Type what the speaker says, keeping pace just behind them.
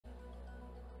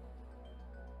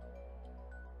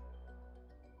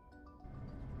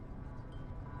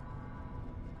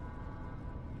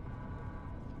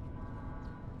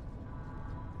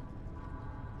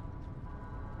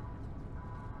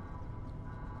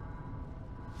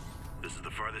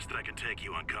farthest I can take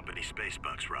you on company space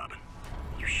bucks, Robin.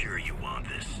 You sure you want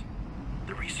this?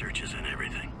 The research isn't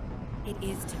everything. It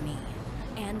is to me.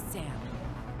 And Sam.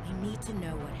 I need to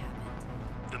know what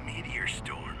happened. The meteor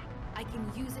storm. I can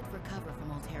use it for cover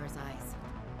from Altera's eyes.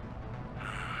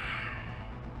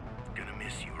 Gonna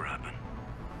miss you, Robin.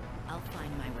 I'll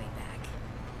find my way back.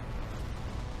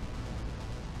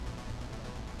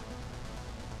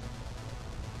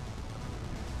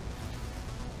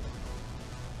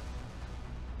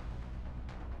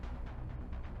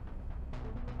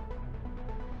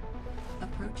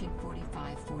 Approaching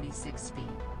 46 feet.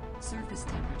 Surface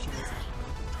temperatures.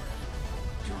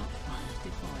 Drop pod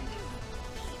deployed.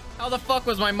 How the fuck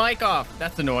was my mic off?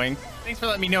 That's annoying. Thanks for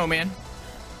letting me know, man.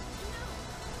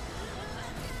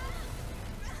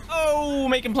 Oh,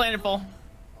 making planetfall.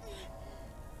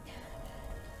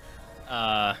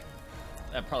 That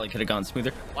probably could have gone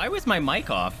smoother. Why was my mic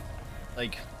off?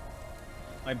 Like,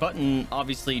 my button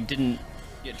obviously didn't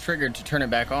get triggered to turn it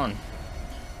back on.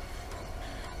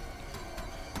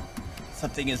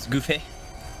 Something is goofy.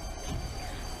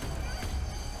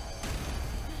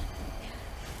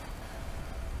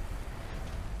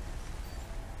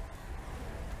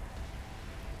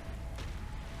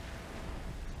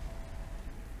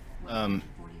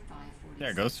 There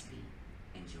it goes.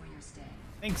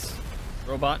 Thanks,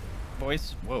 robot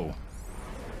voice. Whoa.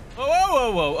 Whoa,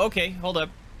 whoa, whoa, whoa. Okay, hold up.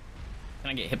 Can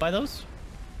I get hit by those?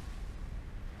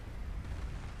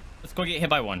 Let's go get hit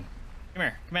by one. Come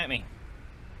here, come at me.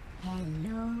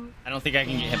 Hello. I don't think I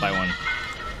can get hit by one.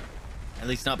 At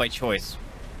least not by choice.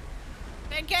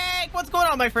 Pancake, what's going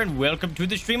on, my friend? Welcome to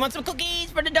the stream. On some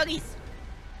cookies for the doggies.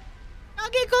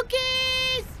 Doggy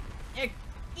cookies. Here,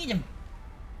 eat them.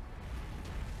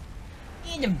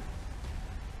 Eat them.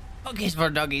 Cookies for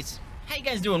doggies. How you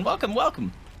guys doing? Welcome,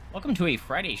 welcome. Welcome to a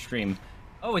Friday stream.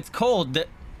 Oh, it's cold.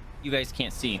 You guys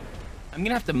can't see. I'm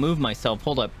gonna have to move myself.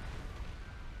 Hold up.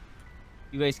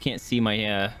 You guys can't see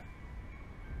my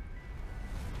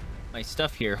my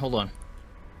stuff here. Hold on.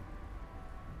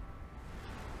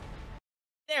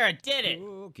 There, I did it.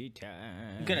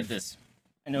 I'm good at this.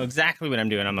 I know exactly what I'm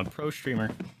doing. I'm a pro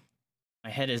streamer. My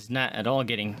head is not at all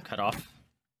getting cut off.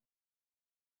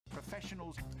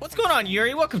 What's going on,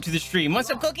 Yuri? Welcome to the stream. Want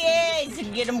some cookies?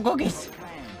 Get them cookies.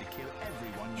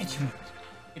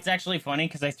 It's actually funny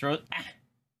because I throw...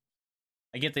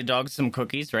 I get the dogs some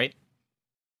cookies, right?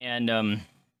 And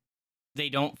they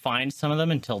don't find some of them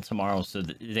until tomorrow, so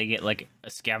they get like a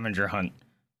scavenger hunt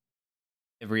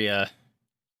every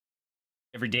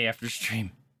day after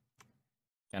stream.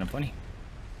 Kind of funny.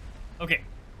 Okay.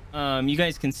 You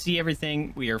guys can see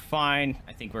everything. We are fine.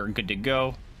 I think we're good to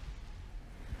go.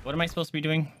 What am I supposed to be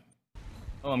doing?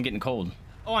 Oh, I'm getting cold.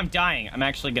 Oh, I'm dying. I'm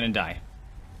actually gonna die.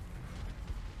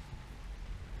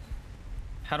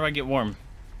 How do I get warm?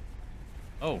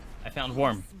 Oh, I found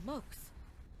warm. Smokes.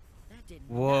 That did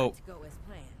Whoa. not go as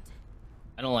planned.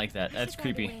 I don't like that. That's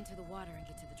creepy. Into the water and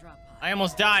get to the drop pod. I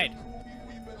almost died.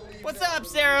 What's up,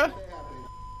 Sarah?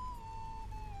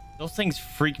 Those things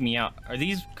freak me out. Are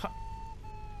these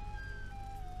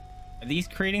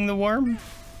creating the worm?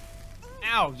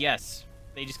 Ow, yes.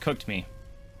 They just cooked me.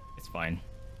 It's fine.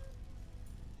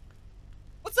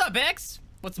 What's up, X?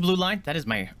 What's the blue line? That is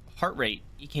my heart rate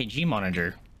EKG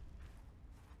monitor.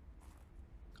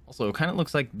 Also, it kind of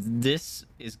looks like this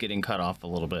is getting cut off a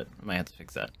little bit. I might have to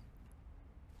fix that.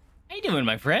 How you doing,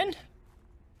 my friend?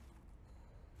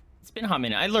 It's been a hot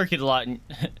minute. I lurk it a lot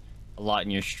in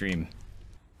your stream.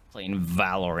 Playing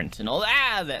Valorant and all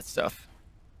that stuff.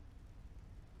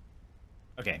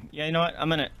 Okay, yeah, you know what? I'm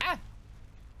gonna...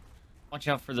 Watch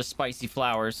out for the spicy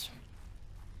flowers.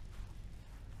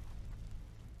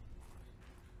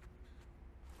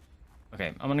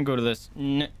 Okay, I'm gonna go to this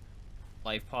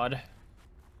life pod.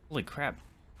 Holy crap.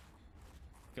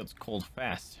 Feels cold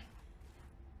fast.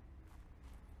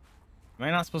 Am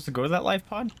I not supposed to go to that life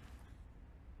pod?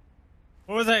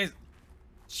 What was I...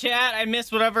 Chat, I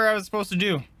missed whatever I was supposed to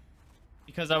do.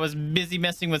 Because I was busy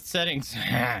messing with settings.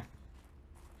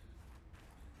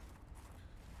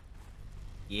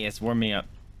 Yes, warm me up.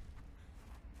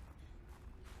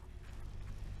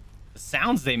 The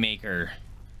sounds they make are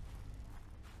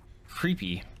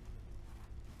creepy.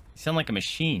 They sound like a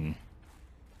machine.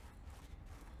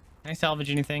 Can I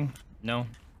salvage anything? No.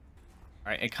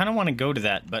 Alright, I kind of want to go to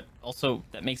that, but also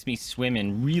that makes me swim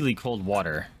in really cold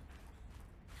water.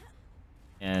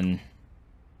 And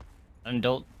I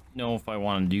don't know if I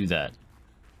want to do that.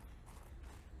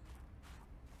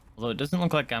 Although it doesn't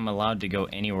look like I'm allowed to go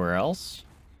anywhere else.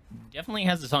 Definitely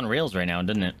has this on rails right now,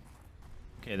 doesn't it?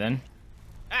 Okay, then.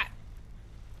 Ah!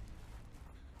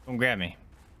 Don't grab me.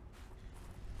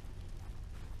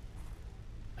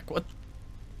 Like, what?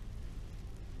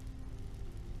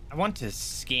 I want to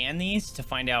scan these to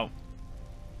find out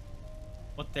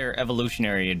what their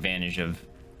evolutionary advantage of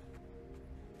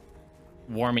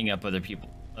warming up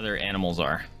other animals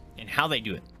are, and how they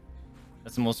do it.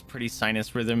 That's the most pretty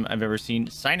sinus rhythm I've ever seen.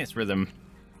 Sinus rhythm.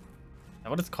 Is that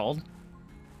what it's called?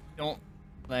 Don't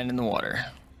land in the water.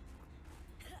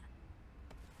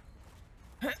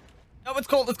 Oh, it's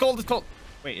cold, it's cold, it's cold.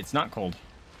 Wait, it's not cold.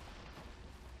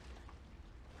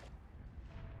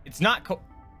 It's not cold.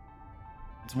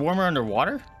 It's warmer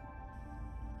underwater?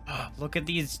 Oh, look at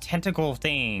these tentacle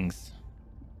things.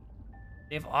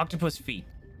 They have octopus feet.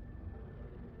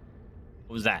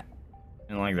 What was that? I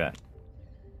didn't like that.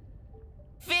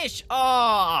 Fish!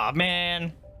 Oh,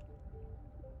 man.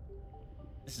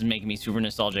 This is making me super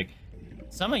nostalgic.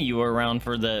 Some of you were around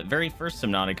for the very first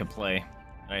Subnautica play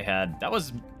that I had. That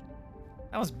was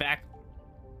back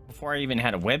before I even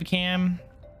had a webcam.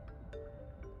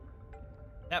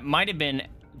 That might have been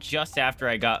just after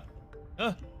I got...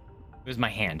 it was my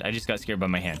hand. I just got scared by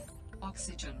my hand.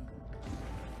 Oxygen.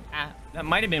 That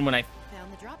might have been when I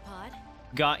Found the drop pod.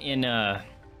 got in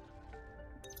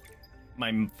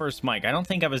my first mic. I don't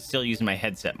think I was still using my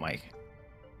headset mic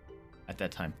at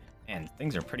that time. And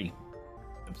things are pretty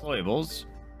deployables.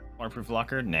 Waterproof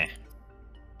locker? Nah.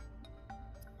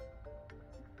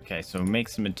 Okay, so make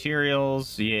some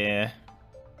materials. Yeah.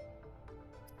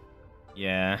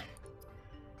 Yeah.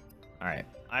 Alright.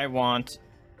 I want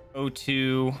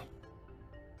O2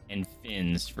 and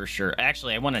fins for sure.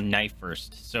 Actually, I want a knife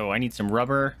first. So I need some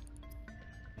rubber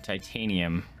and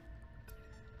titanium.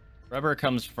 Rubber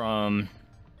comes from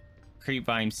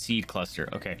Creepvine seed cluster.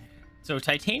 Okay. So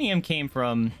titanium came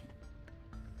from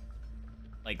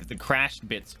like the crashed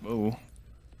bits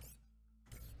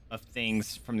of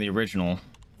things from the original.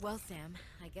 Well, Sam,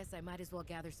 I guess I might as well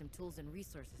gather some tools and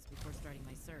resources before starting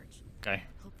my search. Okay.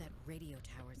 Hope that radio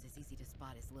tower's as easy to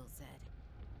spot as Lil said.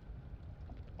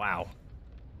 Wow.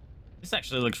 This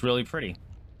actually looks really pretty.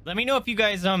 Let me know if you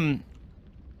guys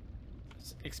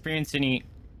experience any...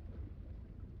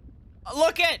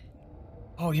 Look at...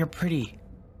 Oh, you're pretty.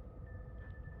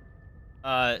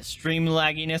 Stream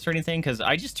lagginess or anything? Because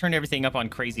I just turned everything up on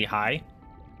crazy high.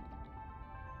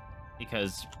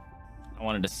 Because I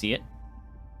wanted to see it.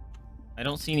 I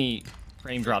don't see any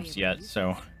frame drops yet,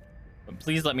 so... But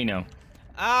please let me know.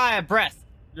 Ah, breath!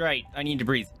 Right, I need to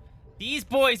breathe. These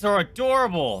boys are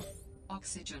adorable!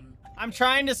 Oxygen. I'm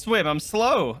trying to swim, I'm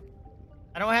slow.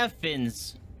 I don't have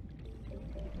fins.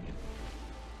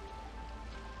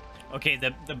 Okay,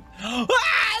 the ah,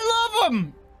 I love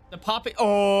them! The poppy...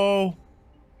 Oh!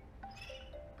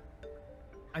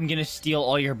 I'm gonna steal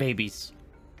all your babies.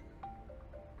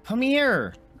 Come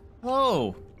here!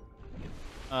 Oh!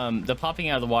 The popping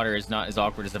out of the water is not as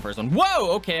awkward as the first one.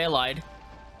 Whoa! Okay, I lied.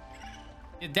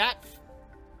 Did that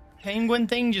penguin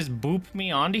thing just boop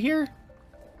me onto here?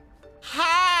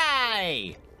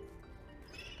 Hi!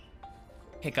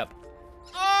 Hiccup.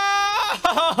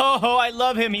 Oh! I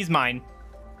love him. He's mine.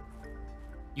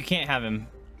 You can't have him.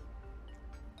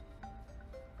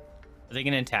 Are they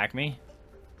gonna attack me?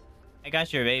 I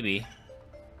got your baby.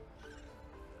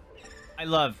 I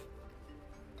love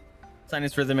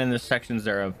sinus rhythm in the sections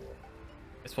thereof.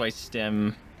 That's why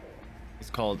STEM is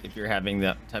called if you're having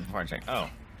that type of project. Oh.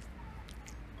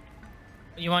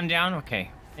 You want down?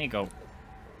 Okay. There you go.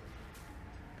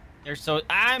 They're so...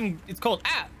 It's cold.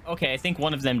 Ah! Okay, I think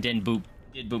one of them did boop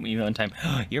me one time.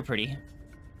 You're pretty.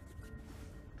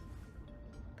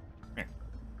 Here.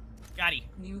 Gotti.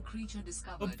 New creature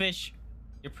discovered. Boop fish.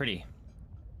 You're pretty.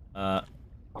 A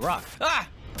rock. Ah!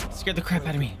 Scared the crap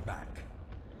out of me. Back.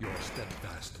 Your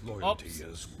steadfast loyalty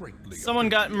is greatly Someone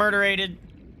got murderated.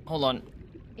 Hold on.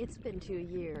 It's been 2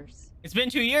 years. It's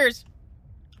been 2 years.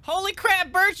 Holy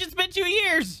crap, Birch, it's been 2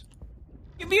 years.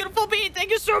 You beautiful bee, thank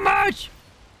you so much.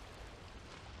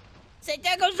 Say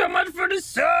thank you so much for the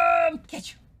sub.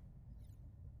 Catch you.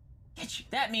 Catch you.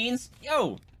 That means,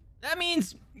 yo. That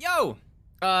means, yo.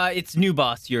 It's new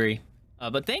boss, Yuri.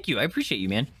 But thank you, I appreciate you,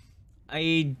 man.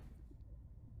 I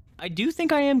do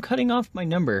think I am cutting off my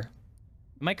number.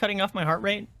 Am I cutting off my heart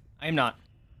rate? I am not.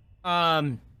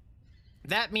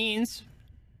 That means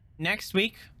next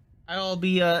week I'll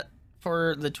be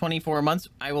for the 24 months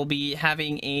I will be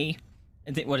having a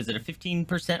I think what is it, a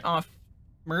 15% off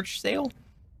merch sale,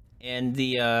 and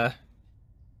the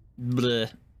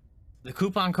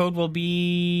coupon code will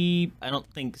be, I don't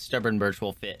think Stubborn Birch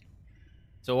will fit,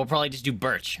 so we'll probably just do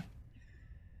Birch.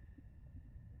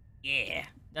 Yeah,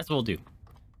 that's what we'll do.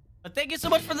 But thank you so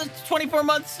much for the 24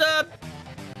 months sub.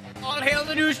 All hail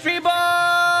the new stream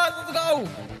boss! Let's go!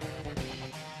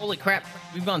 Holy crap,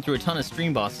 we've gone through a ton of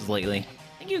stream bosses lately.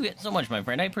 Thank you so much, my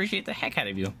friend. I appreciate the heck out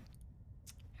of you.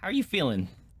 How are you feeling?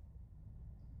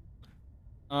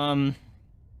 Not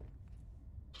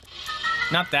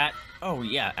that. Oh,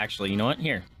 yeah, actually, you know what?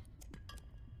 Here.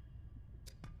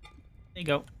 There you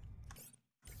go.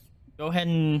 Go ahead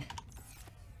and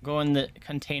go in the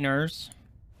containers.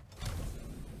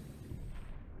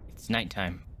 It's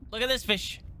nighttime. Look at this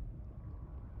fish.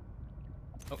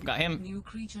 Oh, got him. New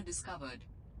creature discovered.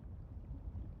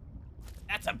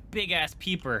 That's a big-ass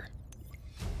peeper.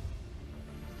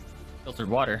 Filtered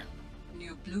water.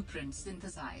 New blueprint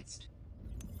synthesized.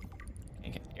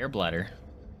 Okay, air bladder.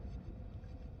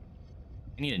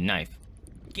 I need a knife.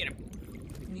 Get him.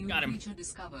 New Got him. creature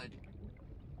discovered.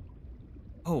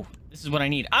 Oh, this is what I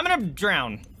need. I'm gonna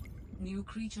drown. New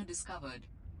creature discovered.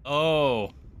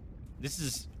 Oh, this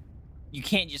is... You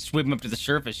can't just swim up to the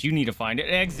surface. You need to find an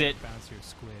exit. Bounce your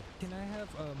squid. Can I have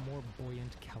a more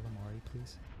buoyant calamari,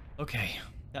 please? Okay,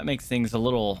 that makes things a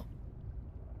little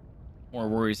more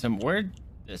worrisome. Where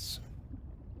this?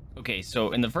 Okay,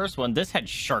 so in the first one, this had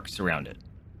sharks around it.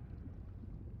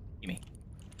 Gimme.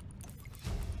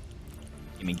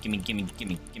 Gimme, gimme, gimme,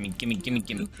 gimme, gimme, gimme, gimme,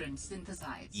 gimme. Blueprint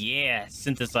synthesized. Yeah,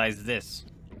 synthesize this.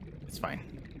 It's fine.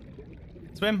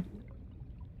 Swim.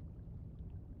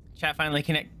 Chat finally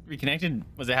reconnected.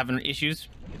 Was it having issues?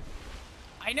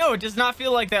 I know, it does not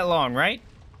feel like that long, right?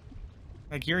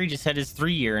 Like Yuri just had his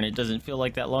 3 year and it doesn't feel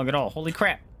like that long at all. Holy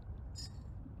crap.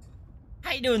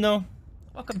 How you doing though?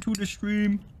 Welcome to the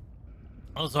stream.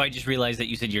 Also, I just realized that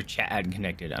you said your chat hadn't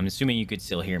connected. I'm assuming you could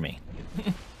still hear me.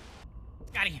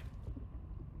 Got him.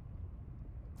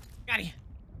 Got him.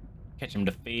 Catch him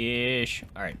to fish.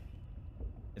 Alright.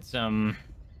 Let's hang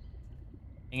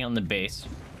out on the base.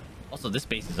 Also, this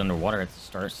base is underwater at the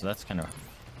start, so that's kind of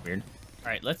weird.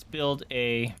 Alright, let's build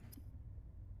a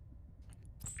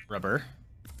rubber.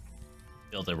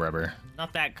 Build a rubber.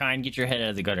 Not that kind. Get your head out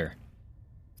of the gutter.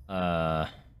 I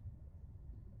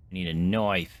need a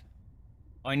knife.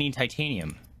 Oh, I need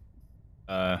titanium.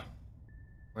 Where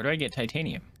do I get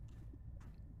titanium?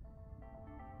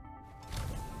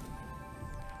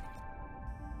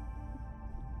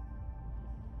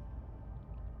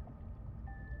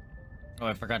 Oh,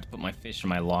 I forgot to put my fish in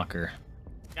my locker.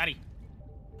 Got it.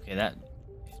 Okay, that...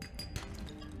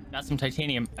 Got some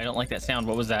titanium. I don't like that sound.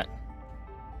 What was that?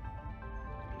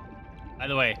 By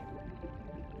the way,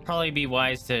 probably be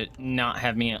wise to not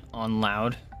have me on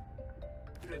loud.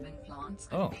 Ribbon plants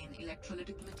Oh. contain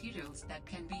electrolytic materials that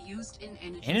can be used in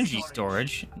Energy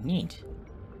storage? Neat.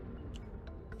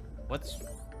 What's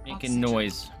making Oxygen.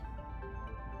 noise?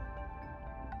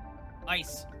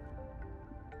 Ice.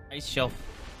 Ice shelf.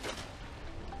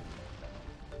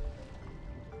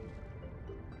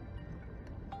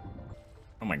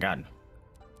 Oh my god.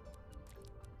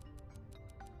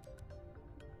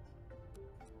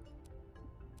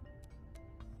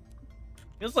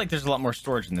 Feels like there's a lot more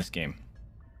storage in this game.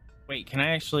 Wait, can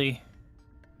I actually...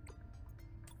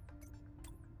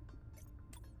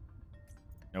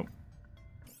 Nope.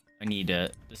 I need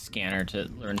the scanner to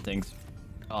learn things.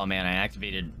 Oh man, I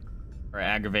activated or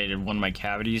aggravated one of my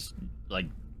cavities like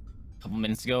a couple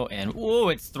minutes ago, and whoa,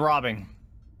 it's throbbing.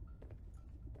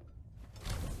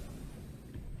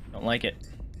 Don't like it.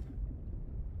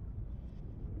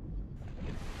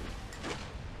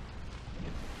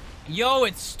 Yo,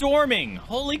 it's storming!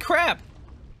 Holy crap!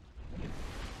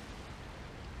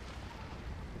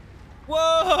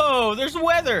 Whoa! There's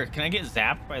weather! Can I get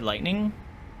zapped by lightning?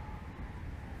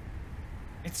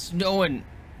 It's snowing.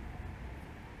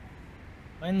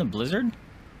 Am I in the blizzard?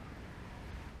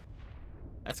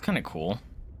 That's kind of cool.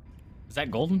 Is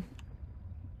that golden?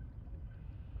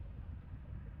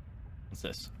 What's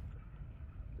this?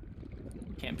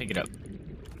 Can't pick it up.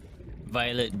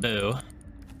 Violet bow. At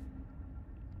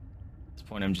this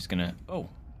point, I'm just gonna... Oh,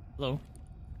 hello.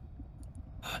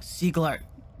 Seagull art.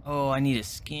 Oh, I need a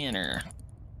scanner.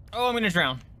 Oh, I'm gonna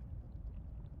drown.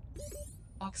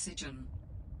 Oxygen.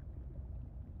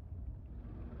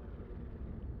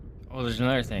 Oh, there's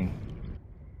another thing.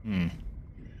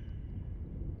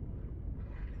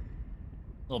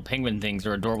 Little penguin things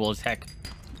are adorable as heck.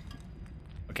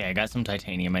 Okay, I got some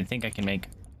titanium. I think I can make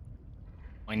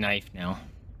my knife now.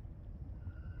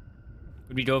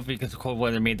 Would be dope because the cold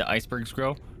weather made the icebergs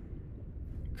grow.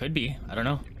 Could be. I don't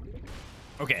know.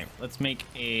 Okay, let's make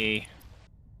a...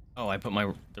 Oh, I put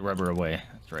the rubber away.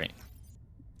 That's right.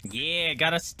 Yeah,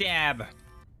 got a stab.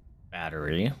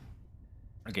 Battery.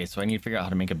 Okay, so I need to figure out how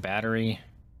to make a battery.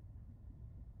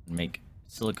 Make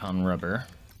silicone rubber.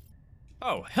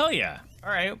 Oh, hell yeah. All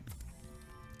right.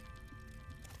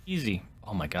 Easy.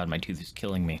 Oh my god, my tooth is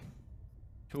killing me.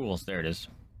 Tools, there it is.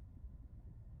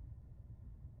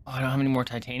 Oh, I don't have any more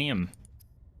titanium.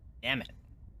 Damn it.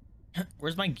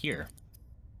 Where's my gear?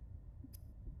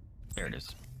 There it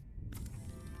is.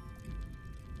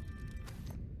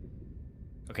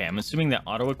 Okay, I'm assuming that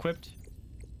auto-equipped.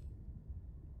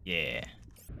 Yeah.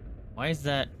 Why is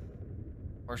that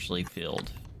partially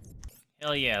filled?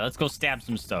 Hell yeah, let's go stab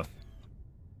some stuff.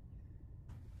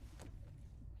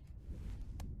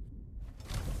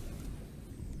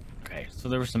 Okay, so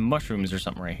there were some mushrooms or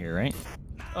something right here, right?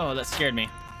 Oh, that scared me.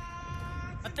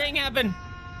 A thing happened!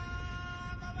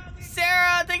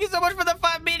 Sarah, thank you so much for the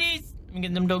 5 minis! I'm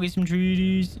getting them doggies some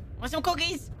treaties. Want some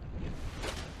cookies?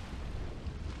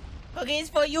 Cookies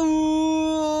for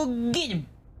you! Get him!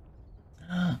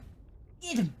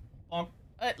 Get him! Bonk.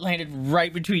 That landed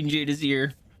right between Jada's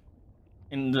ear.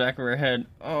 In the back of her head.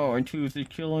 Oh, her tooth is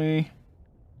killing me.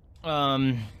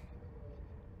 I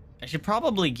should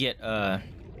probably get, an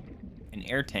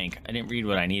air tank. I didn't read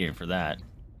what I needed for that.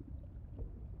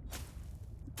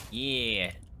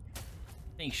 Yeah.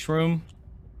 Thanks, shroom.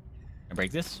 Can I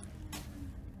break this?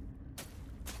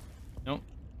 Nope.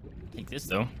 Take this,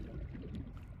 though.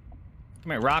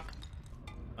 Come here, rock.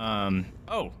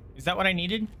 Oh, is that what I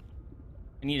needed?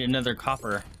 I need another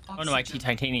copper. Oh, no, I need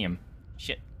titanium.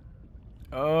 Shit.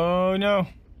 Oh, no.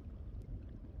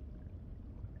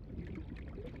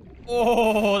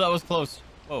 Oh, that was close.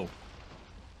 Whoa.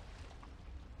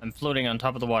 I'm floating on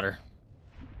top of the water.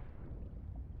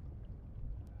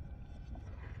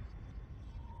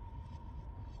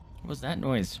 What was that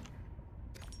noise?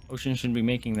 Ocean shouldn't be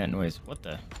making that noise. What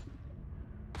the?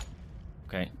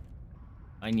 Okay.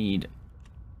 I need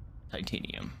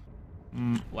titanium.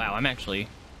 Wow, I'm actually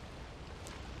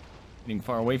getting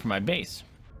far away from my base.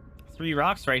 3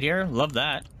 rocks right here. Love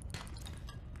that.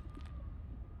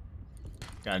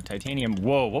 Got a titanium.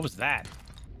 Whoa, what was that?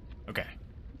 Okay.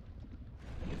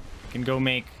 Can go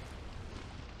make...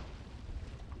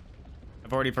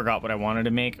 I've already forgot what I wanted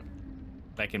to make,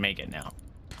 but I can make it now.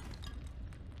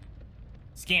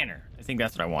 Scanner. I think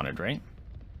that's what I wanted, right?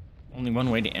 Only one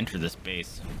way to enter this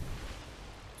base.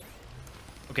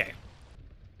 Okay.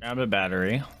 Grab a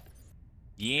battery.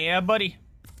 Yeah, buddy.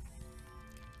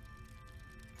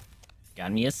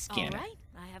 Got me a scanner. All right,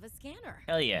 I have a scanner.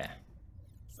 Hell yeah.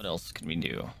 What else can we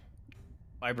do?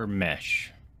 Fiber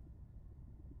mesh.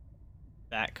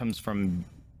 That comes from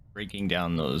breaking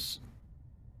down those...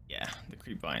 Yeah, the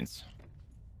creep vines.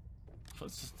 Put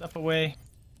some stuff away.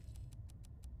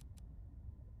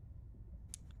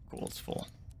 Cool, it's full.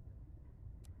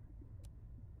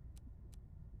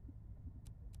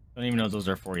 Don't even know what those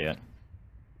are for yet.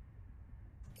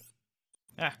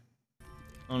 Ah.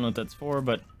 I don't know what that's for,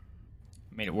 but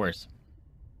made it worse.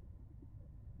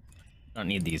 I don't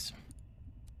need these.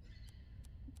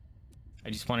 I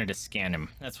just wanted to scan him.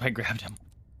 That's why I grabbed him.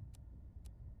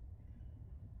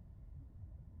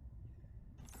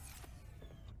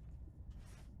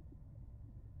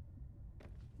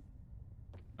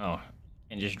 Oh,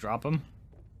 and just drop him?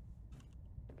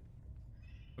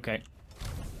 Okay.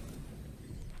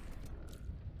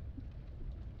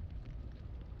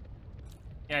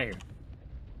 Get out of here.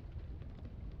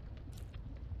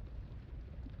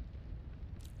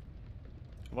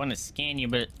 I want to scan you,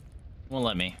 but it won't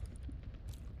let me.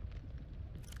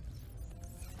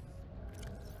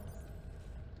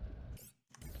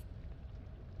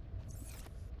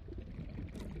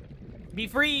 Be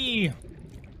free!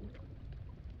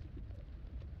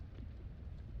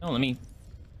 No, let me...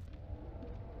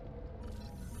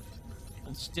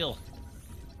 Hold still.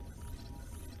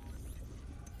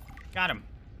 Got him.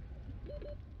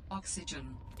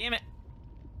 Oxygen. Damn it.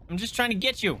 I'm just trying to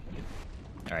get you.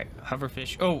 Alright,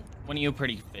 hoverfish. Oh, one of you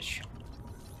pretty fish.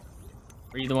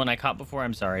 Were you the one I caught before?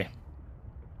 I'm sorry.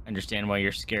 I understand why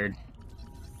you're scared.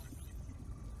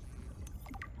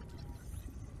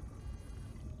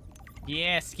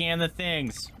 Yeah, scan the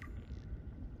things.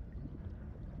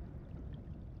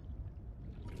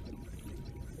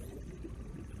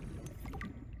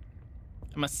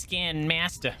 I'm a scan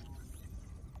master.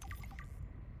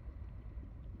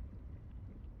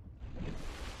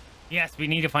 Yes, we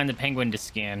need to find the penguin to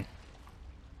scan.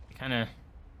 Kind of...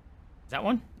 Is that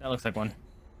one? That looks like one.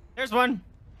 There's one!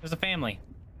 There's a family.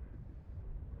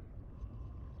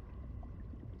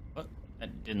 Oh,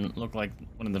 that didn't look like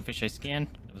one of the fish I scanned.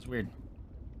 That was weird.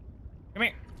 Come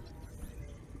here.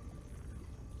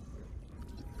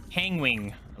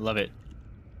 Hangwing. I love it.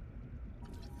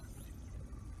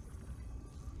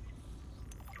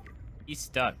 He's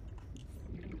stuck.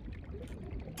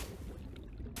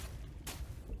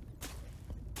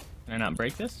 Can I not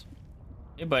break this?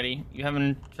 Hey, buddy. You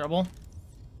having trouble?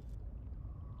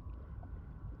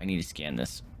 I need to scan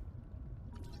this.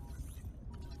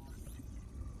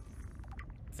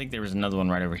 I think there was another one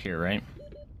right over here, right?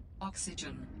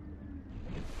 Oxygen.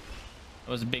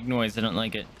 That was a big noise. I don't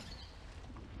like it.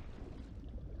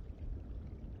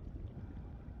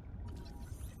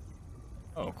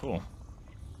 Oh, cool.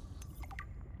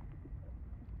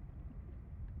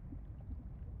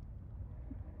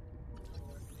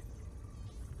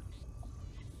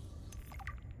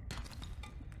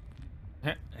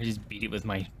 I just beat it with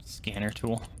my scanner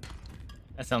tool.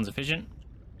 That sounds efficient.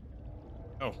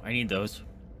 Oh, I need those.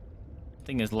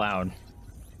 Thing is loud.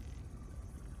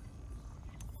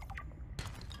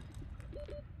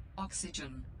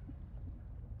 Oxygen.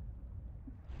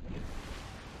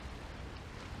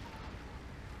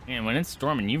 Man, when it's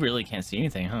storming, you really can't see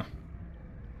anything, huh?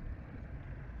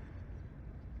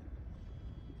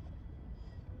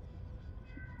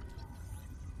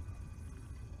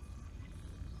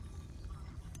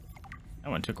 That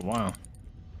one took a while.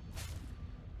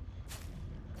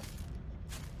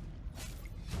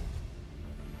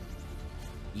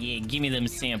 Yeah, give me them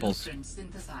samples.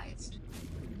 Synthesized.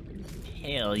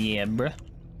 Hell yeah, bruh.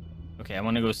 Okay, I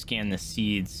want to go scan the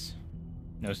seeds.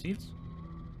 No seeds?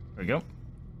 There we go.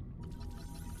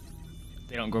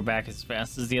 They don't grow back as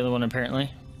fast as the other one,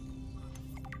 apparently.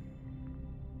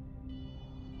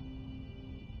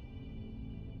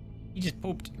 He just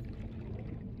pooped.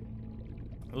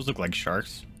 Those look like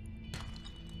sharks.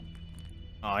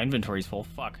 Oh, inventory's full.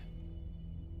 Fuck.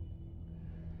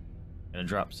 Gotta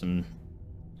drop some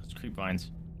those creep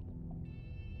vines.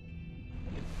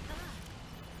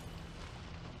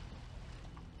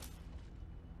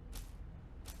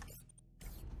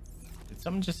 Did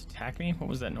someone just attack me? What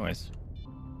was that noise?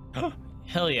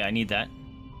 Hell yeah, I need that.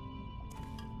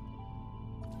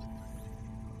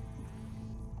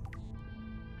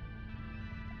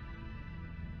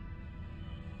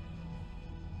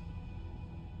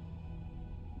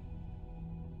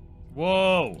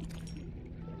 Whoa!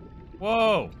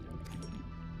 Whoa!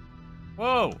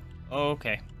 Whoa! Oh,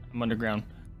 okay. I'm underground.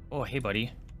 Oh, hey,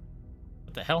 buddy.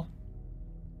 What the hell?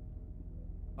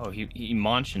 Oh, he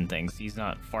munching things. He's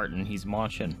not farting, he's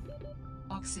munching.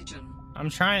 Oxygen. I'm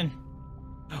trying.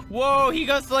 Whoa, he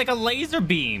goes like a laser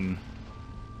beam.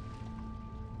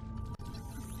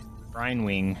 Brine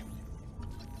wing.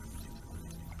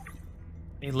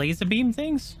 They laser beam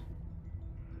things?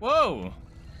 Whoa!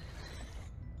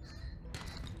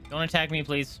 Don't attack me,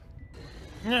 please.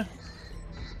 Yeah.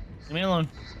 Leave me alone.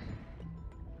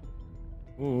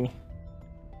 Ooh.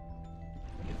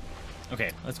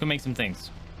 Okay, let's go make some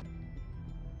things.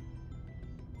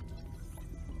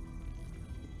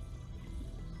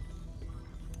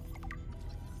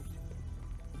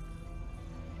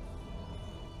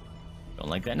 Don't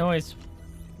like that noise.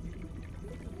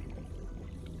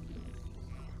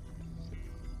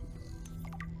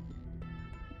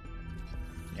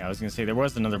 Yeah, I was gonna say there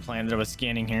was another planet that I was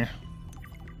scanning here.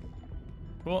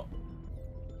 Cool.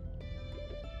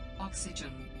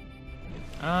 Oxygen.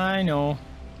 I know.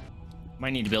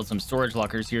 Might need to build some storage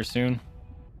lockers here soon.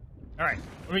 All right,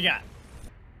 what do we got?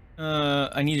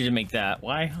 I needed to make that.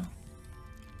 Why?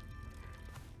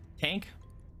 Tank?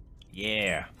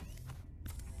 Yeah.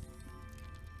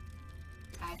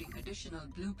 Adding additional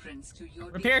blueprints to your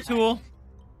Repair data tool. bank.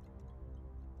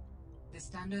 The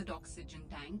standard oxygen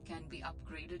tank can be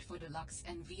upgraded for deluxe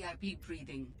and VIP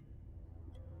breathing.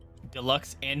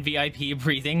 Deluxe and VIP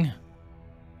breathing.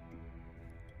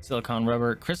 Silicon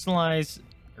rubber,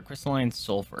 crystalline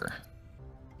sulfur.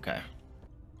 Okay.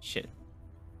 Shit.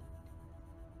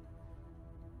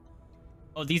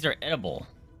 Oh, these are edible.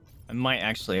 I might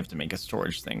actually have to make a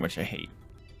storage thing, which I hate.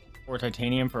 Or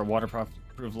titanium for a waterproof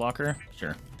locker.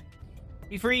 Sure.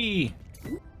 Be free.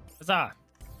 Huzzah.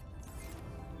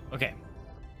 Okay.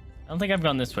 I don't think I've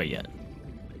gone this way yet.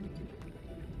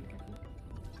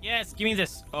 Yes, give me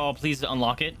this. Oh, please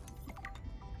unlock it.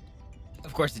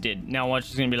 Of course it did. Now watch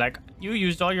is gonna be like, you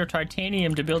used all your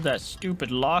titanium to build that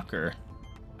stupid locker.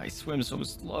 I swim so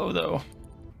slow though.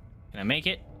 Can I make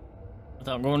it?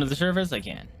 Without going to the surface? I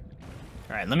can.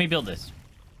 Alright, let me build this.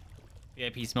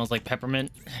 VIP smells like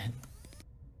peppermint.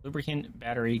 Lubricant,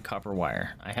 battery, copper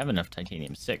wire. I have enough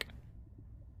titanium. Sick.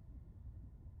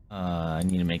 I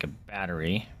need to make a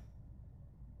battery.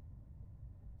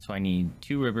 So I need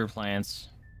 2 river plants.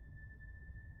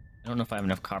 I don't know if I have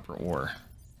enough copper ore.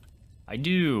 I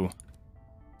do.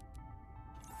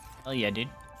 Oh yeah, dude.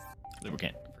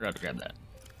 Lubricant. Forgot to grab that.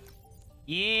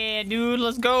 Yeah, dude,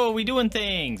 let's go. We doing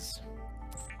things.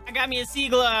 I got me a sea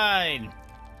glide.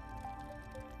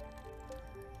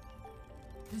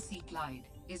 The Sea Glide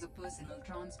is a personal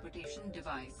transportation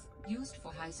device used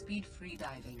for high-speed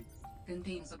freediving.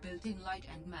 Contains a built-in light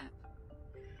and map.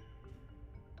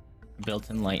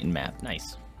 Built-in light and map.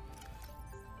 Nice.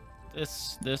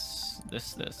 This.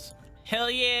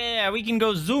 Hell yeah! We can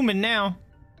go zooming now.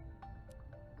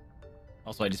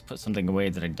 Also, I just put something away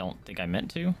that I don't think I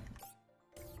meant to.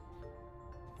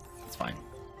 It's fine.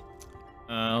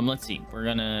 Let's see. We're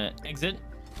gonna exit.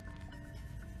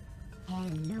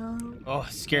 Hello. Oh,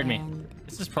 it scared me.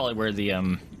 This is probably where the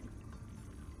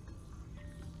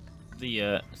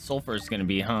sulfur is gonna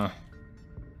be, huh?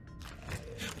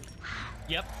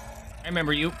 Yep. I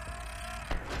remember you.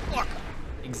 Fuck.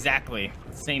 Exactly.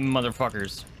 Same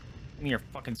motherfuckers. Give me your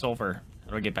fucking sulfur.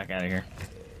 How do I get back out of here?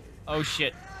 Oh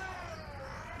shit.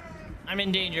 I'm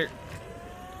in danger.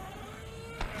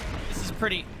 This is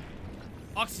pretty.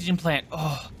 Oxygen plant.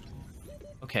 Oh.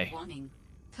 Okay. Warning.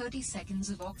 30 seconds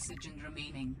of oxygen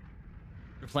remaining.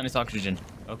 Replenish oxygen.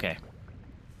 Okay.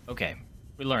 Okay.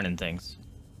 We're learning things.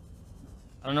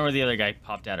 I don't know where the other guy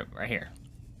popped out of. Right here.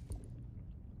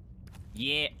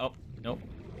 Yeah. Oh, nope.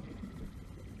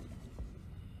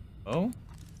 Oh.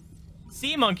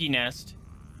 Sea monkey nest.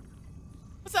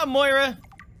 What's up, Moira?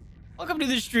 Welcome to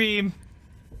the stream.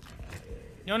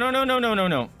 No, no, no, no, no, no,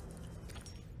 no. What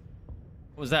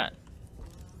was that?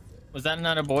 Was that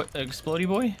not a boy, explodey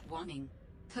boy? Warning.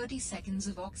 30 seconds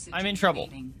of oxygen. I'm in trouble.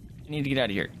 remaining. I need to get out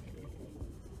of here.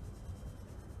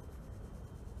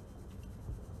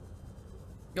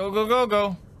 Go, go, go,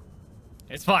 go.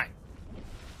 It's fine.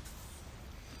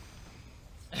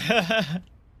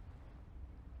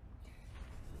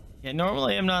 Yeah,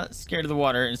 normally I'm not scared of the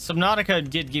water. And Subnautica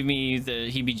did give me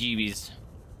the heebie-jeebies.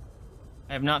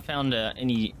 I have not found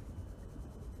any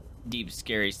deep,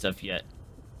 scary stuff yet.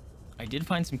 I did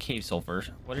find some cave sulfur.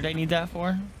 What did I need that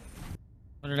for?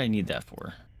 What did I need that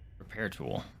for? Repair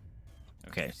tool.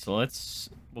 Okay, so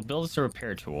we'll build us a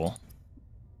repair tool.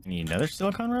 I need another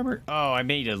silicon rubber? Oh, I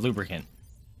made a lubricant.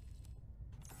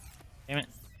 Damn it.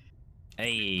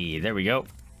 Hey, there we go.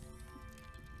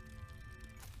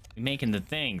 We're making the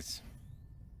things.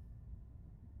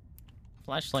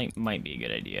 Flashlight might be a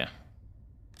good idea.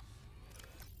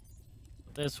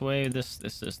 This way, this.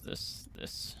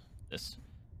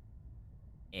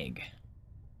 Egg.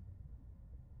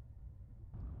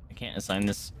 I can't assign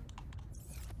this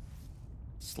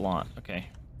slot. Okay.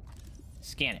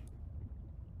 Scan it.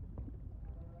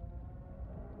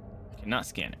 Cannot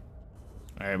scan it.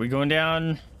 Alright, we going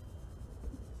down?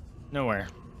 Nowhere.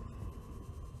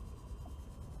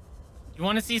 You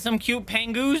want to see some cute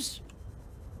pangoos?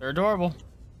 They're adorable.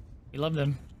 We love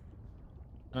them.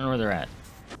 I don't know where they're at.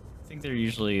 I think they're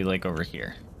usually like over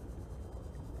here.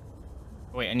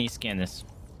 Oh, wait, I need to scan this.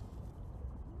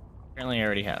 Apparently I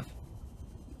already have.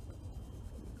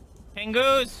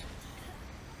 Pangoos!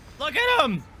 Look at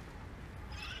him!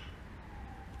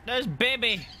 There's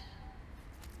baby.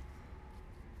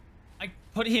 I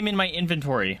put him in my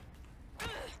inventory.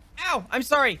 Ow! I'm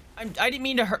sorry. I didn't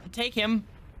mean to take him.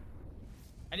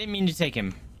 I didn't mean to take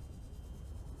him.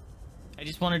 I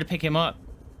just wanted to pick him up.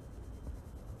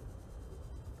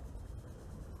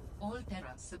 All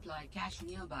Terra supply cache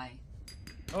nearby.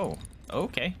 Oh,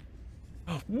 okay.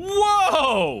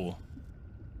 Whoa!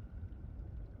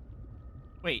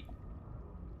 Wait.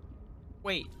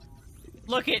 Wait.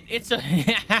 Look it, it's a...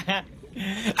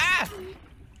 Ah!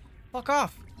 Fuck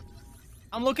off.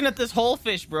 I'm looking at this whole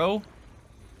fish, bro.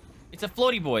 It's a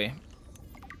floaty boy.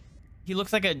 He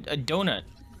looks like a donut.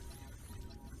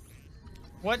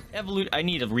 What I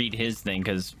need to read his thing,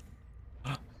 because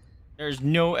there's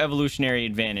no evolutionary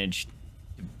advantage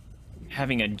to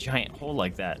having a giant hole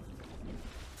like that.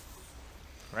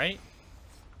 Right?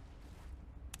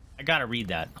 I gotta read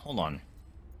that. Hold on.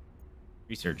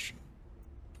 Research.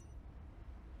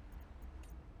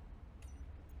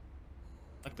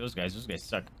 Fuck those guys. Those guys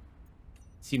suck.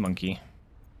 Sea monkey.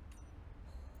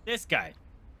 This guy.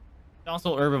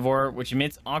 Docile herbivore, which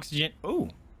emits oxygen. Oh!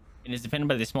 And is defended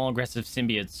by the small aggressive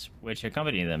symbiotes which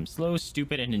accompany them. Slow,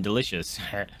 stupid, and delicious.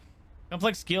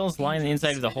 Complex skills lie on the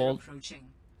inside of the hold.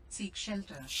 Seek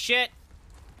shelter. Shit!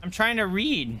 I'm trying to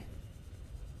read.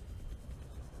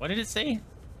 What did it say?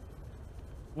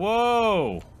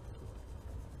 Whoa!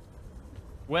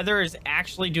 Weather is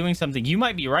actually doing something. You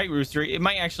might be right, Rooster. It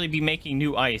might actually be making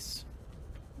new ice.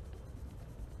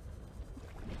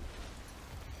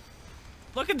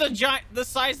 Look at the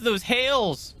size of those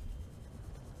hails.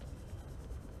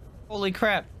 Holy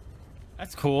crap.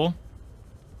 That's cool.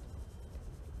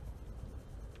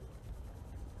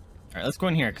 All right, let's go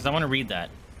in here because I want to read that.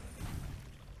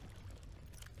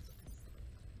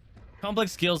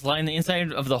 Complex skills lie in the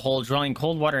inside of the hull, drawing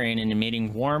cold water in and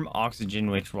emitting warm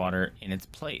oxygen-rich water in its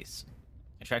place.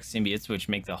 Attracts symbiotes, which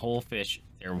make the whole fish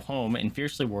their home and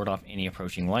fiercely ward off any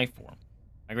approaching life form.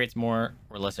 Migrates more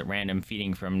or less at random,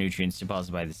 feeding from nutrients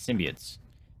deposited by the symbiotes.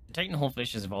 The Titan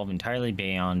hullfish has evolved entirely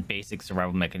beyond basic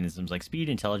survival mechanisms like speed,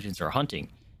 intelligence, or hunting.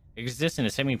 It exists in a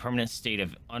semi-permanent state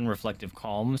of unreflective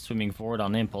calm, swimming forward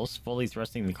on impulse, fully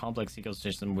thrusting the complex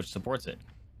ecosystem which supports it.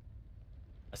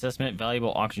 Assessment,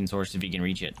 valuable auction source if you can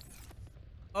reach it.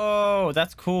 Oh,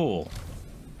 that's cool.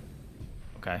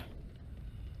 Okay.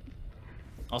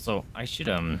 Also, I should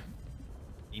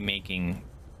be making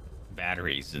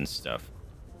batteries and stuff.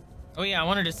 Oh yeah, I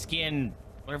wanted to scan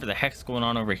whatever the heck's going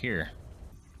on over here.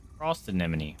 Frost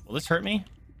anemone. Will this hurt me?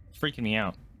 It's freaking me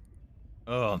out.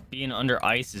 Oh, being under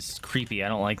ice is creepy. I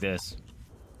don't like this.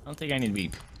 I don't think I need to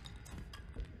be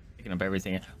picking up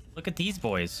everything. Look at these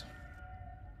boys.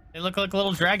 They look like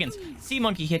little dragons. Sea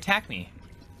monkey, he attacked me.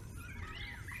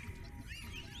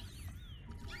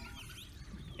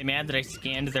 They mad that I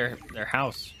scanned their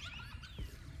house.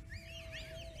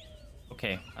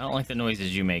 Okay, I don't like the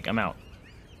noises you make. I'm out.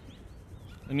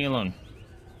 Leave me alone.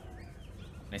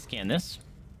 Can I scan this?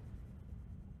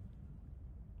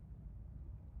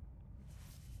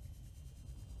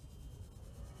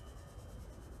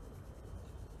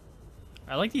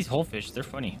 I like these whole fish. They're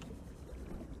funny.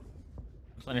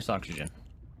 Replenish oxygen.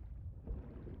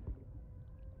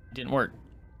 It didn't work.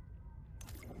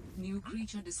 New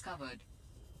creature discovered.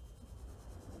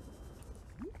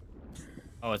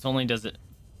 Oh, it only does it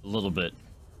a little bit.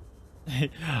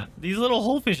 These little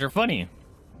whole fish are funny.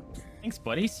 Thanks,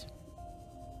 buddies.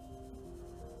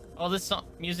 Oh, this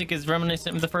music is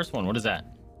reminiscent of the first one. What is that?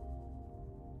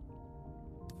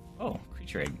 Oh,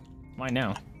 creature egg. Mine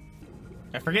now.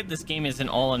 I forget this game isn't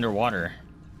all underwater.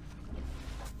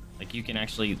 Like, you can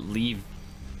actually leave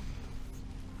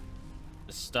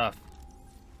the stuff.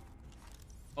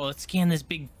 Oh, let's scan this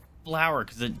big flower,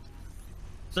 because the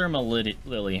thermal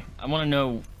lily. I want to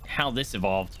know how this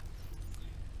evolved.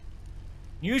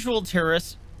 Unusual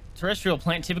terrestrial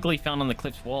plant typically found on the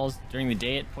cliff's walls. During the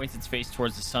day, it points its face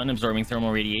towards the sun, absorbing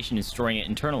thermal radiation and storing it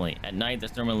internally. At night, the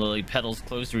thermal lily petals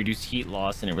close to reduce heat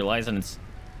loss, and it relies on its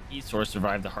heat source to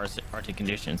survive the harsh Arctic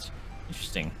conditions.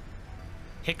 Interesting.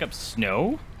 Pick up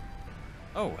snow?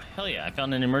 Oh, hell yeah. I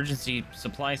found an emergency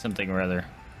supply something or other.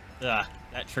 Ugh,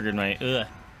 that triggered my... Ugh.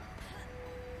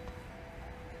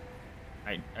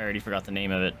 I already forgot the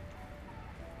name of it.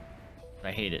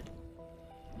 I hate it.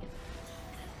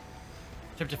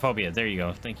 Tryptophobia. There you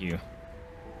go. Thank you.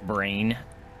 Brain.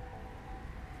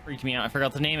 Freaked me out. I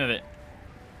forgot the name of it.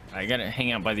 I gotta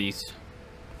hang out by these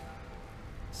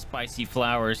spicy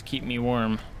flowers. Keep me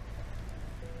warm.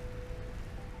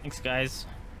 Thanks, guys.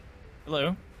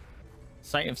 Hello.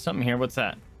 Sight of something here. What's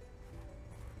that?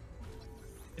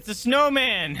 It's a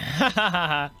snowman!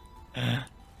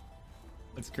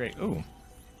 That's great. Ooh.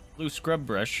 Blue scrub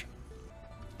brush.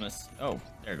 Oh,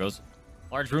 there it goes.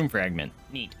 Large room fragment.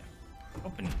 Neat.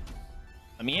 Open.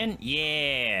 Let me in?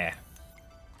 Yeah!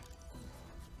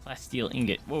 Glass steel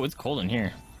ingot. Whoa, it's cold in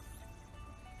here.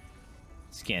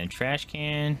 Scan a trash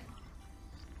can.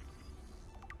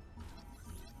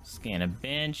 Scan a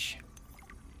bench.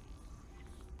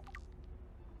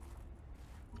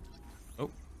 Oh.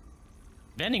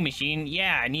 Vending machine.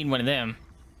 Yeah, I need one of them.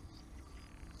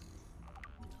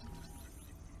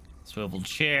 Swivel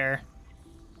chair.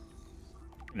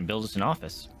 I'm gonna build us an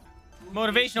office.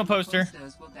 Motivational poster.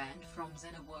 Posters were banned from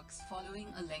Xenoworks following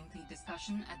a lengthy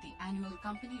discussion at the annual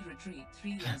company retreat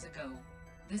 3 years ago.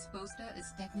 This poster is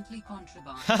technically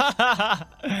contraband.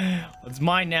 It's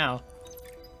mine now.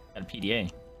 Got a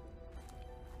PDA.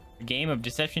 A game of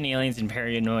deception, aliens, and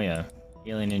paranoia.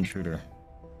 Alien intruder.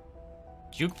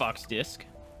 Jukebox disc.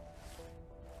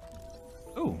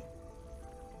 Ooh.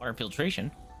 Water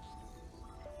filtration.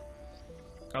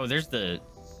 Oh, there's the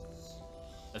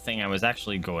thing I was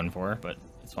actually going for, but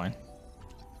it's fine.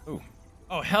 Ooh.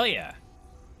 Oh, hell yeah.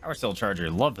 Power cell charger.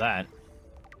 Love that.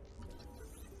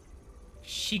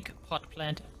 Chic pot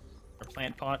plant. Or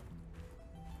plant pot.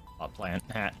 Pot plant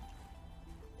hat.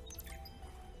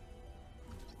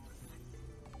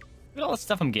 Look at all the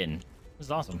stuff I'm getting. This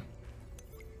is awesome.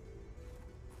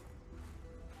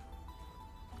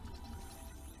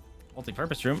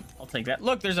 Multi-purpose room. I'll take that.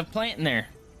 Look, there's a plant in there.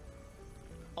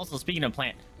 Also, speaking of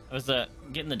plant, I was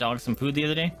getting the dog some food the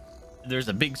other day. There's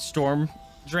a big storm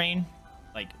drain,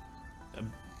 like a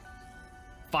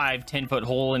 5-10 foot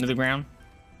hole into the ground,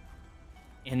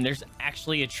 and there's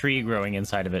actually a tree growing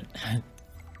inside of it. I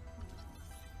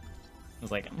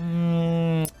was like,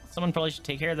 someone probably should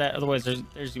take care of that, otherwise there's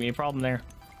gonna be a problem there.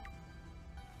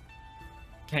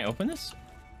 Can I open this?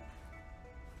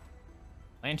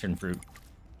 Lantern fruit.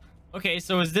 Okay,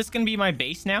 so is this gonna be my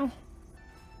base now?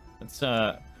 Let's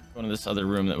go into this other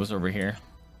room that was over here.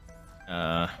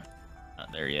 Not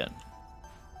there yet.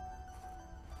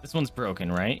 This one's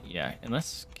broken, right? Yeah,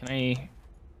 unless,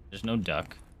 there's no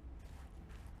duck.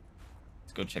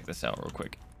 Let's go check this out real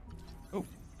quick. Oh,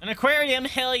 an aquarium!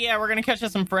 Hell yeah, we're gonna catch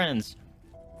us some friends.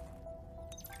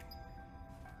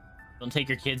 Don't take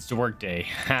your kids to work day.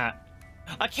 Ha.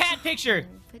 A cat picture!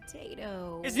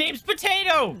 Potato. His name's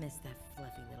Potato! I miss that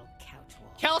fluffy little couch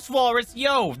wall. Couch walrus,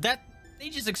 yo, they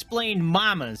just explained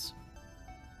mamas.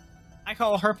 I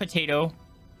call her Potato.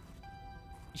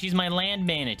 She's my land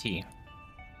manatee.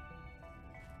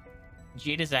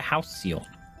 Jade is a house seal.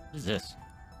 What is this?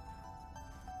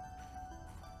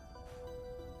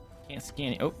 Can't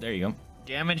scan it. Oh, there you go.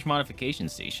 Damage modification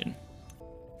station.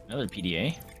 Another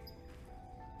PDA.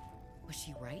 Was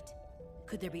she right?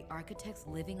 Could there be architects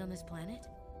living on this planet?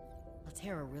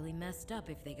 Altera really messed up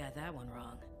if they got that one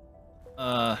wrong.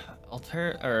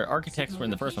 Architects were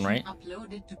in the first one, right?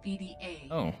 Uploaded to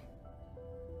PDA. Oh.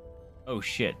 Oh,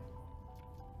 shit.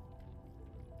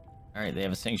 Alright, they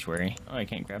have a sanctuary. Oh, I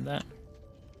can't grab that.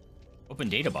 Open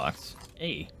data box.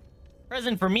 Hey.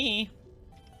 Present for me!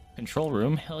 Control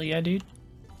room. Hell yeah, dude.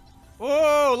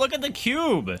 Whoa, look at the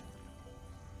cube!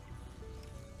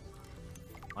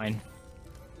 Fine.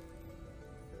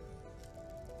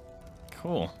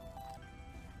 Cool.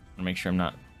 Wanna make sure I'm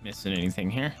not missing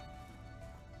anything here.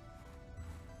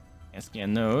 Can't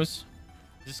scan those.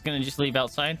 Just gonna leave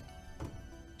outside?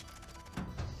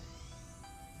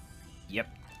 Yep.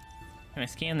 Can I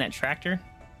scan that tractor?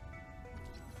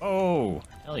 Oh,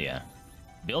 hell yeah.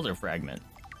 Builder fragment.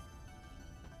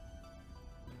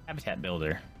 Habitat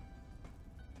builder.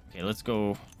 Okay, let's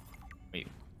go. Wait.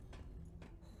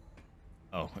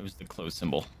 Oh, it was the close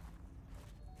symbol.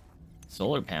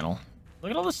 Solar panel.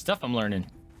 Look at all the stuff I'm learning.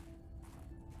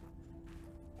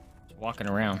 Just walking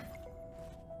around.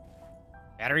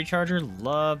 Battery charger,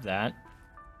 love that.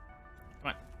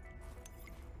 Come on.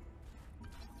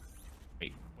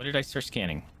 Wait, what did I start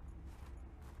scanning?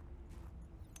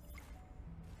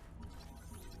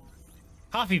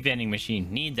 Coffee vending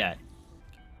machine, need that.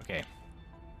 Okay.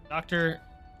 Dr.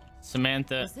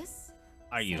 Samantha, Is this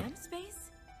are you? Sam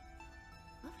space?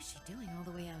 What was she doing all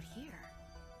the way out here?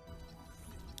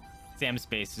 Sam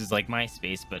space is like my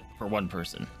space, but for one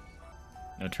person.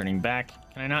 No turning back.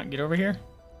 Can I not get over here?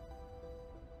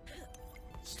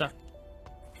 Stuck.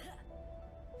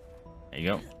 There you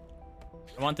go.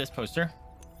 I want this poster.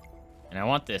 And I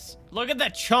want this. Look at the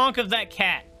chunk of that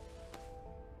cat.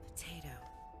 Potato.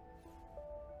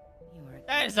 You were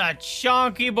That is a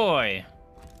chunky boy.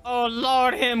 Oh,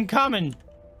 Lord, him coming.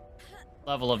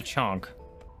 Level of chunk.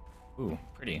 Ooh,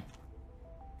 pretty.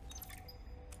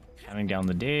 Counting down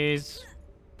the days.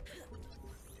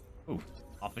 Ooh,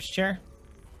 office chair.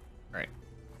 All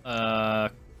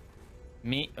right.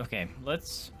 Okay,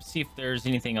 let's see if there's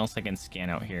anything else I can scan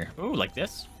out here. Ooh, like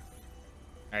this?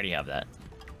 I already have that.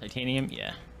 Titanium,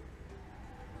 yeah.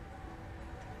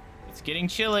 It's getting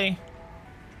chilly.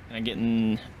 Can I get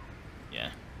in? Yeah.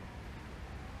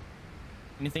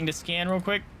 Anything to scan real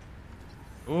quick?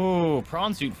 Ooh,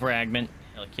 prawn suit fragment.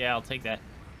 Heck yeah, I'll take that.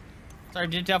 Sorry,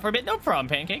 dipped out for a bit. No problem,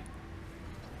 Pancake.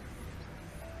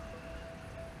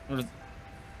 I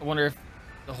wonder if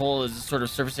the hole is a sort of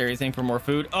surface area thing for more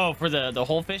food. Oh, for the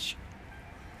whole fish?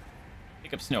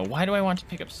 Pick up snow. Why do I want to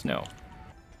pick up snow?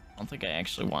 I don't think I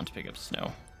actually want to pick up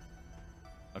snow.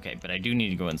 Okay, but I do need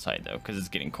to go inside, though, because it's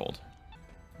getting cold.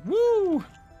 Woo!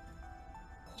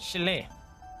 Chile.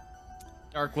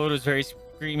 Dark Lord was very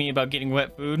screamy about getting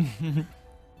wet food.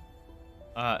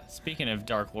 Speaking of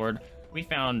Dark Lord, we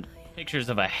found pictures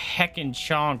of a heckin'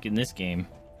 chonk in this game.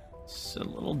 It's a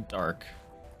little dark.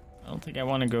 I don't think I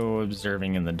want to go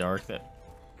observing in the dark.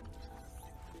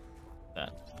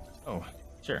 Oh,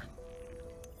 sure.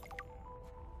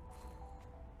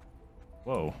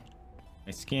 Whoa. Can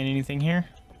I scan anything here?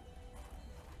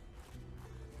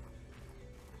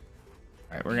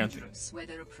 Alright, we're gonna... Dangerous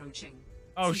weather approaching.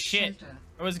 Oh, Seek shit. shelter.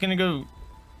 I was gonna go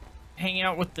hang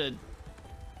out with the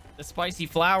spicy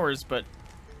flowers, but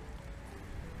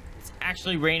it's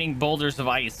actually raining boulders of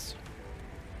ice.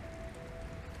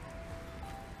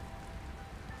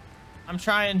 I'm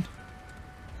trying.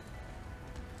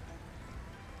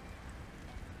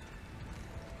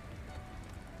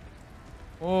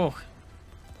 Oh.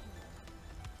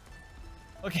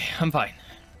 Okay, I'm fine.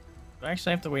 Do I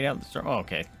actually have to wait out the storm? Oh,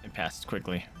 okay. It passed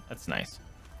quickly. That's nice.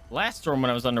 Last storm when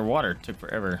I was underwater took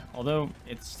forever, although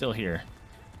it's still here.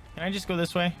 Can I just go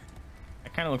this way?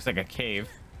 It kind of looks like a cave.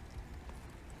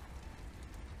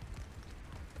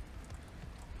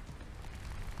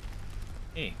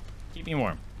 Hey, keep me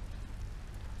warm.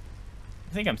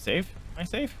 I think I'm safe. Am I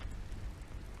safe?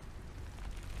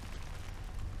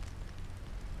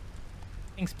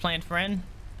 Thanks, plant friend.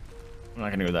 I'm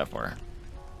not gonna go that far.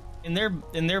 In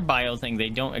their bio thing, they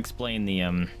don't explain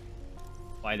the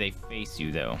why they face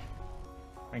you though.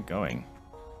 Where am I going?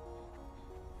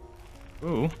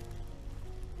 Ooh.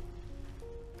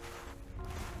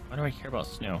 Why do I care about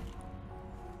snow?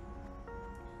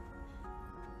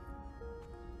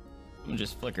 Something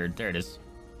just flickered. There it is.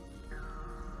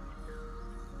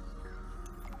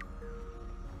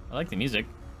 I like the music.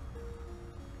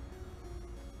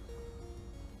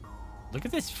 Look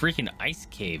at this freaking ice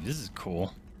cave. This is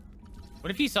cool.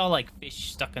 What if you saw like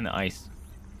fish stuck in the ice?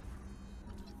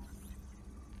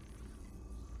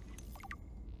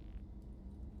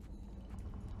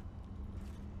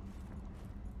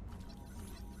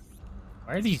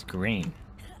 Why are these green?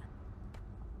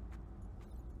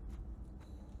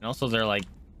 And also they're like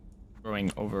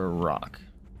growing over a rock.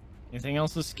 Anything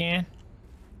else to scan?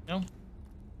 No?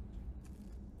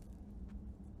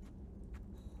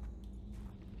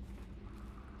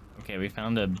 Okay, we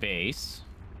found a base.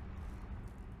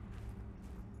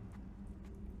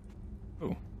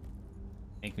 Ooh.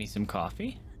 Make me some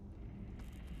coffee?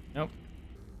 Nope.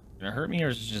 Gonna hurt me, or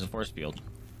is it just a force field?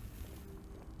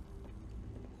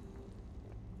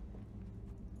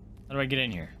 How do I get in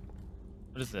here?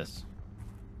 What is this?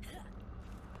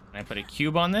 Can I put a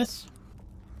cube on this?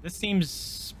 This seems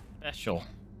special.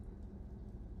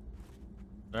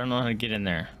 But I don't know how to get in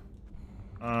there.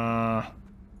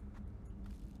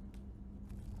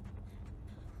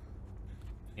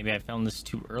 Maybe I found this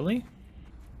too early?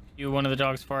 You, one of the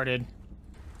dogs farted.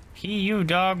 Pee you,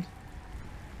 dog.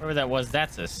 Whoever that was,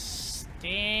 that's a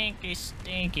stinky,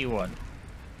 stinky one.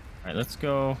 Alright, let's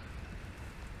go.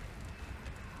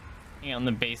 Hang out on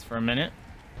the base for a minute.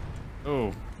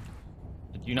 Oh.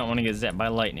 I do not want to get zapped by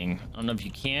lightning. I don't know if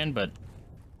you can, but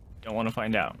don't want to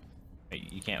find out.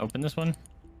 Wait, you can't open this one?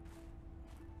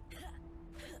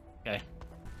 Okay.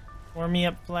 Pour me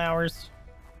up flowers.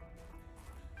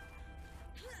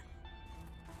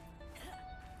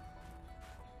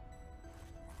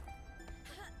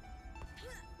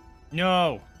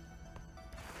 No!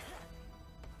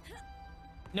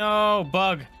 No,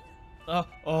 bug!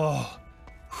 Oh.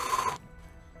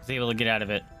 Was able to get out of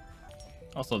it.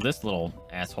 Also, this little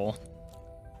asshole.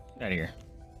 Get out of here.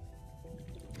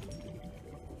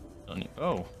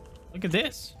 Oh, look at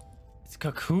this. It's a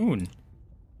cocoon.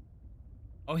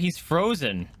 Oh, he's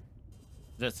frozen.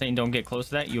 Is that saying don't get close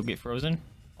to that? You'll get frozen?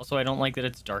 Also, I don't like that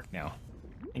it's dark now.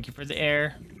 Thank you for the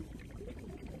air.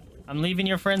 I'm leaving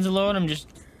your friends alone. I'm just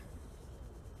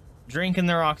drinking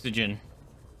their oxygen.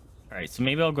 Alright, so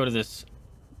maybe I'll go to this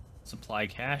supply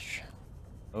cache.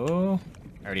 Oh,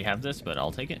 I already have this, but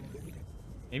I'll take it.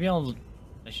 Maybe I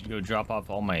should go drop off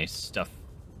all my stuff.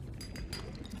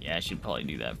 Yeah, I should probably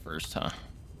do that first, huh?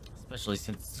 Especially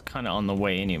since it's kind of on the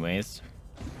way anyways.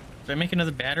 Should I make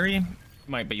another battery?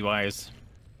 Might be wise.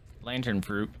 Lantern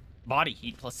fruit. Body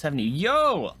heat plus 70.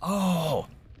 Yo! Oh!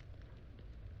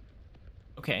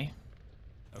 Okay.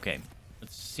 Okay.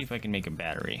 Let's see if I can make a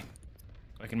battery.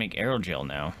 I can make aerogel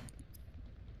now.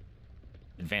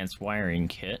 Advanced wiring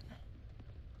kit.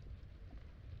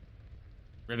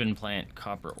 Ribbon plant,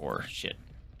 copper ore. Shit.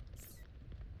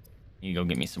 You go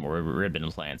get me some more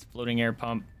ribbon plants. Floating air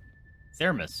pump.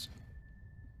 Thermos.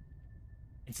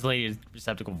 Insulated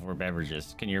receptacle for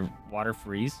beverages. Can your water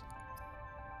freeze?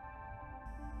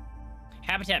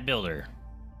 Habitat builder.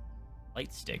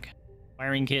 Light stick.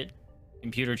 Wiring kit.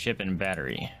 Computer chip and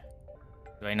battery.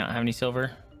 Do I not have any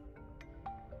silver?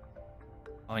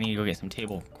 Oh, I need to go get some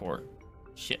table core.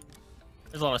 Shit.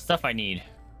 There's a lot of stuff I need.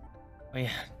 Oh,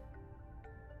 yeah.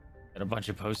 Got a bunch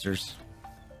of posters.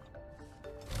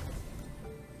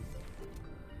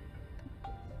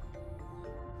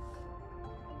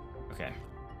 Okay.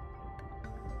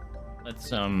 Let's,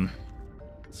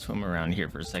 swim around here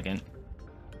for a second.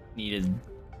 Needed...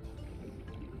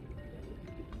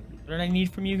 What did I need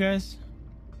from you guys?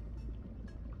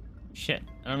 Shit.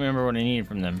 I don't remember what I needed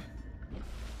from them.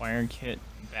 Wire kit,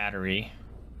 battery.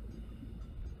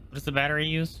 What does the battery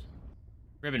use?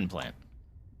 Ribbon plant.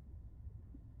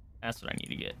 That's what I need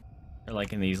to get. They're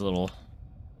like in these little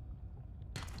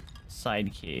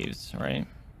side caves, right?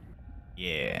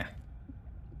 Yeah.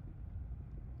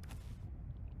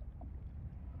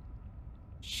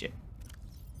 Shit.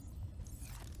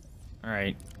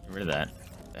 Alright, get rid of that.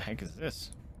 What the heck is this?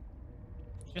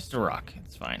 Just a rock.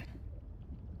 It's fine.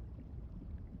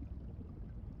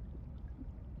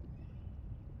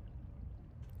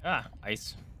 Ah,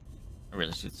 ice. I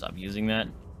really should stop using that.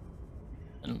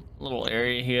 And a little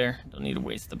area here. Don't need to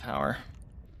waste the power.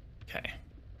 Okay.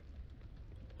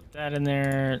 Put that in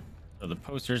there. Throw the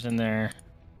posters in there.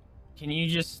 Can you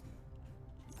just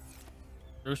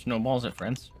throw snowballs at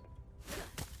friends?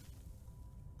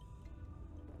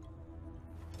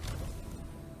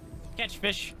 Catch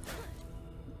fish.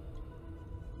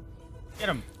 Get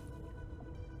him.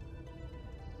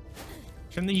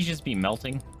 Shouldn't these just be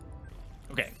melting?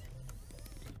 Okay.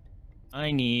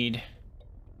 I need...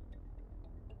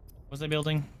 What was I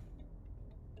building?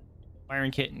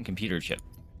 Wiring kit and computer chip.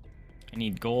 I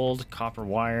need gold, copper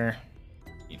wire.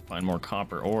 Need to find more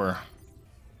copper ore.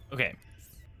 Okay.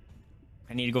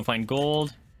 I need to go find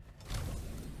gold.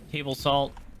 Table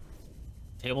salt.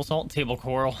 Table salt? Table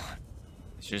coral.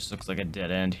 This just looks like a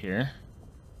dead end here.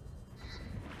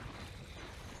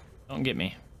 Don't get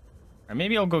me. Or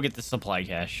maybe I'll go get the supply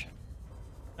cache.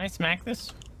 Can I smack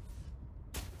this?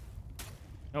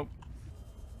 Nope.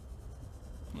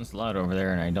 It's loud over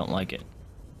there and I don't like it.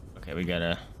 Okay, we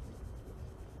gotta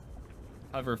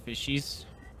cover fishies.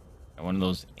 Got one of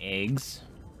those eggs.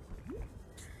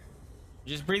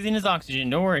 Just breathing his oxygen,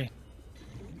 don't worry.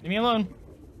 Leave me alone.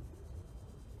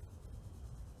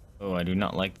 Oh, I do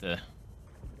not like the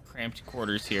cramped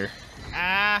quarters here.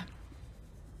 Ah!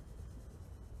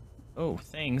 Oh,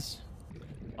 things.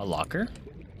 A locker?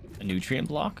 A nutrient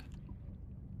block?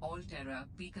 Alterra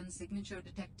beacon signature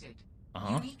detected.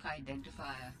 Uh-huh. Unique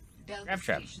identifier. Delta Grab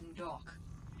trap. Station dock.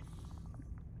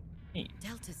 Hey,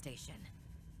 Delta Station.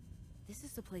 This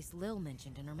is the place Lil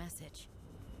mentioned in her message.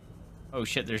 oh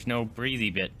shit, there's no breathy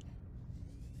bit.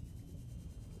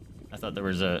 I thought there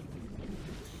was a...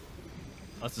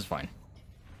 Oh, this is fine.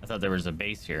 I thought there was a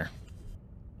base here.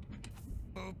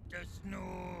 Boop the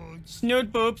snoot.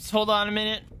 Snoot boops. Hold on a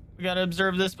minute. We gotta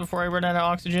observe this before I run out of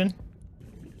oxygen.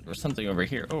 There's something over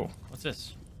here. Oh, what's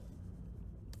this?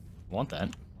 Want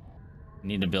that. I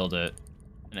need to build an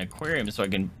aquarium so I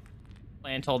can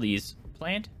place all these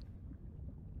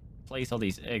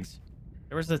eggs.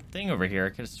 There was a thing over here. I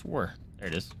could have swore. There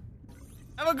it is.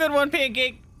 Have a good one,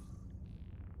 Pancake.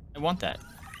 I want that.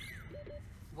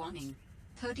 Warning.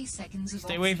 30 seconds of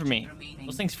Stay away from me. oxygen remaining.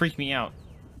 Those things freak me out.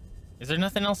 Is there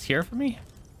nothing else here for me?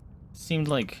 Seemed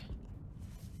like...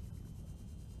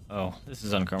 Oh, this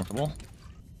is uncomfortable.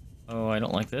 Oh, I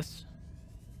don't like this.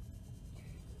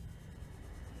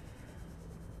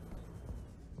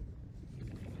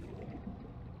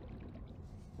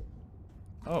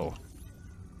 Oh.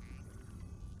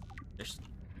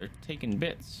 They're taking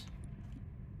bits.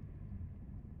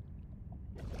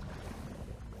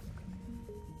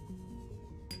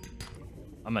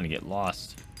 I'm gonna get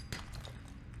lost.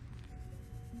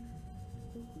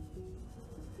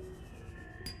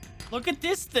 Look at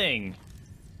this thing!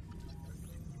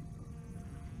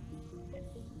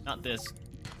 Not this.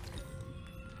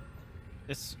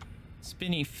 This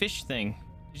spinny fish thing.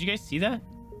 Did you guys see that?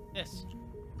 This.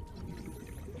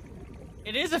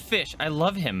 It is a fish! I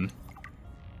love him.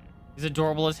 He's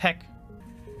adorable as heck.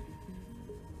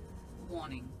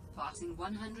 Warning. Passing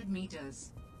 100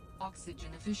 meters. Oxygen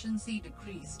efficiency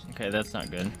decreased. Okay, that's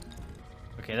not good.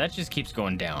 Okay, that just keeps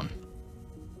going down.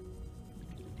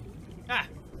 Ah!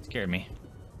 Scared me.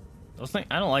 Those things,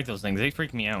 I don't like those things. They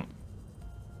freak me out.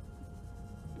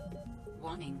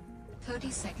 Warning.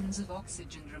 30 seconds of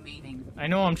oxygen remaining. I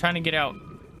know, I'm trying to get out.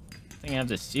 I think I have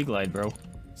this sea glide, bro.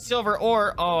 Silver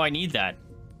ore! Oh, I need that.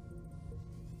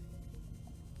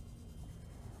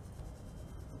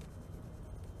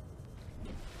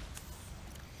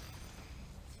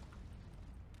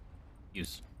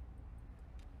 Use.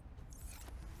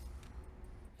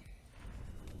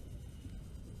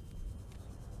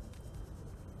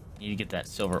 Need to get that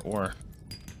silver ore.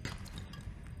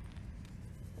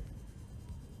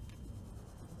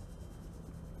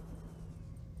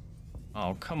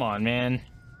 Oh, come on, man.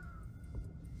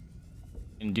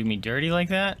 And do me dirty like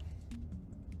that?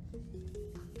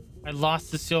 I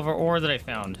lost the silver ore that I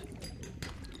found.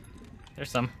 There's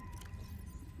some.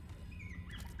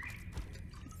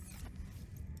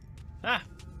 Ah!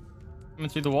 Coming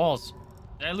through the walls.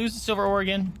 Did I lose the silver ore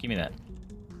again? Give me that.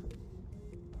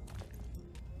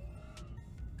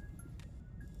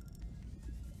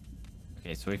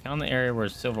 Okay, so we found the area where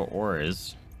silver ore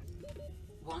is.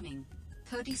 Warning.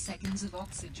 30 seconds of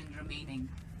oxygen remaining.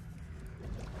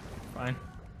 Fine.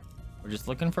 We're just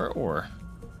looking for ore.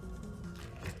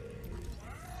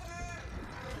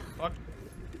 Fuck.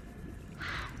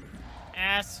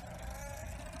 Ass.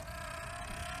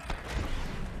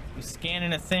 I'm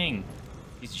scanning a thing.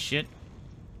 Piece of shit.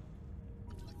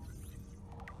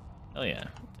 Hell yeah.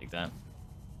 Take that.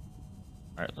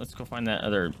 Alright, let's go find that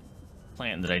other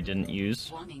plant that I didn't use.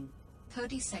 Warning.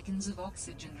 30 seconds of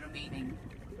oxygen remaining.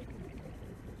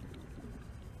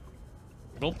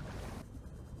 Gulp.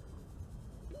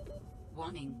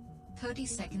 Warning. 30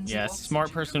 seconds Yeah, of smart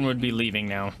oxygen person would be remaining. leaving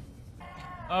now.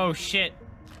 Oh shit.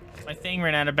 My thing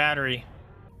ran out of battery.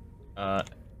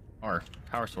 Our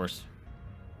power source.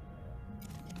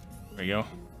 There you go.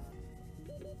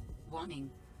 Warning.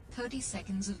 30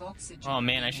 seconds of oxygen. Oh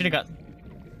man, I should have got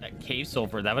that cave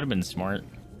sulfur. That would have been smart.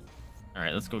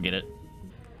 Alright, let's go get it.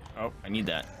 Oh, I need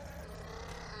that.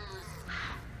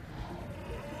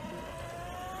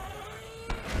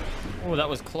 Oh, that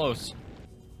was close.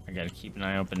 I gotta keep an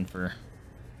eye open for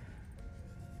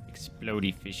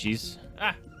explodey fishies.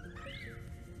 Ah!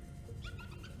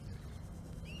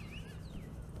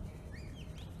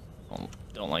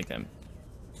 Don't like them.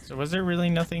 So was there really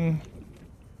nothing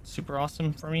super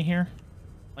awesome for me here?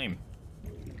 Flame.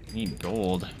 I need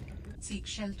gold. Seek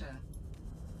shelter.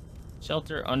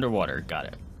 Shelter underwater. Got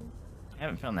it. I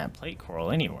haven't found that plate coral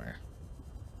anywhere.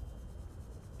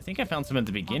 I think I found some at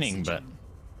the beginning, but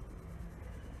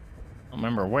I don't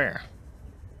remember where.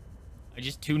 I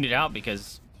just tuned it out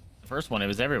because the first one, it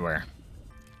was everywhere.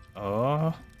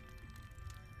 Oh.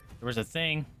 There was a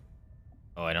thing.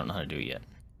 Oh, I don't know how to do it yet.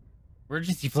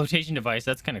 Emergency flotation device.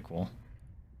 That's kind of cool.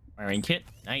 Wiring kit.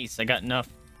 Nice. I got enough.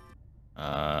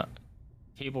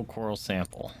 Table coral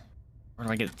sample. Where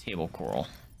do I get the table coral?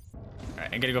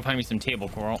 Alright, I gotta go find me some table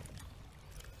coral.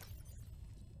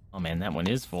 Oh man, that one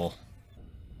is full.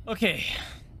 Okay.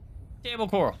 Table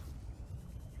coral.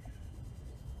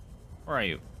 Where are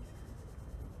you?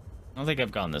 I don't think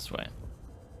I've gone this way.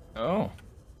 Oh.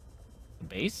 The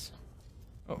base?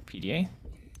 Oh, PDA? Didn't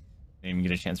even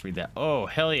get a chance to read that. Oh,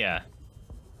 hell yeah.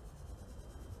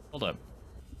 Hold up.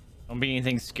 Don't be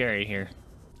anything scary here.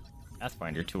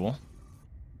 Pathfinder tool.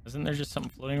 Isn't there just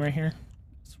something floating right here?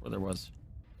 I swear there was.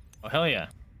 Oh, hell yeah.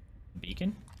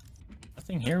 Beacon?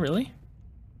 Nothing here, really?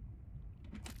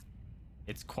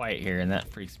 It's quiet here, and that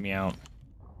freaks me out.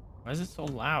 Why is it so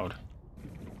loud?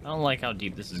 I don't like how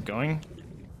deep this is going.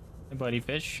 Hey, buddy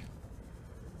fish.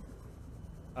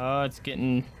 Oh, it's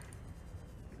getting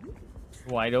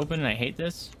wide open, and I hate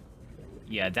this.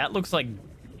 Yeah, that looks like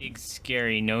big,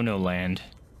 scary no-no land.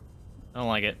 I don't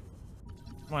like it.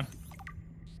 Come on.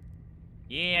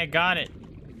 Yeah, I got it.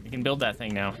 I can build that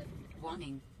thing now.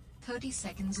 Warning. 30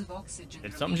 seconds of oxygen.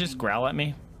 Did something just growl at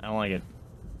me? I don't like it.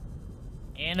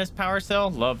 And this power cell?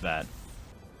 Love that.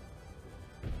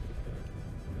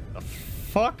 The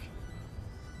fuck?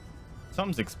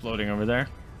 Something's exploding over there.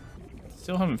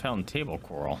 Still haven't found table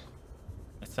coral.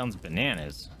 That sounds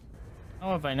bananas.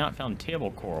 How have I not found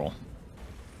table coral?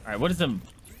 Alright, what does the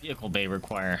vehicle bay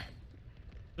require?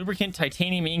 Lubricant,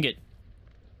 titanium ingot.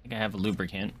 I think I have a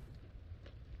lubricant.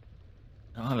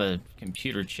 I don't have a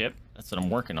computer chip. That's what I'm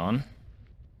working on.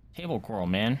 Table coral,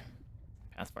 man.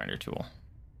 Pathfinder tool.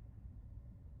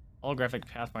 Holographic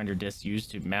Pathfinder disc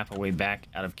used to map a way back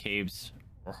out of caves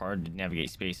or hard to navigate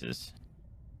spaces.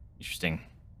 Interesting.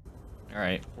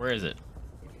 Alright, where is it?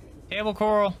 Table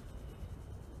coral!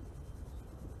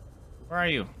 Where are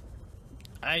you?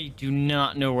 I do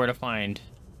not know where to find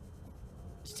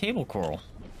this table coral.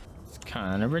 It's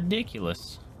kind of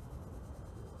ridiculous.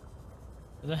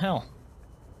 Where the hell?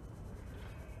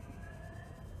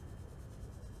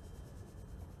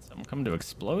 Something come to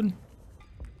explode? I'm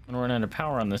gonna run out of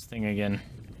power on this thing again.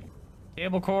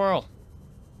 Table coral!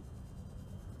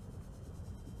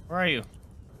 Where are you?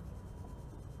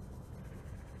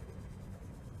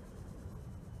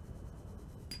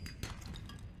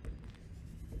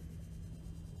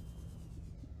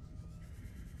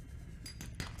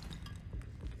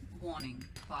 Warning.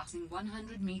 Passing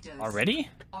 100 meters. Already?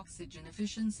 Oxygen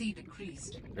efficiency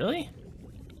decreased. Really?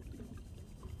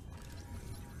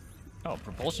 Oh,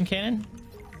 propulsion cannon?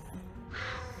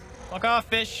 Fuck off,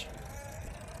 fish!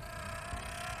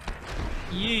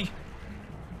 Yee!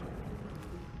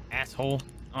 Asshole.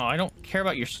 Oh, I don't care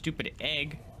about your stupid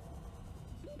egg.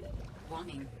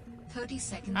 Warning. 30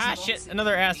 seconds. Ah, of shit! oxygen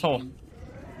Another asshole. remaining.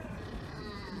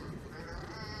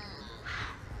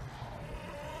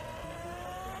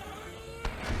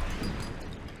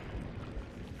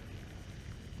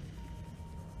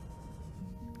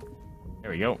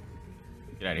 There we go.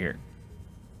 Get out of here.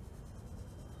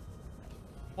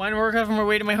 Wine workout from my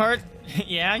way to my heart?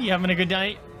 Yeah, you having a good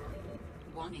night?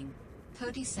 Warning.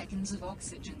 30 seconds of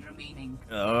oxygen remaining.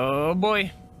 Oh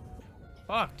boy.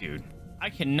 Fuck, dude. I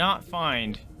cannot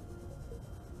find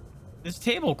this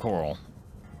table coral.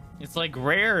 It's like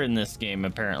rare in this game,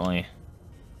 apparently.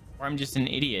 Or I'm just an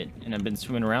idiot and I've been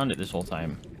swimming around it this whole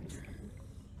time.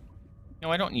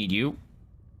 No, I don't need you.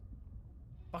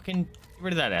 Fucking get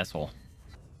rid of that asshole.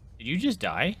 Did you just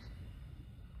die?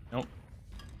 Nope.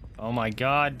 Oh my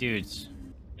god, dudes.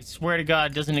 I swear to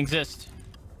god it doesn't exist.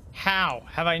 How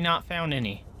have I not found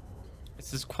any?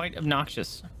 This is quite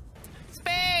obnoxious.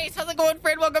 Space! How's it going,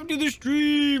 Fred? Welcome to the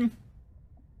stream!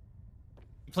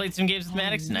 You played some games with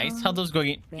Maddox? Nice. How'd those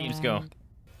games go?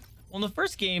 Well, in the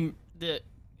first game,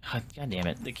 god damn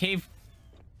it. The cave...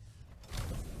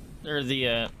 Or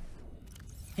the,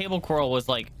 table coral was,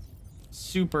 like,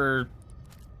 super...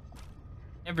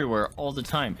 everywhere all the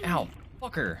time. Ow,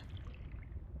 fucker.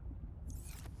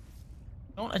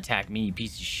 Don't attack me, you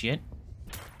piece of shit.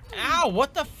 Ow,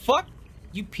 what the fuck?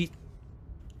 You piece.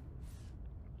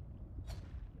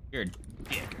 You're a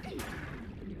dick.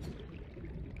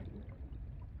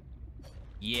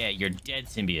 Yeah, you're dead,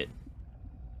 symbiote.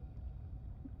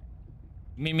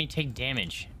 You made me take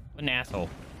damage. What an asshole.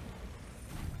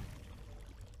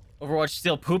 Overwatch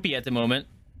still poopy at the moment.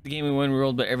 The game we won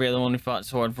ruled, but every other one we fought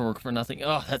so hard for nothing.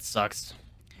 Oh, that sucks.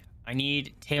 I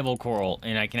need table coral,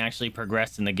 and I can actually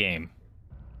progress in the game.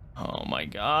 Oh my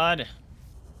god.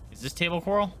 Is this table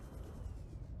coral?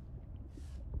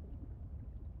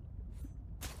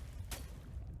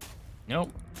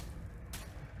 Nope.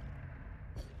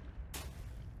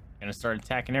 Gonna start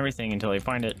attacking everything until I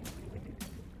find it.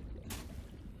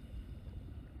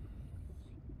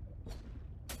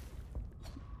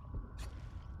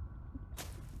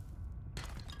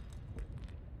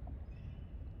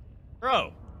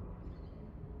 Bro.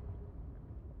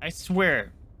 I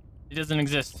swear, it doesn't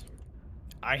exist.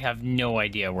 I have no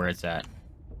idea where it's at.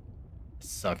 It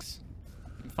sucks.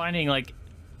 I'm finding, like,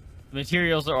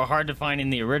 materials that are hard to find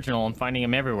in the original. I'm finding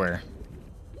them everywhere.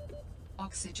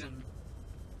 Oxygen.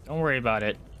 Don't worry about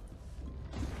it.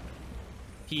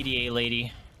 PDA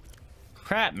lady.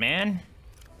 Crap, man.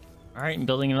 Alright, I'm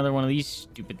building another one of these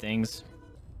stupid things.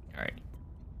 Alright.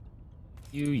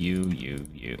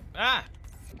 You. Ah!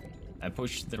 I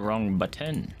pushed the wrong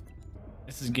button.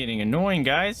 This is getting annoying,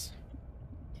 guys.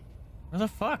 Where the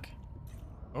fuck?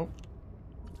 Oh.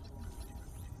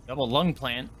 Double lung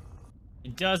plant.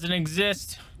 It doesn't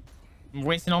exist. I'm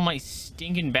wasting all my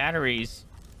stinking batteries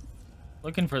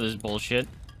looking for this bullshit.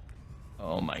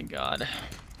 Oh my god.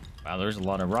 Wow, there's a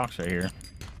lot of rocks right here.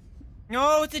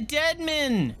 No, it's a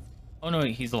deadman! Oh no,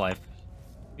 he's alive.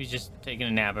 He's just taking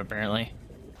a nap, apparently.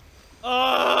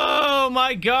 Oh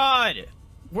my god!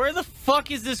 Where the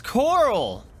fuck is this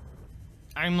coral?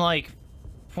 I'm like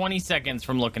 20 seconds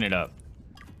from looking it up.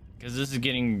 Because this is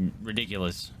getting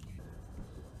ridiculous.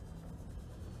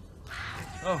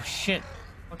 Oh shit.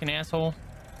 Fucking asshole.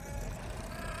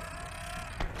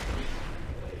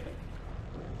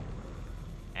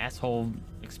 Asshole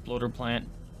exploder plant.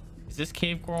 Is this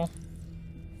cave coral?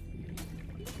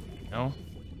 No.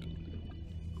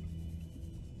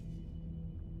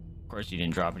 Of course you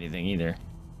didn't drop anything either.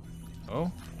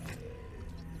 Oh.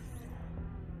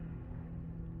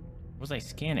 What was I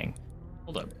scanning?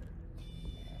 Hold up.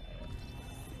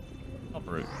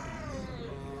 Uproot.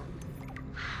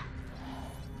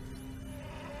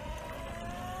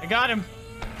 I got him.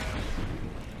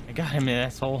 I got him,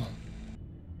 asshole.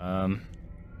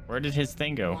 Where did his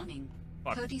thing go? Warning.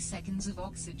 Fuck. 30 seconds of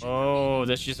oxygen. Oh,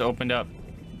 this just opened up.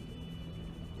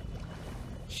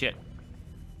 Shit.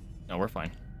 No, we're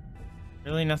fine.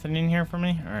 Really nothing in here for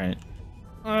me? Alright.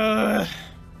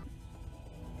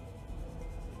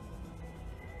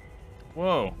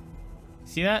 Whoa.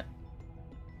 See that?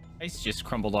 Ice just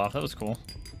crumbled off. That was cool.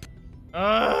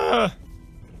 Alright.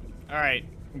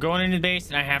 I'm going into the base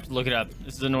and I have to look it up.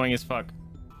 This is annoying as fuck.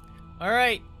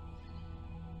 Alright.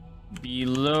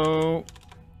 Below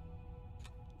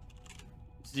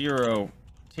 0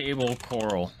 table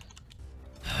coral.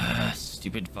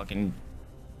 Stupid fucking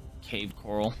cave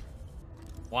coral.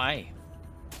 Why?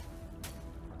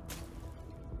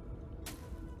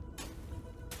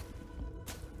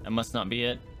 That must not be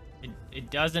it.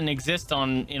 It doesn't exist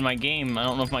in my game. I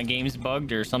don't know if my game's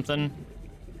bugged or something.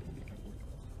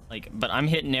 Like, but I'm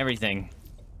hitting everything.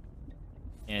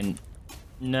 And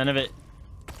none of it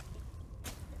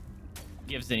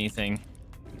gives anything.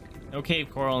 No cave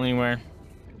coral anywhere.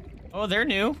 Oh, they're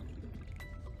new.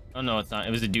 Oh no, it's not.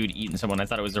 It was a dude eating someone. I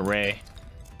thought it was a ray.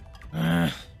 Oh,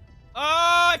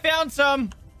 I found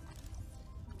some.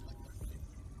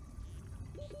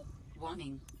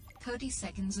 Warning. 30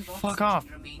 seconds of Fuck oxygen off.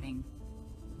 remaining.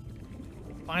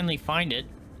 Finally find it.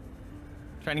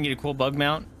 Trying to get a cool bug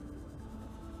mount.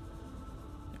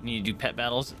 I need to do pet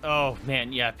battles. Oh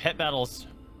man, yeah, pet battles.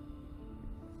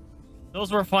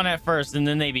 Those were fun at first, and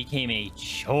then they became a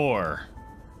chore.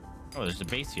 Oh, there's a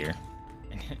base here.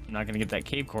 I'm not gonna get that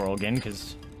cave coral again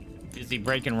because busy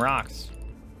breaking rocks.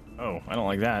 Oh, I don't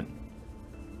like that.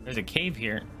 There's a cave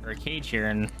here, or a cage here,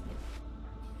 and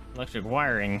electric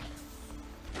wiring.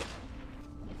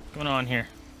 What's going on here?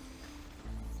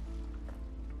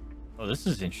 Oh, this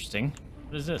is interesting.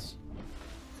 What is this?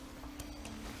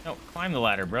 No, climb the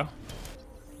ladder, bro.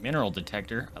 Mineral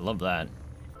detector. I love that.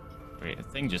 Wait, a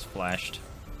thing just flashed.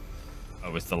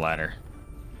 Oh, it's the ladder.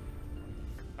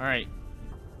 Alright.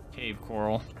 Cave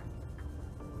coral.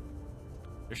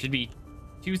 There should be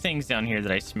 2 things down here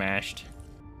that I smashed.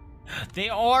 They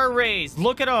are raised!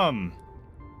 Look at them!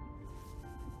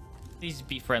 Please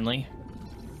be friendly.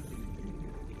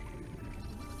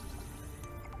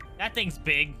 That thing's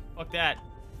big. Fuck that.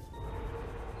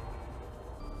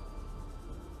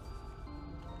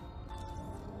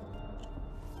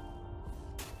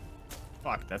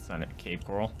 Fuck, that's not a cave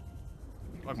coral.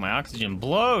 Fuck, my oxygen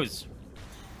blows.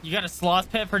 You got a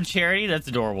sloth pet for charity? That's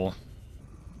adorable.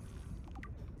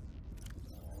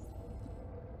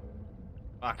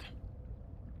 Fuck.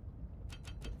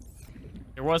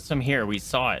 There was some here. We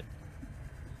saw it.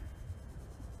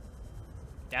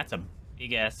 That's a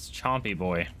big-ass chompy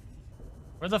boy.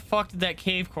 Where the fuck did that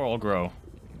cave coral grow?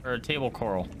 Or a table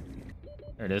coral?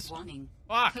 There it is. Warning.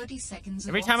 Fuck! 30 seconds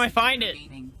Every of time I oxygen find it!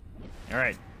 remaining.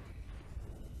 Alright.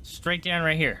 Straight down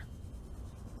right here.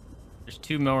 There's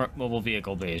 2 mobile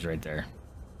vehicle bays right there.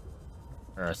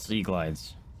 Or sea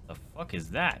glides. The fuck is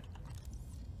that?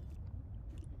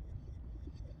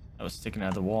 That was sticking out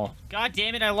of the wall. God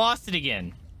damn it, I lost it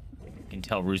again. I can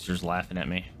tell Rooster's laughing at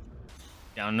me.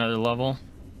 Down another level.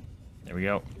 There we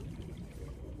go.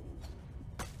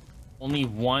 Only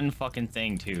one fucking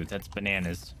thing, too. That's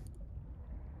bananas.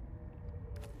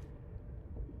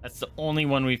 That's the only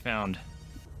one we found.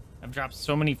 I've dropped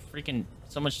so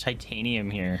much titanium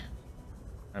here.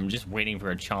 I'm just waiting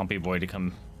for a chompy boy to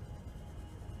come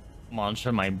launch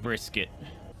on my brisket.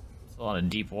 There's a lot of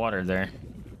deep water there.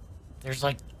 There's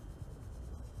like...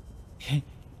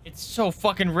 It's so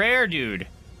fucking rare, dude.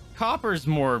 Copper's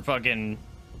more fucking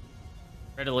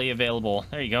readily available.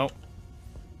 There you go.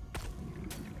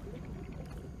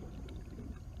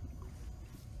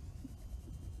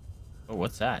 Oh,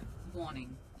 what's that?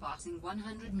 Warning. Passing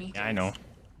 100 meters. Yeah, I know.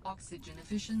 Oxygen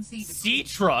efficiency. Sea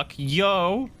truck,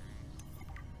 yo!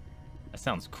 That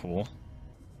sounds cool.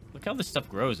 Look how this stuff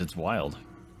grows. It's wild.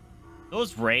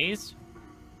 Those rays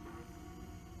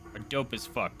are dope as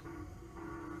fuck.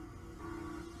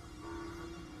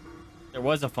 There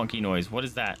was a funky noise. What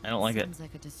is that? I don't like it. Sounds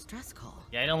like a distress call.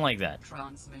 Yeah, I don't like that.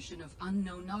 Transmission of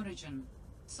unknown origin.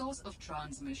 Source of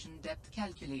transmission depth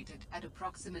calculated at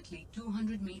approximately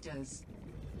 200 meters.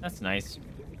 That's nice.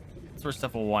 That's where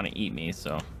stuff will want to eat me,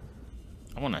 so...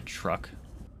 I want a truck.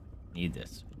 Need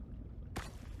this.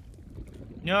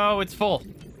 No, it's full.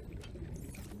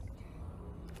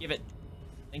 Give it.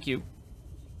 Thank you.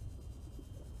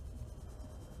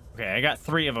 Okay, I got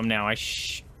 3 of them now. I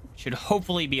should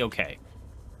hopefully be okay.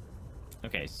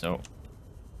 Okay, so...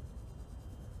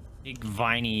 Big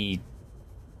viney,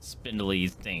 spindly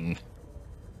thing.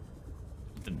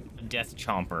 The death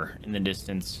chomper in the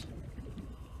distance.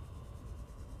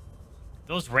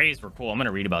 Those rays were cool. I'm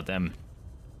gonna read about them.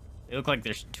 They look like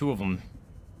there's 2 of them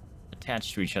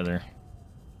attached to each other.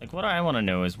 Like, what I want to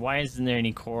know is, why isn't there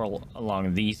any coral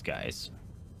along these guys?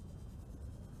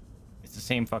 It's the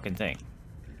same fucking thing.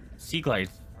 Sea glide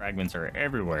fragments are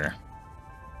everywhere.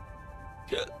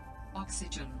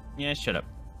 Oxygen. Yeah, shut up.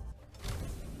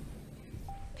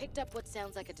 Picked up what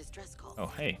sounds like a distress call. Oh,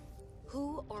 hey.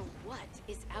 Who or what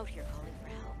is out here calling for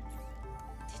help?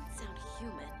 Didn't sound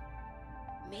human.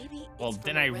 Maybe Well, it's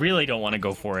then from a I really don't remnant want to go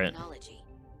of for it. technology.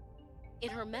 In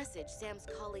her message, Sam's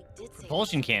colleague did say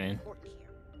Propulsion something cannon. important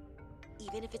here.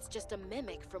 Even if it's just a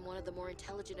mimic from one of the more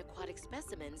intelligent aquatic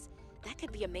specimens, that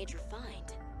could be a major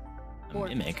find. Or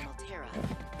if it's Mimic? from Altera,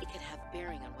 it could have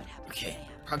bearing on what happened to Okay.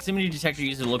 Sam. Proximity detector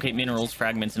used to locate minerals,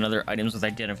 fragments, and other items with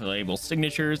identifiable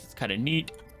signatures. It's kind of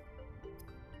neat.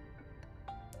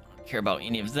 Don't care about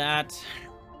any of that.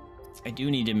 I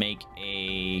do need to make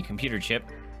a computer chip.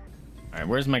 All right,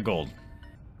 where's my gold?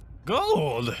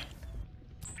 Gold!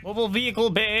 Mobile vehicle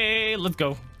bay! Let's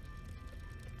go.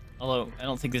 Although, I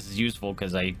don't think this is useful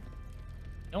because I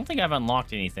don't think I've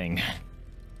unlocked anything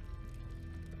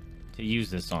to use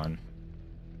this on.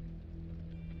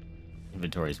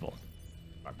 Inventory's full.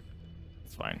 Fuck.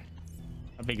 It's fine.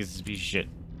 How big is this piece of shit?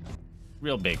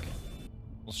 Real big.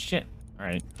 Well, shit.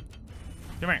 Alright.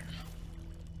 Come here.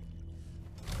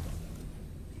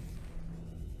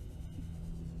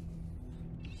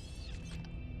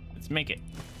 Let's make it.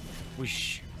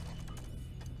 Whoosh.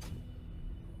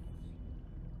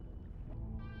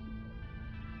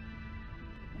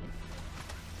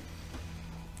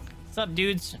 What's up,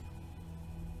 dudes?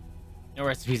 No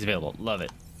recipes available. Love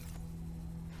it.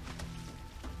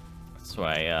 So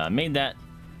I made that.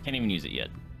 Can't even use it yet.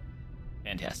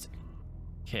 Fantastic.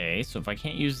 Okay, so if I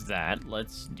can't use that,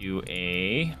 let's do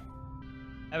a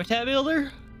habitat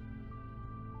builder.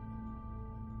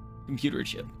 Computer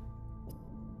chip.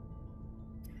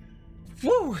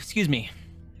 Woo! Excuse me.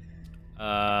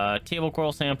 Table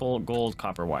coral sample, gold,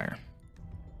 copper wire.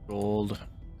 Gold.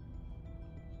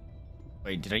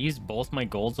 Wait, did I use both my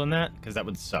golds on that? Because that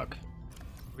would suck.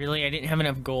 Really? I didn't have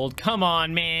enough gold. Come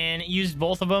on, man. Used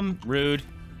both of them? Rude.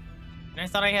 And I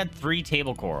thought I had 3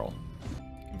 table coral.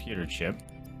 Computer chip.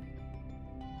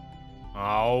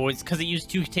 Oh, it's because it used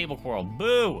 2 table coral.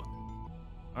 Boo!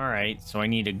 Alright, so I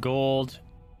need a gold,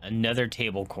 another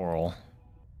table coral.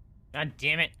 God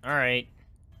damn it. Alright.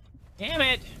 Damn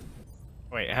it!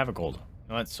 Wait, I have a gold.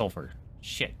 No, that's sulfur.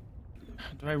 Shit.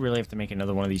 Do I really have to make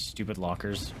another one of these stupid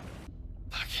lockers?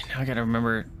 Fuck, now I gotta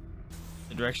remember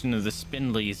the direction of the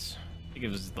spindlies. I think it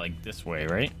was like this way,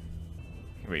 right?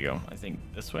 Here we go. I think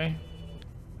this way.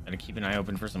 Gotta keep an eye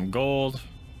open for some gold.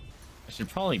 I should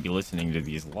probably be listening to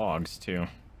these logs too.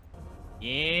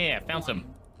 Yeah, found some.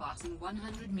 Passing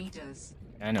 100 meters.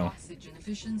 I know. Oxygen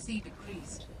efficiency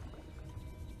decreased.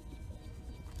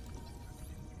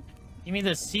 Give me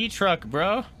the sea truck,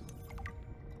 bro.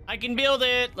 I can build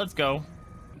it. Let's go.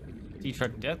 Sea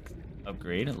truck deck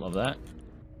upgrade. I love that.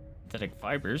 Synthetic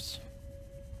fibers.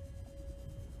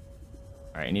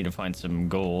 All right, I need to find some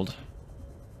gold.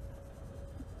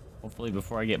 Hopefully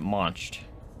before I get launched.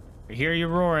 I hear you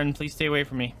roaring. Please stay away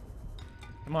from me.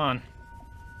 Come on.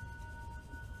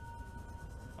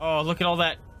 Oh, look at all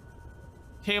that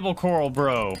table coral,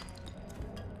 bro.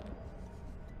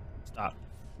 Stop.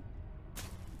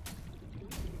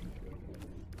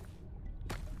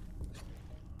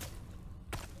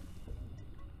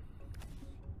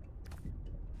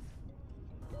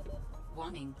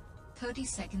 Warning. 30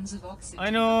 seconds of oxygen. I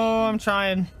know, I'm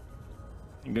trying.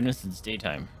 Thank goodness it's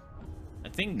daytime. I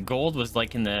think gold was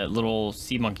like in the little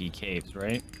sea monkey caves,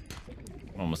 right?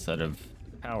 I'm almost out of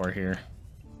power here.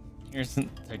 Here's some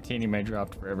titanium I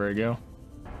dropped forever ago.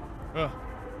 Ugh.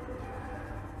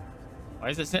 Why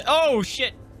is it oh,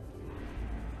 shit!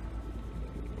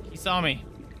 He saw me.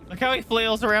 Look how he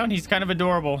flails around. He's kind of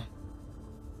adorable.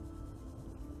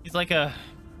 He's like a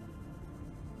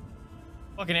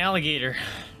fucking alligator.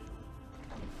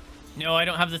 No, I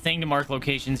don't have the thing to mark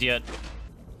locations yet.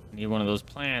 I need one of those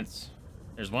plants.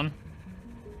 There's one.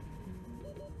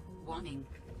 Warning.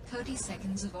 30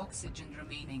 seconds of oxygen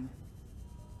remaining.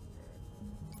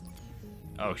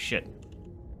 Oh, shit.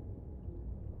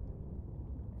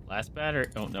 Last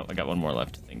batter. Oh, no, I got one more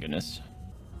left. Thank goodness.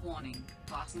 Warning.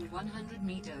 Passing 100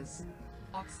 meters.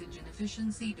 Oxygen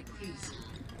efficiency decreased.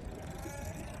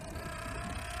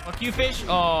 Fuck you, fish.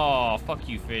 Oh, fuck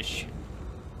you, fish.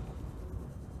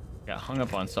 Got hung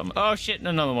up on something. Oh, shit,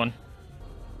 another one.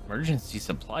 Emergency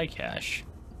supply cache.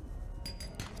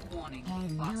 Warning.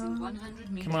 Passing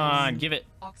 100 meters. Come on, give it.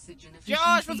 Oxygen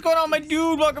Josh, what's going on, my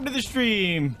dude? Welcome to the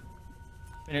stream.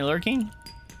 Any lurking?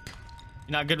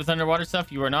 You're not good with underwater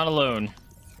stuff? You are not alone.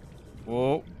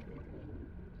 Whoa.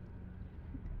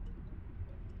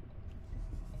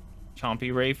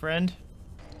 Chompy Ray friend.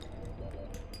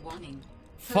 Warning.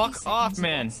 Fuck off,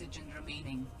 man. Oxygen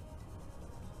remaining.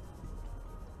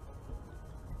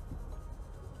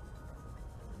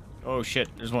 Oh shit,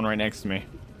 there's one right next to me.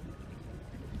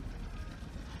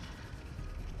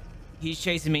 He's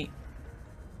chasing me.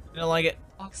 I don't like it.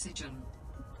 Oxygen.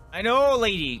 I know,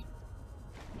 lady.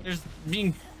 There's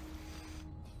being...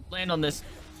 Land on this.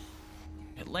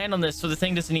 Land on this so the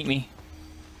thing doesn't eat me.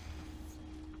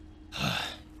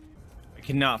 I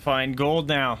cannot find gold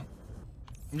now.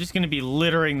 I'm just gonna be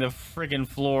littering the friggin'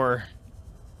 floor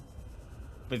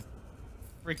with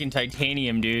freaking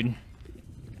titanium, dude.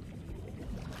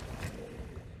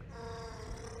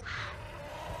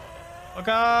 Fuck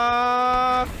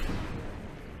off!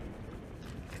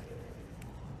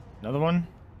 Another one?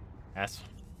 Ass.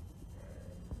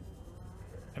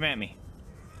 Come at me.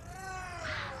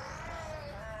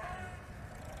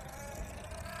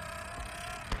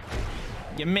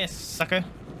 You miss, sucker.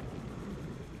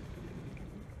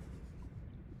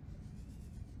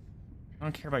 I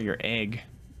don't care about your egg.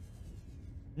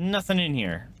 Nothing in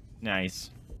here. Nice.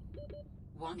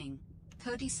 Warning.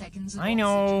 30 seconds of I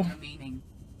know. oxygen remaining.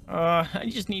 I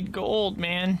just need gold,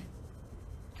 man.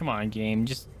 Come on, game.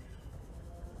 Just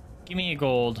give me a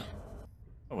gold.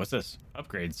 Oh, what's this?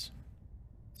 Upgrades.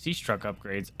 Sea truck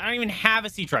upgrades. I don't even have a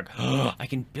sea truck. I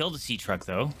can build a sea truck,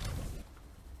 though.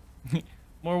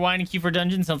 More wine and Q4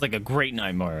 dungeon sounds like a great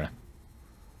night, Mora.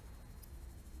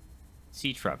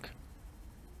 Sea truck.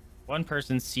 One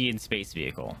person sea and space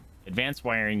vehicle. Advanced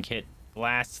wiring kit.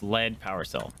 Glass lead power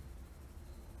cell.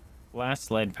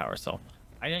 Glass lead power cell.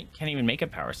 I can't even make a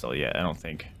power cell yet, I don't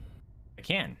think. I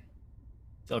can.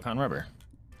 Silicon rubber.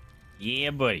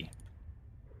 Yeah, buddy.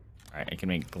 Alright, I can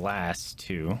make glass,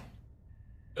 too.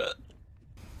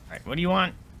 Alright, what do you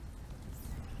want?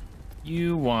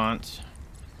 You want...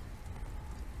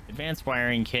 advanced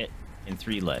wiring kit and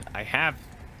 3 lead. I have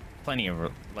plenty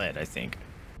of lead, I think.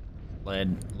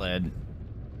 Lead.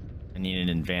 I need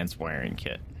an advanced wiring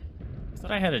kit. I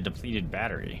thought I had a depleted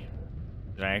battery.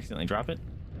 Did I accidentally drop it?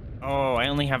 Oh, I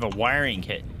only have a wiring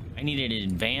kit. I needed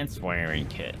an advanced wiring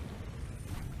kit.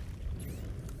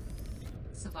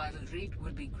 Survival rate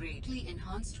will be greatly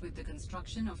enhanced with the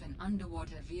construction of an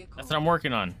underwater vehicle. That's what I'm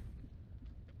working on.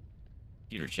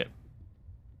 Computer chip.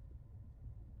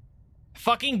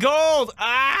 Fucking gold!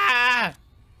 Ah!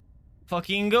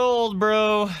 Fucking gold,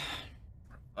 bro.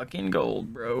 Fucking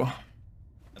gold, bro.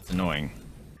 That's annoying.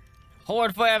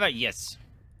 Hold forever, yes.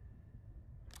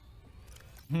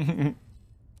 Alright,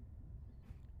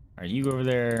 you go over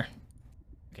there.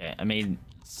 Okay, I made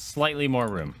slightly more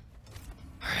room.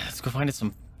 Alright, let's go find us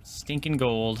some stinking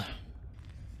gold.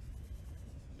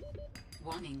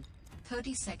 Warning.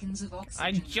 30 seconds of oxygen.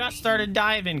 I just started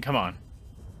diving, come on.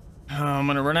 Oh, I'm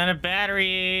gonna run out of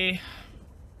battery.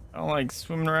 I don't like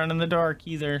swimming around in the dark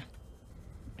either.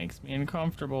 Makes me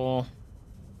uncomfortable.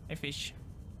 Hey, fish.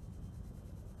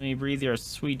 Let me breathe your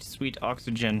sweet, sweet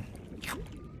oxygen. Here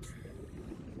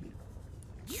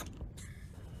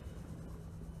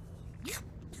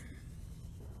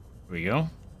we go.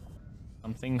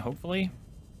 Something, hopefully.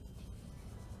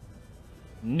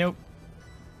 Nope.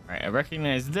 Alright, I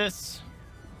recognize this.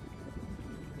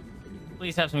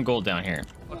 Please have some gold down here.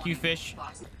 Fuck you, fish.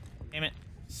 Damn it.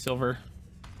 Silver.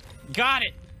 Got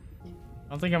it! I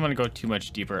don't think I'm gonna go too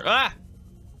much deeper. Ah!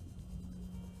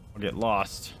 I'll get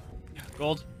lost.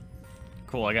 Gold.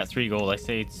 Cool, I got 3 gold. I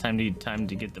say it's time to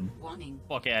get the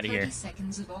fuck out of here. 30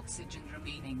 seconds of oxygen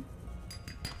remaining.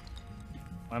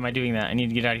 Why am I doing that? I need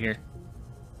to get out of here.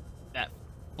 That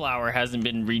flower hasn't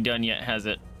been redone yet, has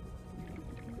it?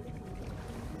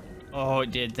 Oh,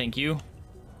 it did. Thank you.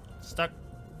 Stuck.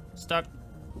 Stuck.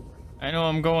 I know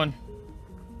I'm going.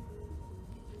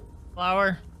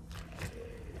 Flower.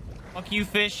 Fuck you,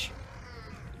 fish.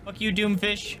 Fuck you,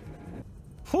 Doomfish.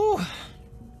 Whew.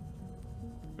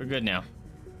 We're good now.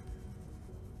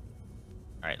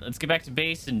 Alright, let's get back to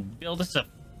base and build us a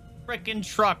frickin'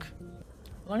 truck.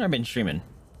 How long have I been streaming?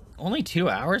 Only 2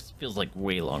 hours? Feels like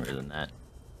way longer than that.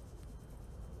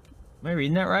 Am I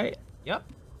reading that right? Yep.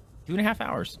 2.5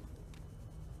 hours.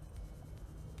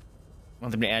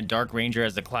 Want them to add Dark Ranger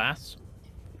as a class?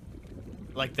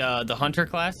 Like the Hunter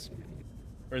class?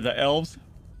 Or the Elves?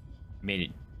 Made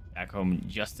it back home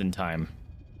just in time.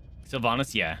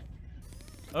 Sylvanas, yeah.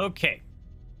 Okay.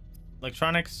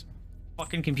 Electronics.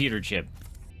 Fucking computer chip.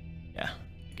 Yeah,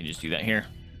 I can just do that here.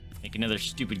 Make another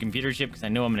stupid computer chip because I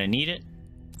know I'm gonna need it.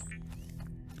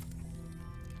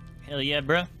 Hell yeah,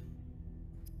 bruh.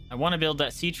 I want to build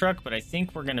that sea truck, but I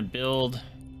think we're gonna build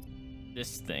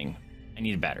this thing. I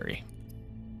need a battery.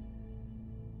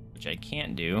 Which I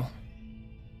can't do.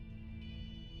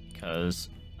 Because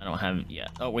I don't have yet.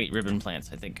 Oh wait, ribbon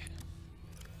plants, I think.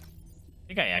 I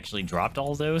think I actually dropped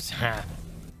all those.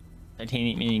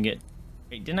 Titanium ingot.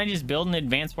 Wait, didn't I just build an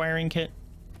advanced wiring kit?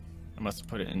 I must have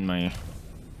put it in my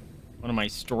one of my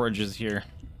storages here.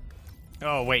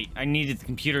 Oh wait, I needed the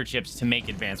computer chips to make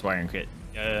advanced wiring kit.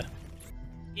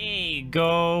 Yay,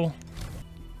 go.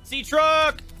 Sea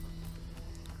truck!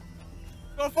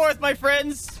 Go forth, my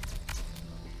friends!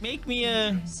 Make me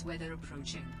a Weather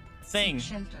approaching. thing.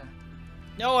 Seek shelter.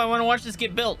 No, I want to watch this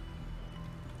get built.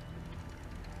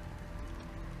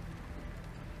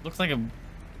 Looks like a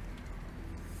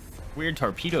weird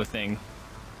torpedo thing.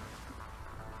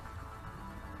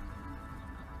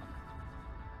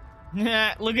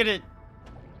 Nah, look at it.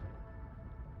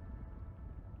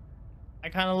 I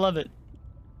kind of love it.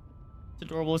 It's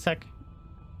adorable as heck.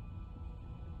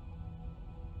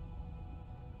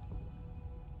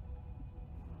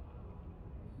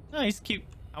 Oh, he's cute.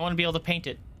 I want to be able to paint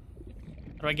it.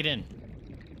 How do I get in?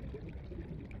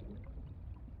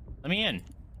 Let me in.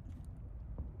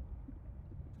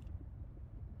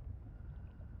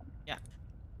 Yeah.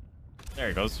 There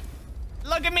it goes.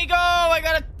 Look at me go! I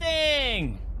got a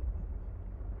thing!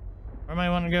 Where am I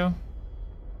want to go?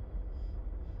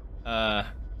 Oh,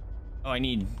 I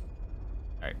need...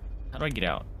 Alright. How do I get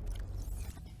out?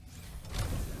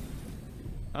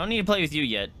 I don't need to play with you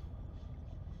yet.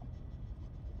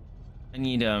 I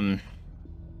need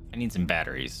some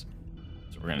batteries.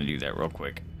 So we're gonna do that real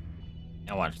quick.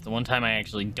 Now watch, the one time I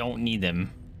actually don't need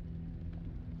them,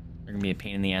 they're gonna be a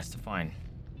pain in the ass to find.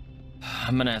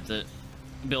 I'm gonna have to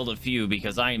build a few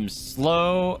because I'm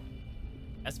slow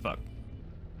as fuck.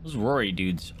 Those Rory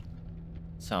dudes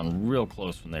sound real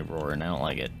close when they roar and I don't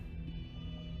like it.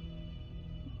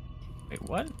 Wait,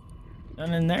 what?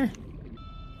 None in there?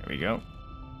 There we go.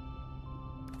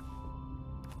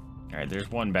 Alright,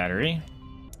 there's one battery.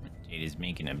 Jade is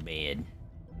making a bed.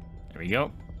 There we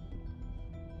go.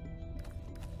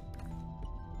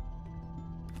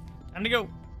 Time to go.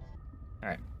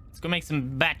 Alright, let's go make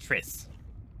some batteries.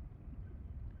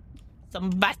 Some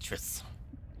batteries.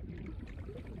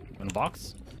 Want a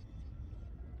box?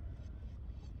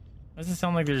 Why does it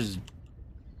sound like there's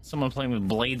someone playing with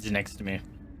blades next to me?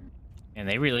 And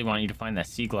they really want you to find that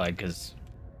sea glide because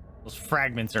those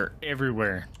fragments are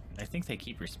everywhere. I think they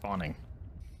keep respawning.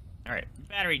 Alright,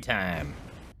 battery time.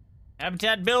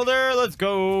 Habitat builder, let's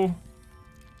go.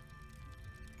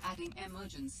 Adding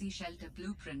emergency shelter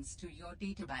blueprints to your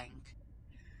databank.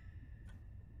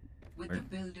 With the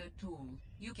builder tool,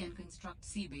 you can construct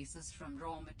sea bases from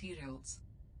raw materials,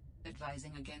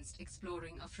 advising against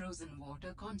exploring a frozen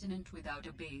water continent without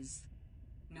a base.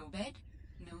 No bed,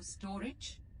 no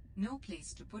storage, no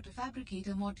place to put a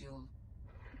fabricator module.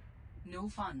 No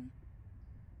fun.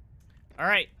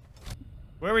 Alright.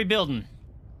 Where are we building?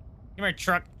 Come here,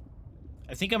 truck.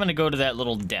 I think I'm gonna go to that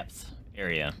little depth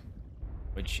area,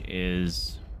 which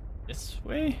is this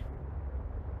way.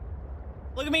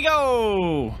 Look at me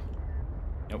go!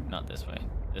 Nope, not this way.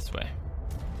 This way.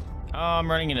 Oh,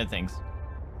 I'm running into things.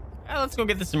 Let's go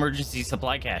get this emergency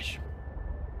supply cache.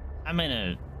 I'm in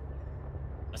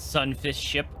a sunfish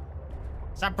ship.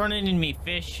 Stop running into me,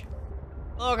 fish.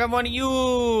 Look, I'm one of you.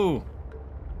 Oh,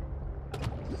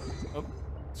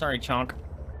 sorry, Chonk.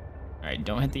 Alright,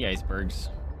 don't hit the icebergs.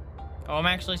 Oh, I'm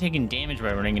actually taking damage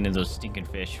by running into those stinking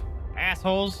fish.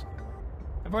 Assholes!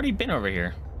 I've already been over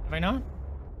here. Have I not?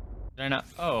 Did I not?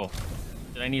 Oh.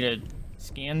 Did I need to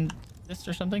scan this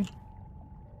or something?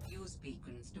 Use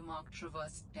beacons to mark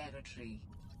traversed territory.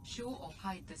 Show or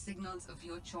hide the signals of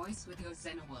your choice with your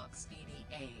Xenoworks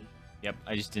PDA. Yep,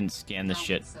 I just didn't scan this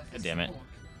shit. God damn it.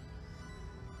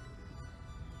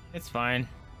 It's fine.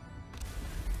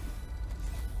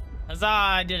 Huzzah,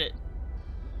 I did it.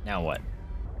 Now what?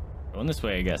 Going this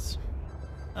way, I guess.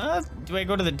 Do I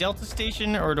go to the Delta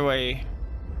station or do I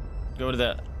go to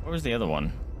the... What was the other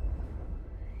one?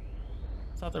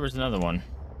 I thought there was another one.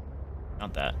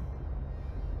 Not that.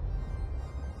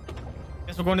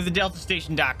 Guess we're going to the Delta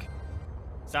station, Doc.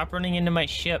 Stop running into my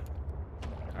ship.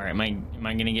 Alright, am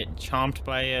I gonna get chomped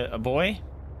by a boy?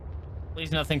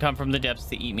 Please nothing come from the depths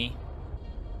to eat me.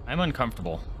 I'm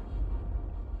uncomfortable.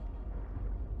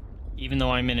 Even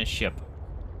though I'm in a ship.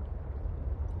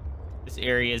 This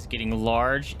area is getting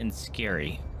large and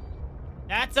scary.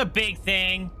 That's a big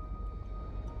thing!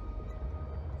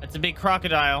 That's a big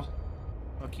crocodile.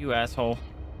 Fuck you, asshole.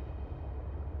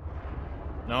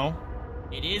 No?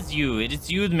 It is you. It is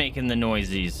you making the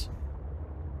noises.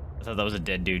 I thought that was a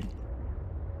dead dude.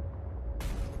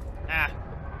 Ah.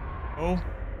 Oh.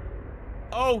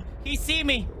 Oh, he see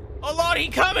me. Oh, Lord, he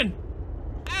coming.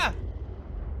 Ah.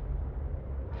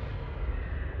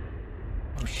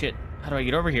 Oh, shit. How do I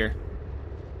get over here?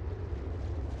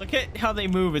 Look at how they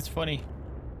move. It's funny.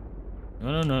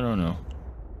 No, no, no, no, no.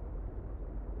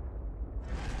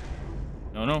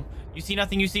 No, no. You see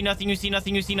nothing. You see nothing. You see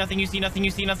nothing. You see nothing. You see nothing. You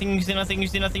see nothing. You see nothing. You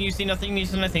see nothing. You see nothing. You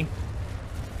see nothing.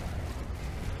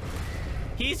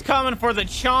 He's coming for the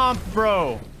chomp,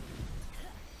 bro.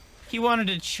 He wanted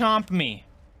to chomp me.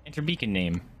 Enter beacon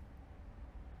name.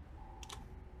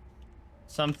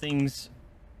 Something's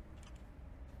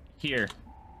here.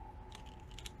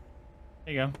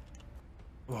 There you go.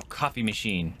 Oh, coffee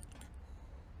machine.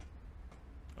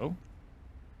 Oh.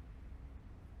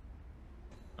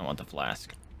 I want the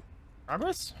flask.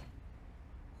 Progress?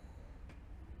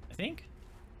 I think.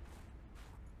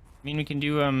 I mean, we can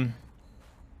do, This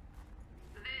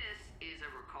is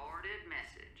a recorded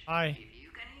message. Hi. If you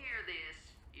can hear this,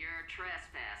 you're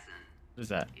trespassing. What is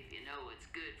that? If you know what's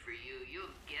good for you,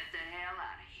 you'll get the hell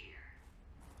out of here.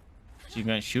 She's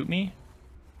gonna shoot me?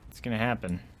 What's gonna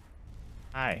happen?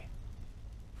 Hi.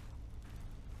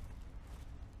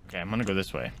 Okay, I'm gonna go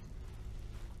this way.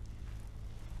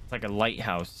 It's like a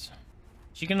lighthouse.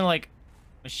 She gonna, like,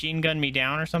 machine gun me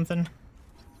down or something?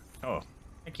 Oh,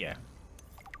 heck yeah.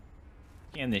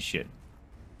 Can this shit.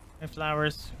 My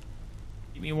flowers.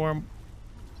 Keep me warm.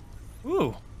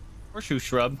 Ooh. Horseshoe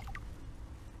shrub.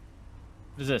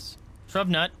 What is this? Shrub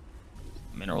nut.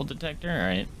 Mineral detector?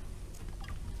 Alright.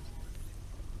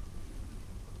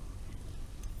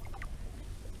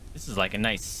 This is like a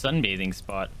nice sunbathing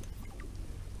spot.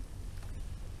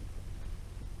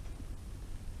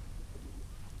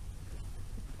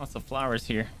 Lots of flowers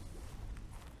here.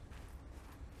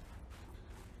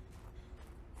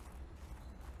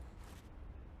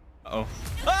 Uh-oh.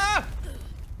 Ah!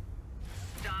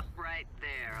 Stop right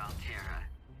there, Altera.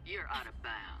 You're out of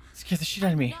bounds. Scared the shit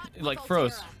out of me. It like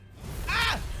froze.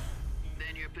 Ah!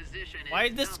 Then your position is Why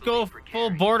did this doubly go precarious.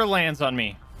 full Borderlands on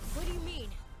me? What do you mean?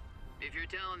 If you're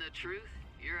telling the truth,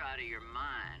 you're out of your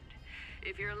mind.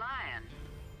 If you're lying,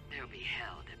 there'll be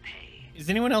hell to pay. Is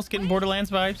anyone else getting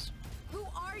Borderlands vibes? Who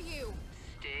are you?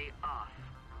 Stay off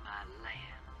my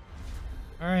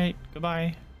land. Alright,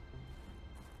 goodbye.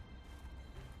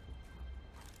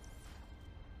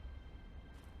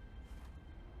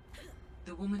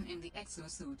 The woman in the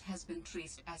exosuit has been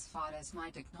traced as far as my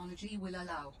technology will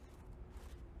allow.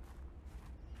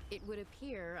 It would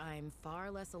appear I'm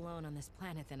far less alone on this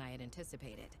planet than I had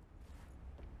anticipated.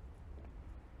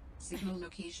 Signal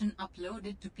location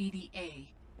uploaded to PDA.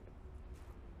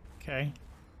 Okay.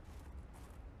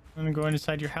 I'm gonna go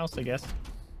inside your house, I guess.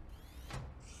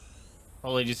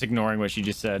 Probably just ignoring what she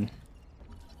just said.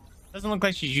 Doesn't look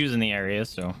like she's using the area,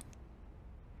 so. I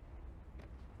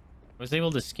was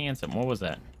able to scan something. What was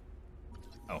that?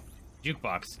 Oh,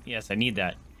 jukebox. Yes, I need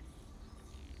that.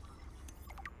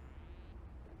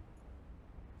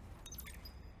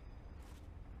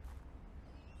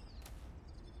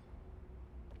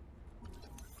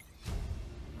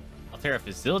 Altera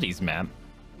facilities map.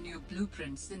 New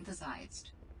blueprint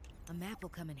synthesized. A map will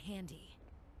come in handy.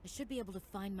 I should be able to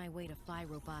find my way to Phi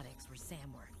Robotics where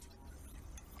Sam worked.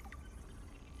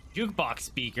 Jukebox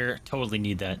speaker. Totally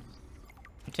need that.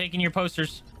 I'm taking your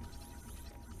posters.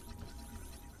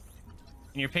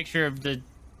 And your picture of the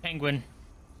penguin.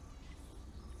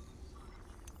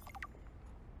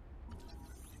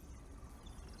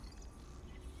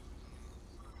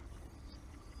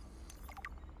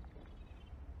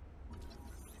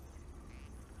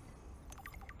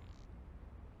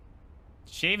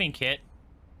 Shaving kit.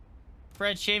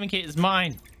 Fred's shaving kit is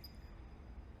mine.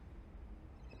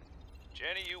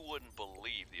 Jenny, you wouldn't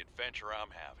believe the adventure I'm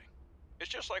having. It's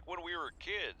just like when we were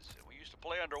kids and we used to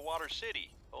play Underwater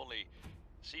City, only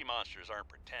sea monsters aren't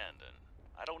pretend, and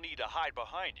I don't need to hide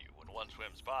behind you when one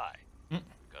swims by,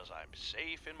 because I'm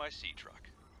safe in my sea truck.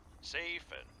 Safe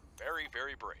and very,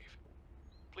 very brave.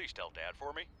 Please tell Dad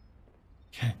for me.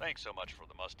 Thanks so much for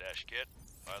the mustache kit,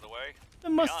 by the way. The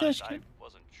mustache kit. kit. I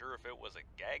wasn't sure if it was a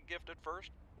gag gift at first.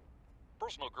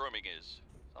 Personal grooming is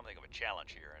something of a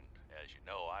challenge here, and as you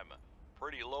know, I'm a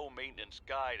pretty low maintenance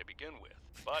guy to begin with,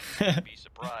 but you'd be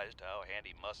surprised how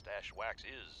handy mustache wax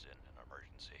is in an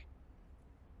emergency.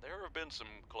 There have been some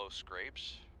close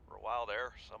scrapes. For a while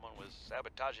there, someone was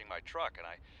sabotaging my truck, and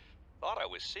I thought I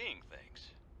was seeing things.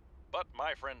 But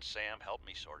my friend Sam helped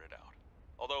me sort it out.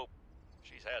 Although,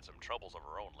 she's had some troubles of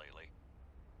her own lately.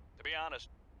 To be honest,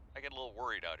 I get a little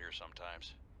worried out here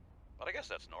sometimes. But I guess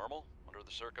that's normal, under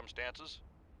the circumstances.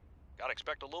 Gotta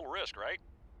expect a little risk, right?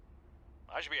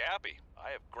 I should be happy.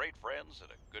 I have great friends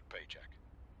and a good paycheck.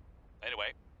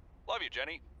 Anyway, love you,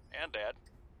 Jenny, and Dad.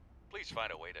 Please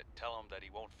find a way to tell him that he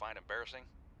won't find embarrassing.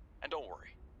 And don't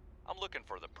worry, I'm looking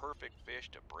for the perfect fish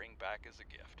to bring back as a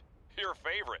gift. Your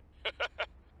favorite.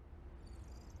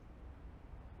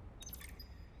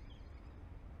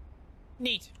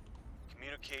 Neat.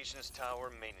 Communications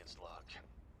tower maintenance log.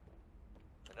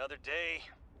 Another day,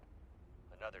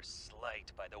 another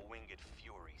slight by the winged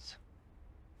furies.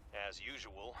 As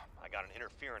usual, I got an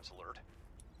interference alert.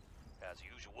 As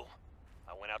usual,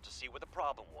 I went out to see what the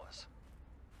problem was.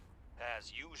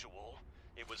 As usual,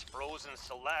 it was frozen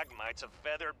stalagmites of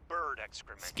feathered bird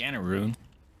excrement. Scannaroon.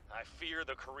 I fear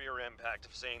the career impact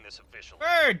of saying this officially.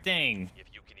 Bird thing. If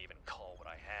you can even call what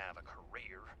I have a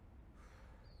career.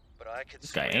 But I could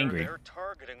This guy swear angry. they're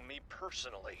targeting me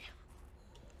personally.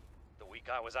 The week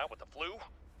I was out with the flu,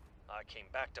 I came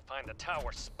back to find the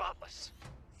tower spotless.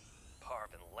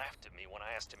 Parvin laughed at me when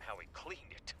I asked him how he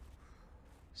cleaned it.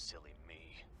 Silly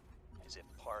me. As if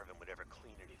Parvin would ever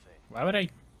clean anything. Why would I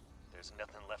There's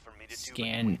nothing left for me to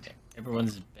scan do but wait.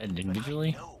 everyone's bed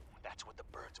individually? No, that's what the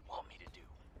birds want me to do.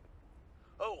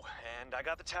 Oh, and I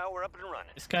got the tower up and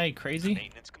running. This guy crazy?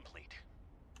 Maintenance complete.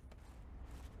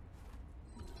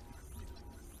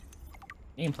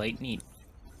 Nameplate, neat.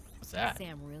 What's that?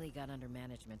 Sam really got under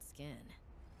management's skin.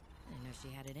 I didn't know she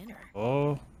had it in her.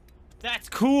 Oh, that's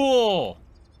cool.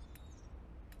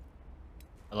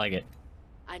 I like it.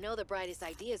 I know the brightest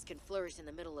ideas can flourish in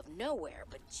the middle of nowhere,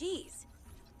 but geez,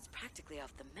 it's practically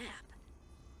off the map.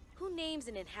 Who names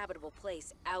an inhabitable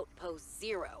place Outpost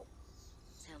Zero?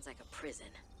 Sounds like a prison.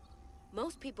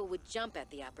 Most people would jump at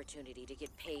the opportunity to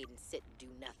get paid and sit and do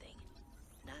nothing.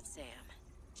 Not Sam.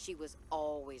 She was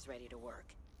always ready to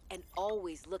work, and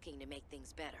always looking to make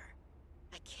things better.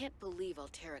 I can't believe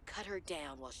Altera cut her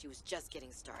down while she was just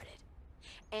getting started.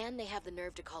 And they have the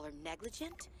nerve to call her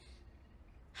negligent?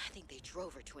 I think they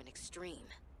drove her to an extreme.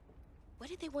 What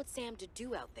did they want Sam to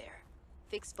do out there?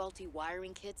 Fix faulty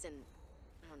wiring kits and,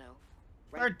 I don't know,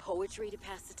 write poetry to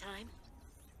pass the time?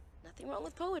 Nothing wrong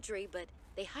with poetry, but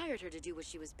they hired her to do what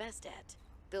she was best at.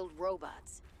 Build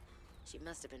robots. She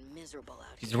must have been miserable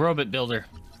out He's here. a robot builder.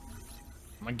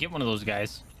 I'm gonna get one of those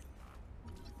guys.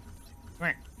 Come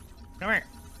here. Come here.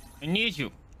 I need you.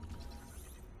 Come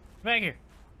back here.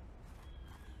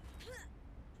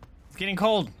 It's getting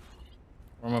cold.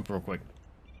 Warm up real quick.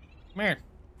 Come here.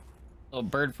 Little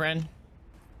bird friend.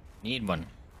 Need one.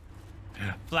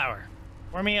 Flower.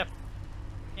 Warm me up.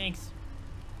 Thanks.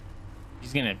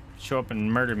 She's gonna show up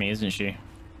and murder me, isn't she?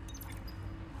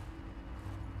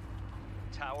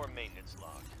 Tower maintenance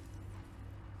log.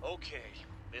 Okay,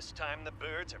 this time the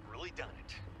birds have really done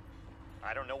it.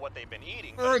 I don't know what they've been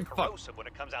eating, but it's corrosive when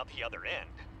it comes out the other end.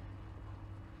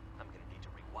 I'm gonna need to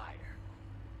rewire.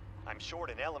 I'm short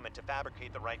an element to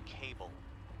fabricate the right cable.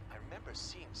 I remember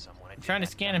seeing someone. I'm trying to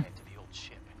scan him. Into the old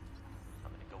ship.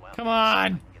 I'm gonna go out. Come on.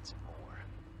 And get some more.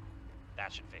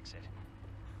 That should fix it.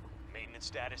 Maintenance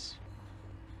status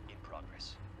in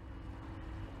progress.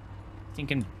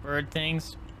 Thinking bird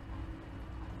things.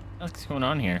 What's going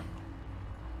on here?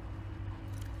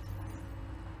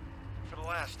 For the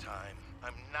last time,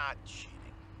 I'm not cheating.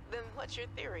 Then what's your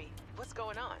theory? What's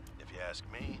going on? If you ask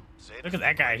me, Zeta's Look at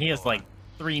that guy. He has like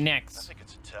 3 I necks. think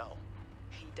it's a tell.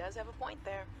 He does have a point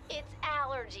there. It's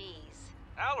allergies.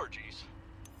 Allergies?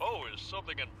 Oh, is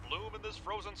something in bloom in this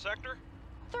frozen sector?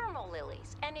 Thermal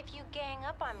lilies. And if you gang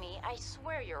up on me, I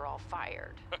swear you're all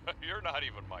fired. You're not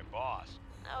even my boss.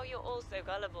 Oh, you're all so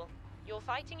gullible. You're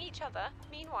fighting each other.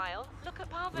 Meanwhile, look at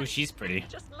Parvati. Ooh, she's pretty.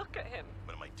 Just look at him.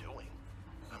 What am I doing?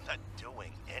 I'm not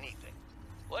doing anything.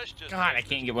 Let's just God, I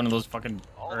can't get one of those fucking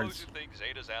all those birds. who think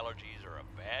Zeta's allergies are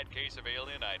a bad case of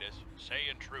alienitis, say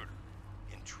intruder.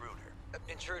 Intruder.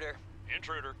 Intruder.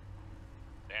 Intruder.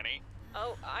 Danny,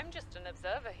 Oh, I'm just an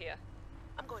observer here.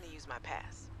 I'm going to use my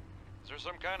pass. is there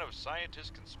some kind of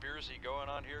scientist conspiracy going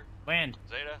on here? Land.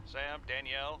 Zeta, Sam,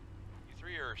 Danielle, you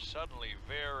three are suddenly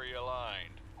very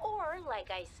aligned. Or,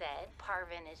 like I said,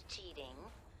 Parvin is cheating.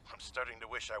 I'm starting to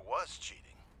wish I was cheating.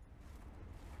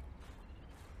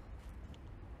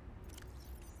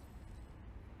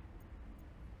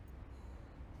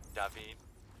 David,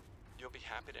 you'll be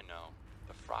happy to know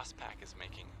the Frost Pack is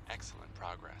making excellent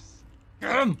progress.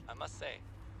 Get him! I must say,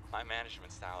 my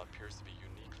management style appears to be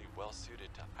uniquely well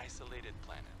suited to isolated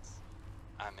planets.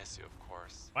 I miss you, of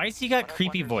course. Why has he got but I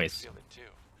creepy wonder if you voice? feel it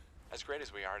too. As great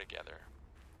as we are together,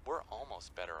 we're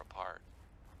almost better apart.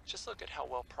 Just look at how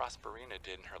well Prosperina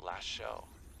did in her last show.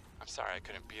 I'm sorry I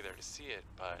couldn't be there to see it,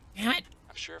 but Damn it!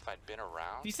 I'm sure if I'd been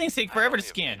around, These things take I'd forever only to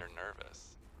have scan. made her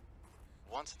nervous.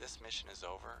 Once this mission is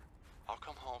over, I'll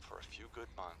come home for a few good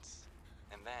months.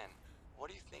 And then, what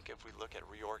do you think if we look at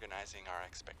reorganizing our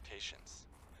expectations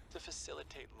to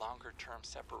facilitate longer-term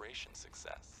separation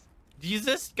success? Does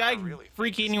this guy I really think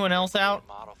freak this anyone could be a else great out?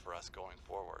 model for us going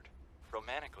forward,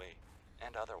 romantically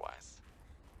and otherwise.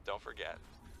 Don't forget.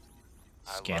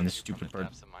 I Scan love the you stupid from the bird.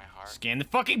 depths of my heart. Scan the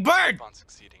fucking bird! Keep on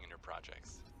succeeding in your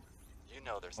projects. You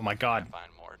know there's Oh my nothing God. I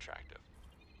find more attractive.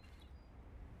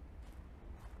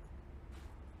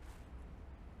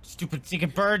 Stupid stinking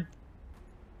bird!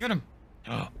 Get him!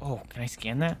 Oh, can I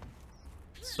scan that?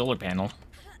 Solar panel.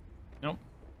 Nope.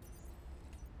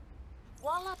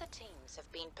 While other teams have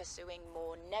been pursuing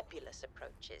more nebulous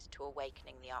approaches to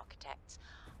awakening the architects,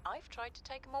 I've tried to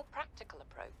take a more practical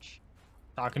approach.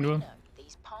 Talking to him? We know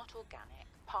these part organic,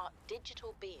 part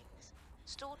digital beings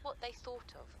stored what they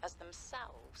thought of as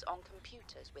themselves on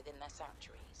computers within their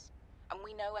sanctuaries, and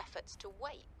we know efforts to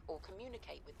wake or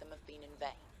communicate with them have been in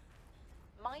vain.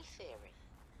 My theory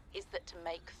is that to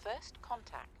make first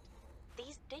contact,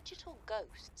 these digital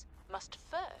ghosts must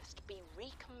first be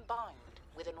recombined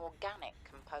with an organic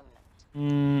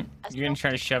component. You're gonna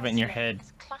try to shove it in your head.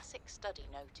 Classic study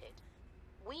noted.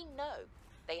 We know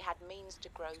they had means to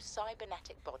grow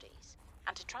cybernetic bodies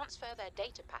and to transfer their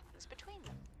data patterns between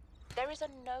them. There is a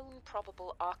known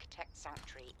probable architect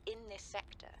sanctuary in this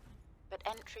sector, but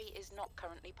entry is not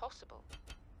currently possible.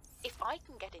 If I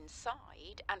can get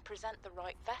inside and present the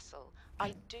right vessel,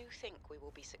 I do think we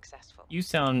will be successful. You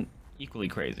sound equally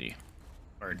crazy.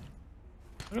 Bird.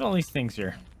 Look at all these things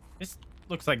here. This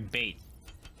looks like bait.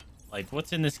 Like,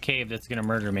 what's in this cave that's gonna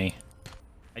murder me?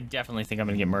 I definitely think I'm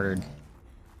gonna get murdered.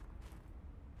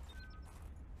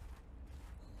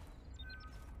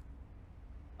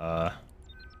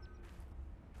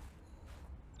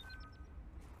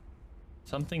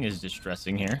 Something is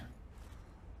distressing here.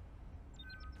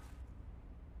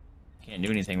 Can't do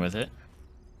anything with it.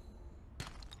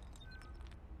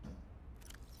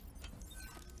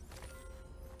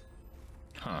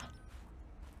 Huh.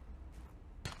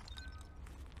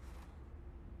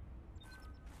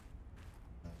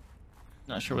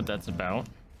 Not sure what that's about.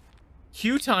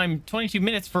 Queue time, 22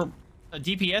 minutes for a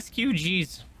DPS queue?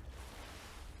 Jeez.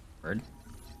 Bird.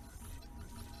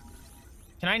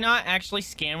 Can I not actually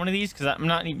scan one of these? Because I'm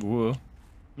not even... Whoa.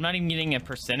 I'm not even getting a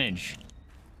percentage.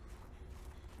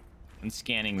 I'm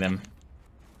scanning them.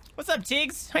 What's up,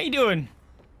 Tiggs? How you doing?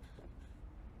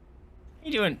 How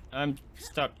you doing? I'm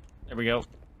stuck. There we go.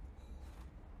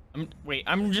 Wait,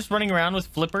 I'm just running around with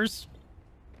flippers?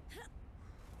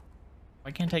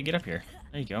 Why can't I get up here?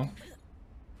 There you go.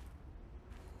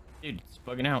 Dude, it's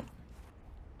bugging out.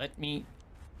 Let me...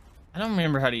 I don't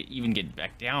remember how to even get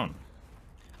back down.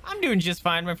 I'm doing just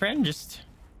fine, my friend. Just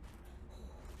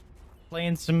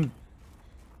playing some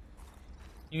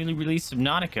newly released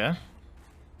Subnautica.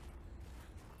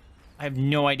 I have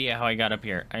no idea how I got up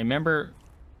here. I remember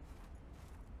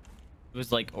it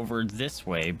was like over this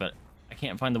way, but I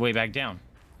can't find the way back down.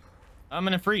 I'm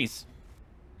gonna freeze.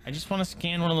 I just want to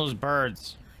scan one of those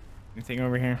birds. Anything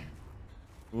over here?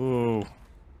 Ooh.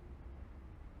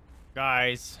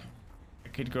 Guys. I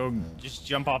could go just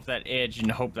jump off that edge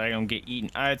and hope that I don't get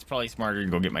eaten. It's probably smarter to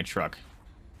go get my truck.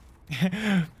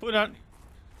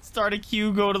 Start a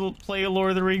queue, go to play a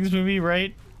Lord of the Rings movie,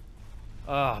 right?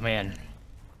 Oh, man.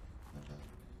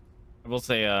 I will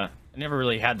say, I never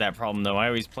really had that problem, though. I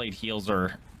always played heals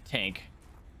or tank.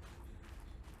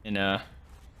 In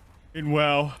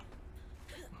WoW.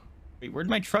 Wait, where'd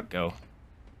my truck go?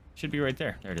 Should be right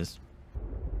there. There it is.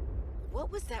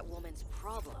 What was that woman's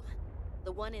problem?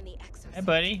 The one in the exosuit? Hey,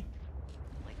 buddy.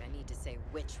 Like I need to say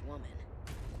which woman.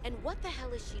 And what the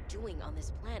hell is she doing on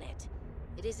this planet?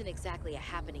 It isn't exactly a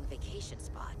happening vacation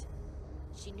spot.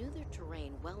 She knew their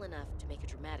terrain well enough to make a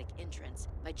dramatic entrance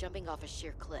by jumping off a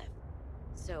sheer cliff.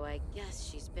 So I guess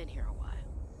she's been here a while.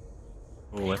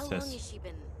 Oh, what's this? How long has she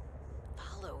been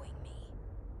following me?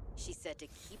 She said to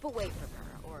keep away from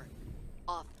her, or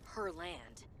off her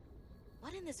land.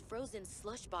 What in this frozen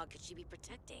slush bog could she be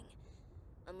protecting?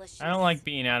 Unless she's I don't like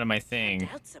being out of my thing.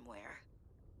 out somewhere.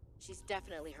 She's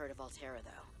definitely heard of Altera, though.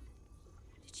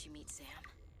 Did she meet Sam?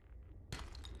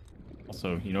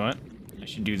 Also, you know what? I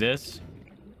should do this.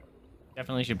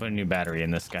 Definitely should put a new battery in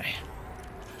this guy.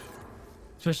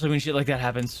 Especially when shit like that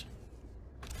happens.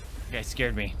 You guys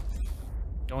scared me.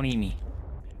 Don't eat me.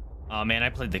 Oh man, I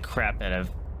played the crap out of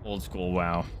old school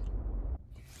WoW.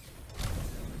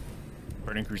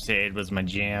 Burning Crusade was my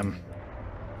jam.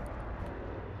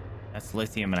 That's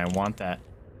lithium and I want that.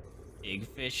 Big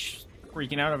fish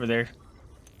freaking out over there.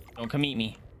 Don't come eat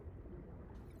me.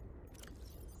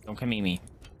 Don't come eat me.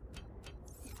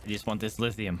 I just want this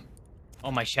lithium.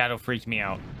 Oh, my shadow freaked me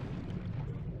out.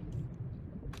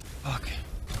 Fuck.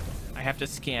 I have to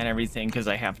scan everything because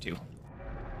I have to.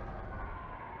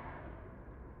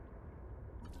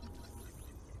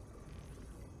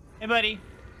 Hey, buddy.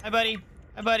 Hi, buddy.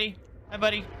 Hi, buddy. Hi,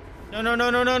 buddy. No, no, no,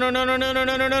 no, no, no, no, no, no, no,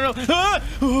 no, no, no, no. Ah!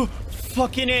 Oh,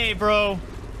 fucking A, bro.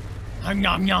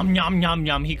 Nom, nom, nom, nom,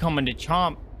 nom. He coming to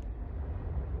chomp.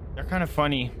 They're kind of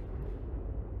funny.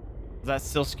 That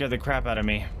still scared the crap out of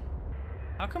me.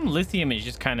 How come lithium is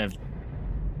just kind of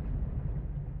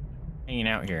hanging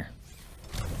out here?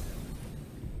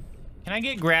 Can I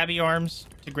get grabby arms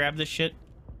to grab this shit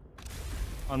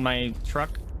on my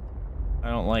truck? I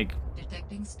don't like...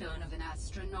 Detecting stern of an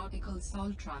astronautical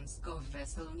Soltrans-Gov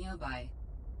vessel nearby.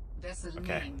 Vessel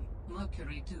name,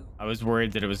 Mercury 2. I was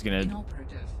worried that it was gonna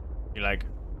Inoperative. be like,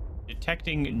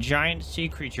 detecting giant sea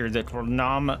creature that will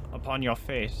nom upon your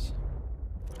face.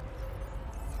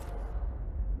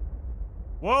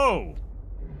 Whoa!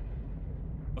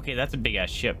 Okay, that's a big ass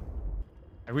ship.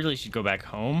 I really should go back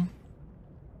home.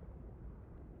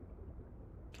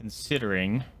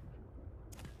 Considering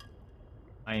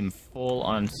I am full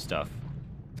on stuff.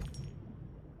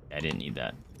 I didn't need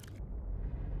that.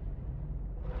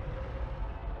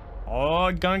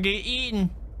 Oh, gonna get eaten.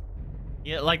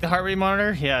 Yeah, like the heart rate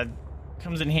monitor? Yeah,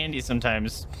 comes in handy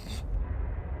sometimes.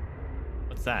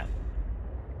 What's that?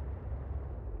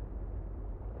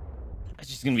 That's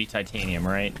just gonna be titanium,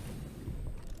 right?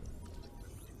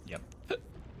 Yep.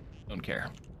 Don't care.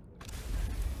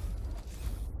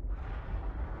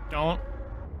 Don't.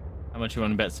 How much you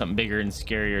want to bet something bigger and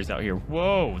scarier is out here?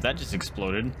 Whoa, that just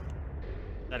exploded.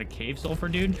 Is that a cave sulfur,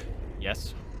 dude?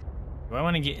 Yes. Do I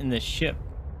want to get in this ship?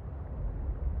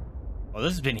 Oh,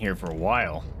 this has been here for a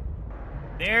while.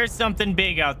 There's something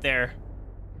big out there.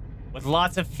 With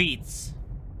lots of feets.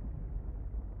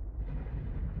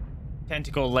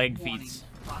 Tentacle leg feet.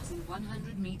 Passing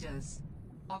 100 meters.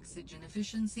 Oxygen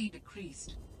efficiency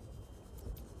decreased.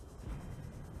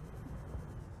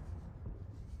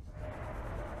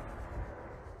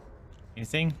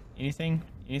 Anything? Anything?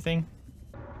 Anything?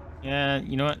 Yeah,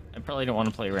 you know what? I probably don't want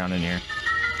to play around in here.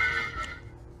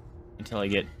 Until I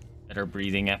get better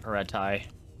breathing apparatus.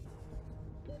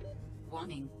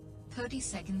 Warning. 30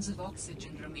 seconds of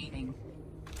oxygen remaining.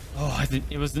 Oh,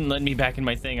 it wasn't letting me back in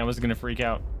my thing. I was gonna freak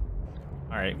out.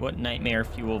 Alright, what nightmare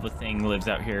fuel of a thing lives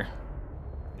out here?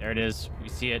 There it is. We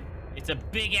see it. It's a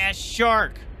big-ass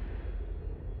shark!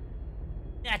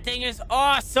 That thing is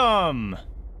awesome!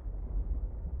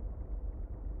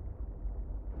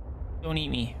 Don't eat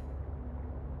me.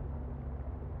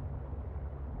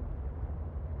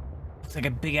 Looks like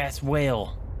a big-ass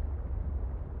whale.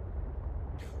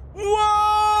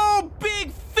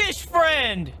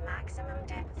 friend! Maximum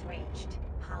depth reached.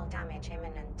 Hull damage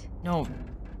imminent. No,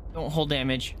 don't hold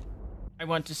damage. I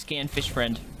want to scan fish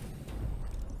friend.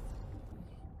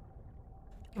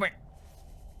 Come here.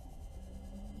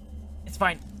 It's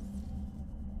fine.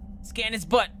 Scan his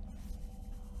butt.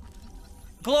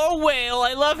 Glow whale,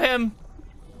 I love him.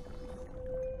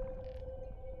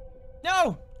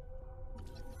 No!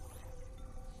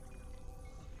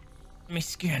 Let me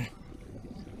scan.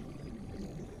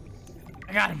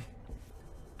 I got him.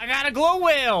 I got a glow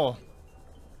whale.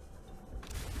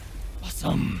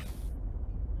 Awesome.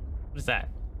 What is that?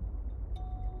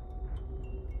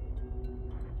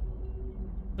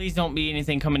 Please don't be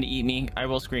anything coming to eat me. I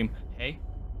will scream. Hey.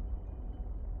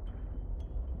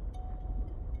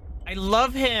 I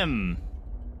love him.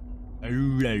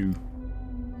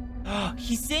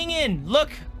 He's singing. Look.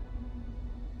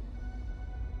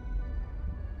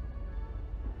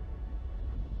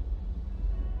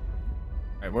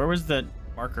 All right, where was the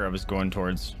marker I was going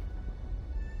towards?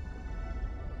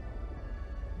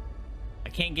 I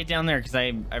can't get down there because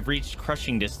I've reached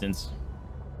crushing distance.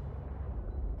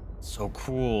 So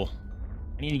cool.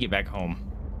 I need to get back home.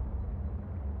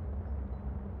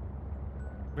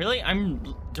 Really?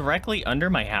 I'm directly under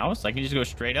my house? I can just go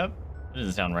straight up? That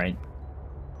doesn't sound right.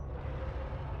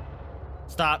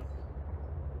 Stop.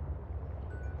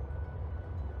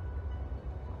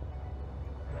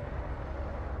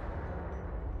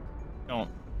 Don't.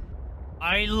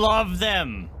 I love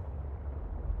them.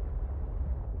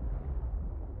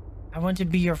 I want to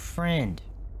be your friend.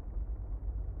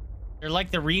 They're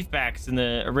like the reefbacks in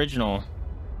the original.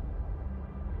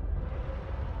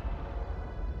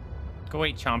 Go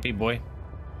wait, chompy boy.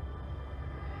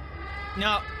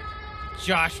 No.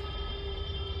 Josh.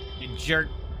 You jerk.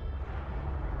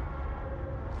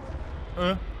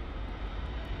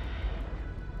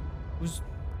 Who's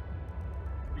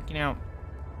freaking out?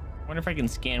 I wonder if I can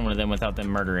scan one of them without them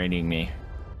murderating me.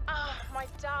 Ah, my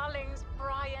darlings,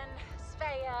 Brian,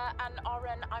 Svea, and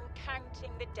Oren, I'm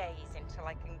counting the days until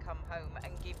I can come home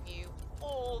and give you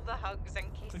all the hugs and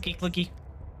kisses. Clicky, clicky.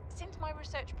 Since my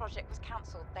research project was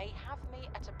cancelled, they have me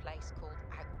at a place called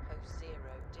Outpost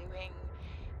Zero, doing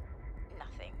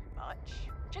nothing much.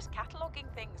 Just cataloguing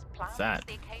things, plants,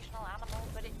 the occasional animal,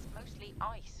 but it's mostly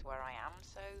ice where I am,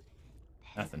 so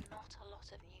there's not a lot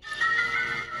of news.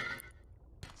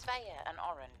 Svea and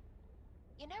Oren,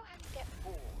 you know how you get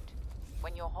bored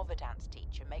when your hover dance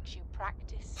teacher makes you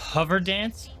practice hover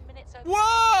dance? 15 minutes over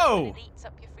Whoa! and it eats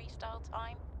up your freestyle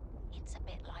time? It's a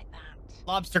bit like that.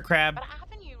 Lobster crab. But I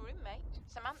have a new roommate,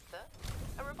 Samantha,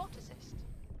 a roboticist.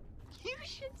 You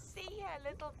should see her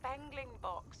little bangling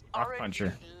box. Rock Oren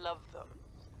puncher. would love them.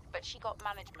 But she got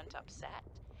management upset.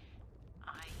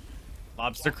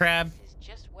 Lobster crab. This is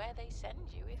just where they send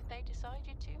you if they decide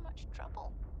you're too much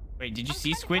trouble. Wait, did you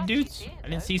see squid dudes? I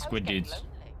didn't see squid dudes.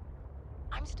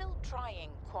 I'm still trying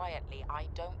quietly. I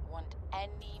don't want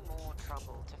any more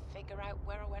trouble to figure out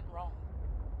where I went wrong.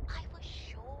 I was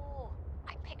sure.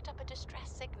 I picked up a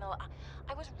distress signal.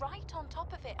 I was right on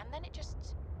top of it, and then it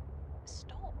just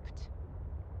stopped.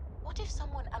 What if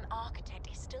someone, an architect,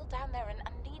 is still down there and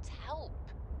needs help?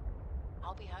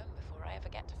 I'll be home before I ever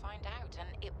get to find out, and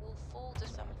it will fall to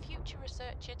some future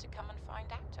researcher to come and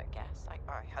find out, I guess. I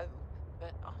hope.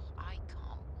 But I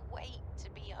can't wait to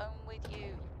be home with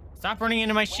you. Stop running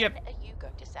into my ship. When are you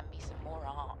going to send me some more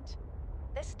art?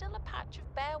 There's still a patch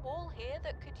of bare wall here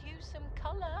that could use some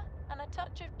color and a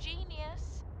touch of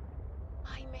genius.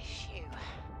 I miss you.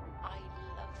 I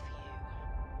love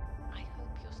you. I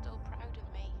hope you're still proud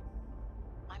of me.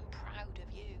 I'm proud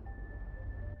of you.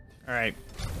 Alright.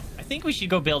 I think we should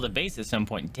go build a base at some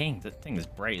point. Dang, that thing is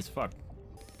bright as fuck.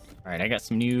 Alright, I got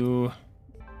some new...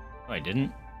 Oh, I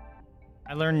didn't?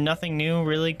 I learned nothing new,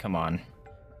 really? Come on.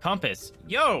 Compass.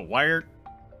 Yo! Wiring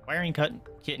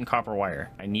kit and copper wire.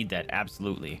 I need that,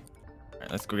 absolutely.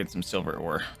 Alright, let's go get some silver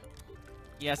ore.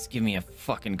 Yes, give me a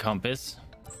fucking compass.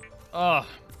 Oh.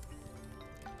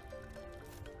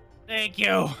 Thank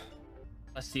you.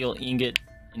 Plasteel ingot,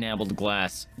 enameled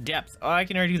glass. Depth. Oh, I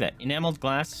can already do that. Enameled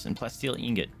glass and plasteel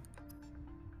ingot.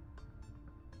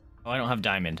 Oh, I don't have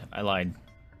diamond. I lied.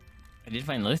 I did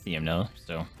find lithium, though,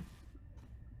 so...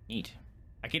 Neat.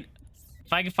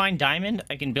 If I can find diamond,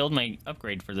 I can build my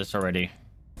upgrade for this already.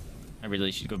 I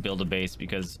really should go build a base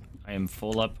because I am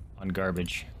full up on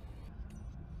garbage.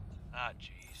 Ah,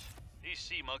 jeez. These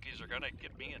sea monkeys are gonna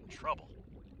get me in trouble.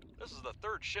 This is the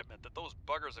third shipment that those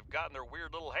buggers have gotten their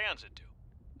weird little hands into.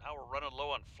 Now we're running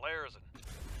low on flares, and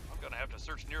I'm gonna have to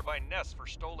search nearby nests for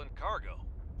stolen cargo.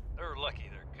 They're lucky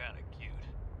they're kind of cute.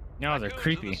 No, they're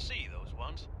creepy. See those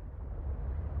ones.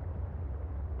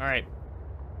 All right.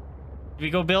 Do we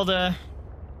go build a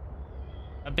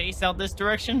a base out this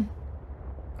direction?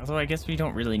 Although I guess we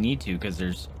don't really need to because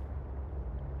there's...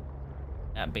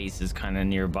 That base is kind of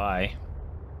nearby.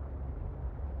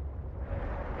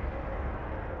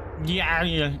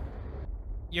 Yeah.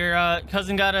 Your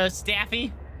cousin got a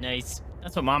staffy? Nice.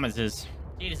 That's what Mama's is.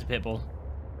 Jada's a pit bull.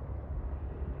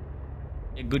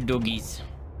 They're good doggies.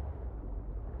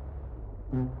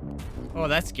 Oh,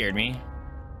 that scared me.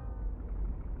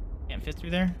 Can't fit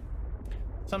through there?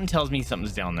 Something tells me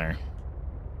something's down there.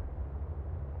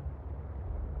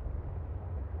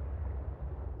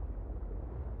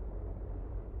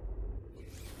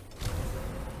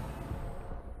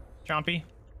 Chompy.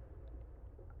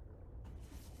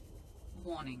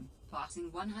 Warning.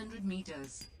 Passing 100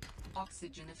 meters.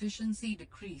 Oxygen efficiency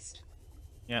decreased.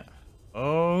 Yeah.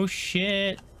 Oh,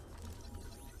 shit.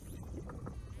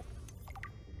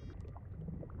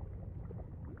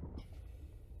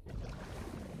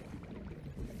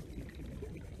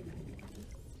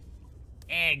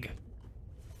 Egg.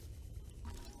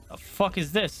 The fuck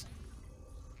is this?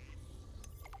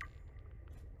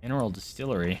 Mineral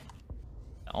distillery.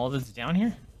 All that's down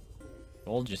here?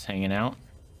 Gold just hanging out.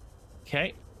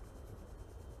 Okay.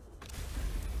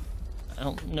 I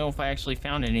don't know if I actually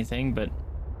found anything, but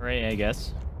hooray, I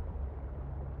guess.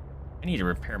 I need to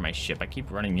repair my ship. I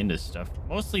keep running into stuff.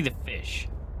 Mostly the fish.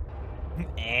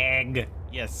 Egg.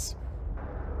 Yes.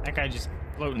 That guy just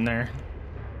floating there.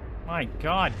 My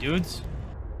god, dudes.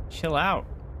 Chill out.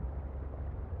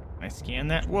 Can I scan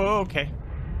that? Whoa, okay.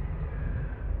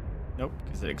 Nope,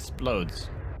 because it explodes.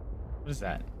 What is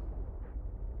that?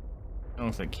 That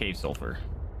looks like cave sulfur.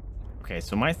 Okay,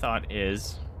 so my thought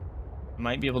is I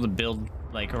might be able to build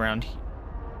like around.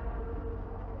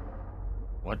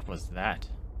 What was that?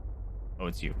 Oh,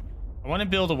 it's you. I want to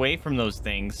build away from those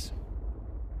things,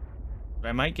 but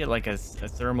I might get like a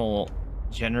thermal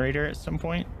generator at some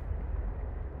point,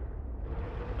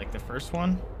 like the first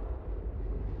one,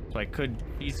 so I could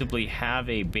feasibly have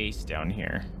a base down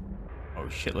here. Oh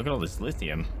shit, look at all this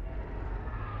lithium.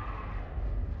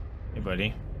 Hey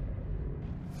buddy.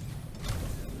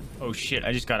 Oh shit,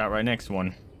 I just got out right next to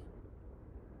one.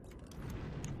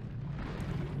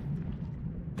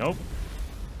 Nope.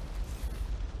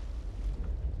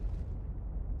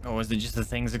 Oh, is it just the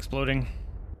things exploding?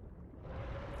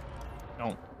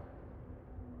 No.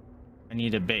 I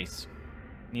need a base.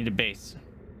 I need a base.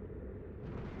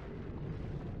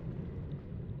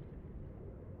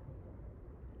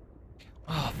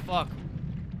 Oh, fuck.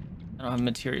 I don't have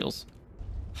materials.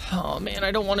 Oh, man,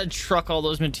 I don't want to truck all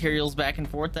those materials back and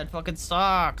forth. That fucking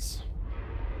sucks.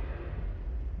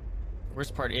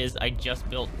 Worst part is I just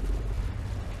built...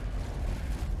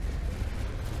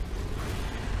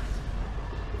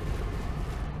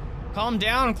 Calm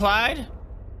down, Clyde.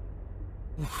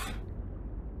 Oof.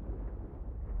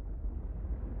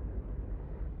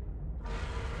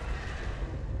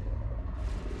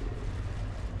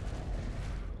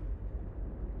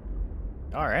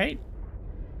 All right.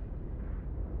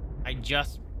 I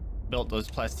just built those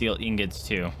plasteel ingots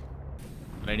too,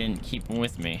 but I didn't keep them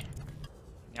with me.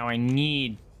 Now I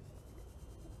need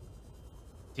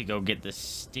to go get the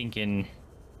stinking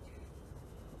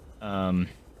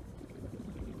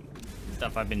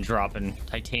stuff I've been dropping.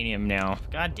 Titanium now.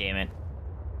 God damn it.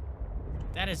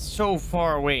 That is so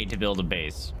far away to build a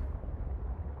base.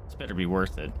 This better be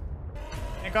worth it.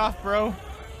 Heck off, bro.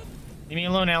 Leave me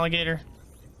alone, alligator.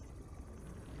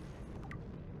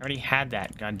 I already had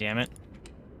that, god damn it.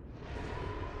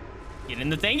 Get in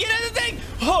the thing, get in the thing!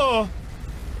 Oh!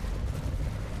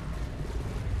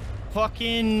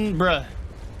 Fucking bruh.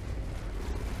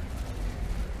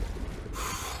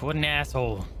 What an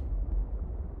asshole.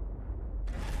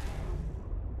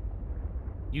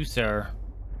 You, sir,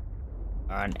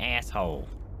 are an asshole.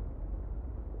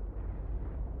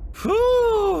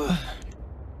 Whew!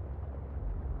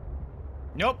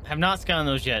 Nope, have not scanned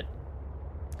those yet.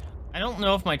 I don't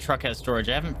know if my truck has storage.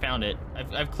 I haven't found it.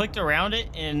 I've clicked around it,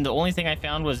 and the only thing I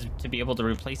found was to be able to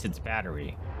replace its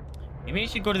battery. Maybe I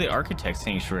should go to the Architect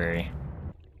Sanctuary.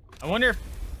 I wonder if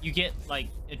you get, like,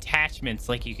 attachments,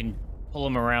 like you can pull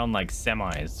them around like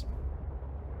semis.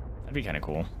 That'd be kind of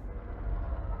cool.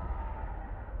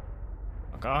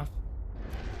 Fuck off.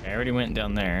 I already went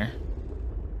down there.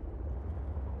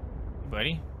 Hey,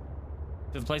 buddy.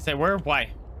 To the place I were? Why?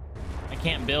 I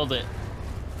can't build it.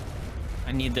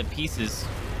 I need the pieces.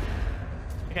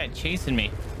 That guy chasing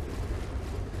me.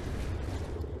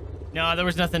 No, there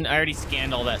was nothing. I already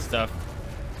scanned all that stuff.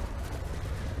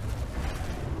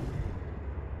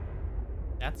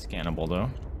 That's scannable,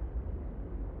 though.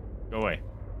 Go away.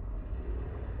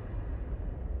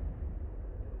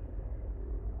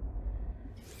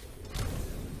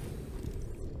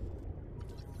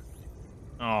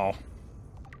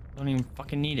 Don't even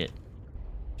fucking need it.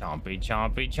 Chompy,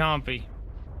 chompy, chompy.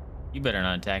 You better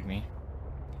not attack me.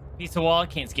 Piece of wall,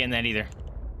 can't scan that either.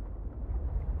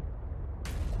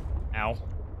 Ow.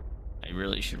 I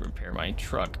really should repair my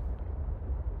truck.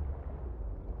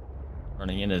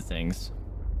 Running into things.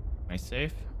 Am I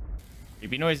safe?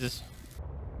 Creepy noises.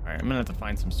 Alright, I'm gonna have to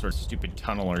find some sort of stupid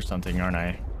tunnel or something, aren't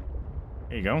I?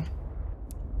 There you go.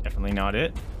 Definitely not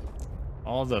it.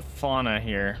 All the fauna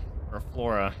here, or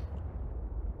flora,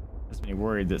 has me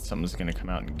worried that something's gonna come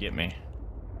out and get me.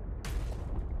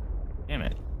 Damn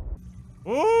it.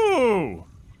 Ooh!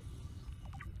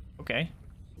 Okay.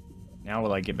 Now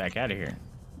will I get back out of here?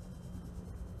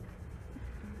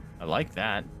 I like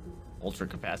that. Ultra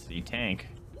capacity tank.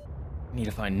 Need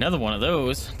to find another one of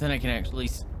those. Then I can actually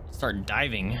start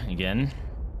diving again.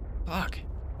 Fuck.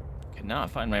 Could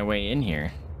not find my way in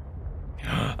here.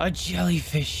 A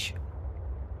jellyfish.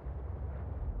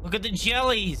 Look at the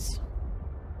jellies.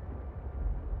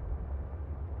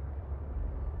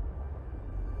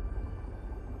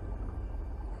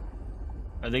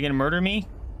 Are they gonna murder me?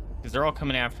 Because they're all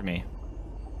coming after me.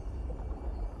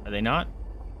 Are they not?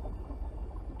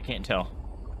 I can't tell.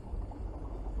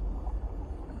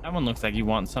 That one looks like he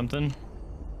wants something.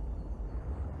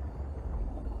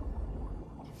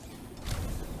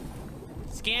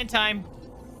 Scan time.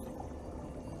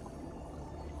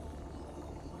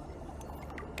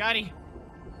 Got him.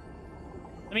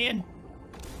 Let me in.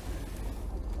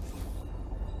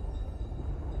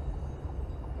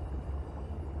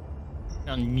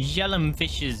 On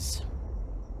jellyfishes.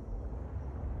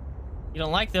 You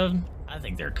don't like them? I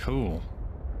think they're cool.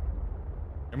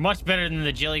 They're much better than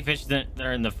the jellyfish that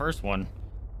are in the first one.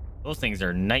 Those things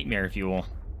are nightmare fuel.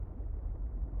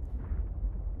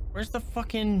 Where's the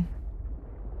fucking...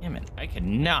 Damn it. I could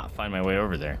not find my way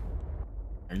over there.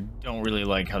 I don't really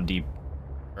like how deep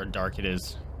or dark it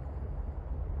is.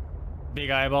 Big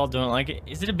eyeball, don't like it.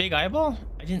 Is it a big eyeball?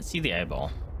 I didn't see the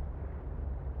eyeball.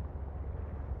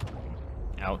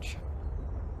 Ouch.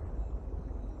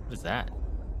 What is that?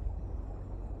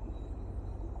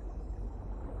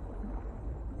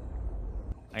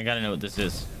 I gotta know what this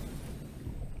is.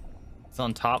 It's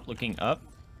on top looking up.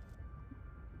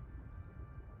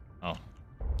 Oh.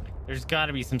 There's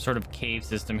gotta be some sort of cave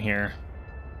system here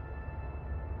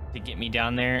to get me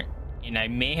down there. And I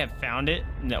may have found it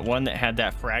in that one that had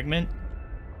that fragment.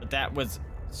 But that was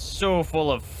so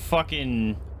full of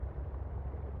fucking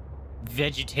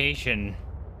vegetation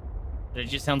that it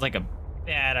just sounds like a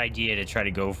bad idea to try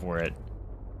to go for it.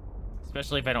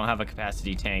 Especially if I don't have a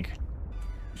capacity tank.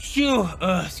 Shoo!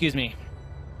 Excuse me.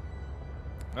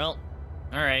 Well,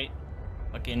 alright.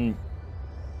 Fucking...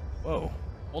 Whoa.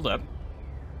 Hold up.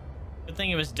 Good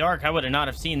thing it was dark. I would have not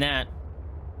have seen that.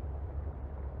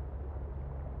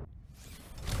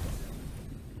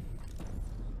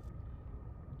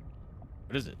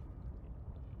 What is it?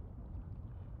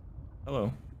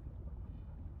 Hello?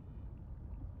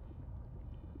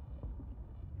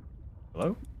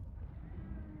 Hello?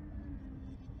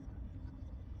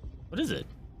 What is it?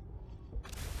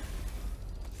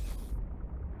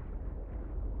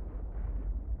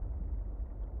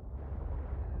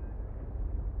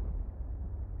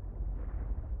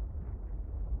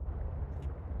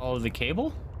 Follow the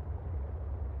cable?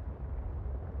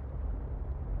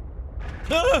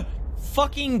 Ah!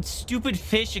 Fucking stupid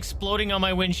fish exploding on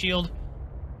my windshield.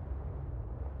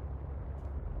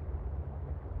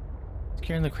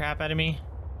 Scaring the crap out of me.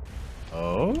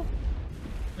 Oh? Where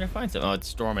did I find something? Oh, it's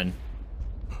storming.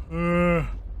 Gotta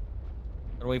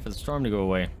wait for the storm to go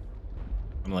away.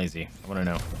 I'm lazy. I want to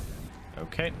know.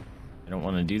 Okay. I don't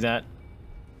want to do that.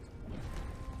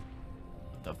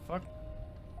 What the fuck?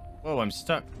 Whoa, I'm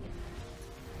stuck.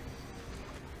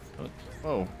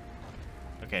 Whoa.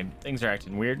 Okay, things are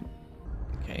acting weird.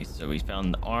 Okay, so we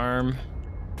found the arm.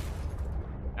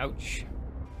 Ouch.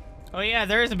 Oh yeah,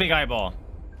 there is a big eyeball.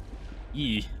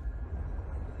 Yee.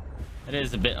 That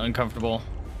is a bit uncomfortable.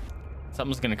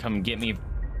 Something's gonna come get me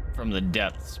from the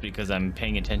depths because I'm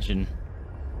paying attention.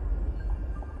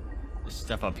 There's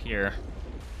stuff up here.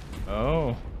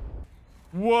 Oh.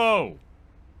 Whoa!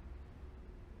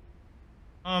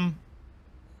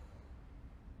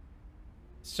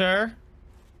 Sir?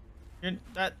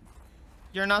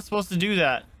 You're not supposed to do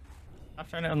that. I'm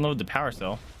trying to unload the power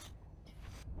cell.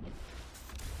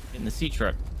 Get in the sea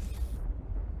truck.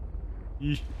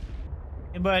 Hey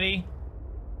buddy.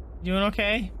 You doing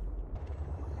okay?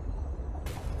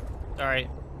 Sorry.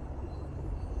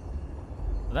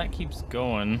 Well, that keeps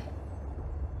going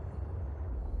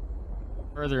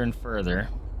further and further.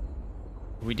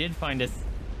 We did find a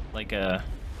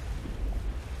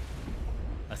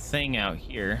thing out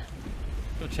here.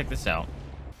 Go check this out.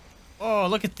 Oh,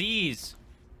 look at these.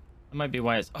 That might be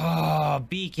why it's... Oh,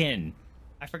 beacon.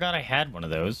 I forgot I had one of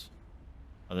those.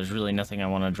 Oh, there's really nothing I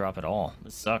want to drop at all.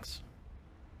 This sucks.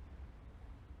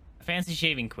 A fancy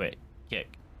shaving kick. Can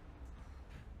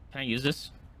I use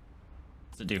this?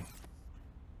 What's it do?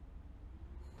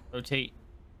 Rotate.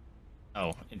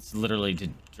 Oh, it's literally to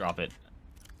drop it.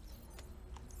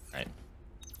 Right.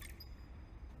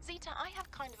 Zeta, I have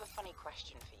kind of a funny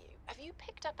question for you. Have you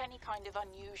picked up any kind of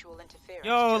unusual interference?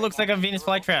 Yo, it looks like a Venus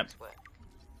flytrap.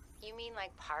 You mean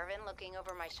like Parvin looking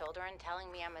over my shoulder and telling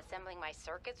me I'm assembling my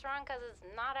circuits wrong because it's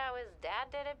not how his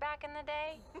dad did it back in the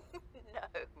day? No.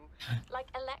 Like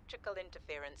electrical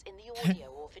interference in the audio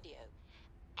or video.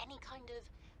 Any kind of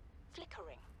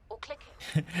flickering or clicking.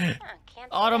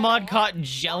 Automod caught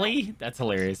jelly? That's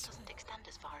hilarious. Doesn't extend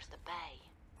as far as the bay.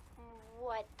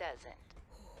 What doesn't?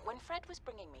 When Fred was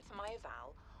bringing me for my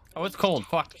eval... Oh, it's cold.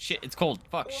 Fuck. Shit, it's cold.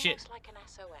 Fuck. Almost Shit. like an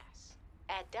SOS.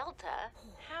 At Delta?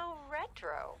 How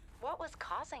retro? What was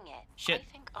causing it? Shit.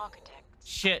 I think architects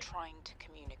Shit. are trying to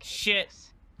communicate. Shit.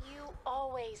 You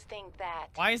always think that.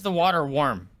 Why is the water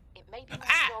warm? It may be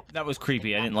Ah! That was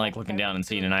creepy. I didn't like looking down and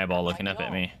seeing an eyeball looking up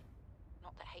at me.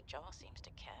 Not that HR seems to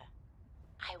care.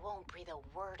 I won't breathe a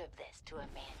word of this to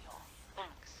Emmanuel.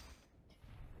 Thanks.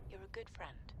 You're a good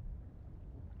friend.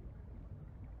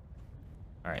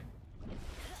 Alright.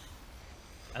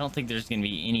 I don't think there's gonna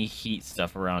be any heat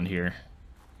stuff around here.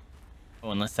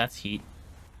 Oh, unless that's heat.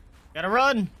 Gotta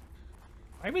run!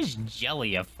 Why was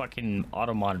jelly a fucking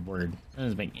automod word? That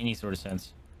doesn't make any sort of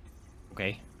sense.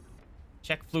 Okay.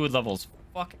 Check fluid levels.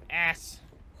 Fuck ass.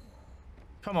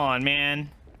 Come on, man.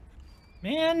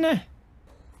 Man!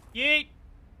 Yeet!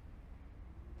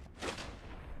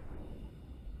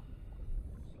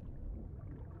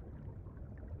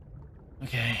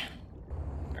 Okay.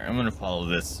 Alright, I'm gonna follow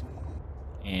this.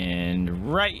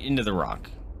 And right into the rock.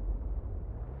 Is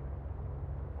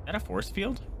that a force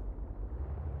field?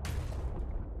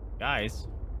 Guys,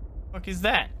 what the fuck is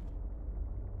that?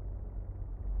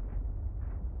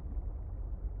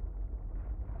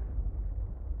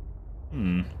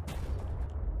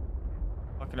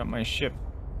 Fucking up my ship.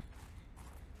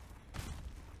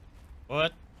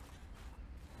 What?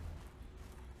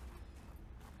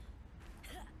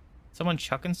 Someone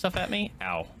chucking stuff at me?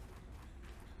 Ow.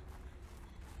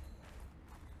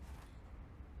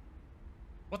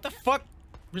 What the fuck?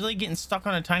 Really getting stuck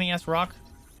on a tiny ass rock?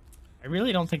 I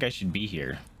really don't think I should be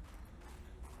here.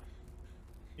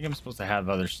 I think I'm supposed to have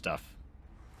other stuff.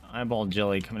 Eyeball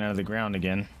jelly coming out of the ground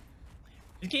again.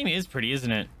 This game is pretty,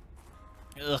 isn't it?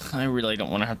 Ugh, I really don't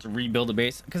want to have to rebuild a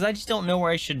base because I just don't know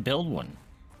where I should build one.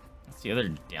 That's the other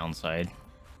downside. I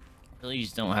really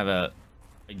just don't have a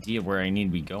idea where I need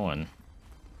to be going.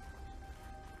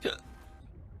 Okay,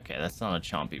 that's not a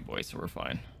chompy boy, so we're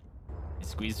fine. I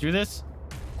squeeze through this?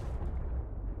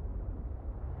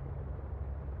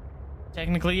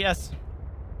 Technically, yes.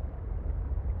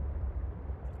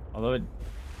 Although it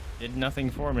did nothing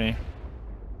for me.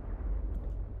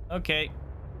 Okay.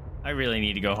 I really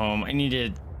need to go home. I need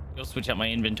to go switch out my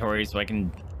inventory so I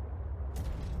can...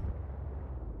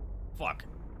 Fuck.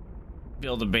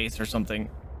 Build a base or something.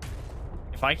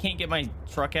 If I can't get my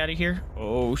truck out of here...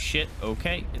 Oh, shit.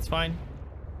 Okay, it's fine.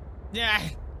 Yeah.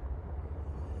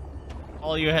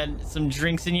 All you had some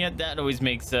drinks in yet? That always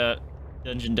makes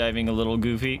dungeon diving a little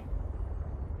goofy.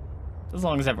 As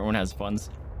long as everyone has funds.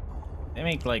 They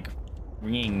make, like,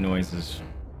 ringing noises.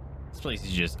 This place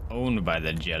is just owned by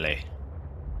the jelly.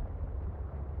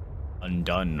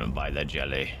 Undone by the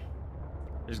jelly.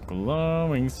 There's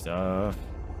glowing stuff.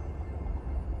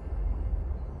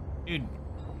 Dude.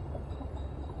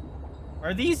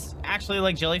 Are these actually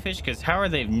like jellyfish? Because how are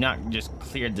they not just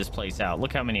cleared this place out?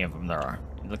 Look how many of them there are.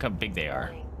 Look how big they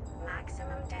are.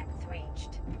 Maximum depth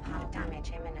reached. Hull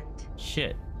damage imminent.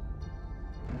 Shit.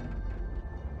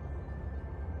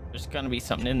 There's gonna be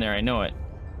something in there, I know it.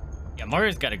 Yeah,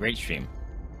 Mario's got a great stream.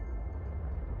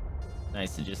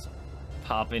 Nice to just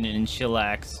pop in and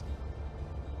chillax.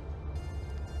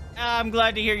 I'm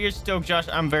glad to hear you're stoked, Josh.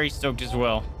 I'm very stoked as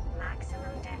well.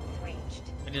 Maximum depth reached.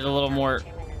 I did a little more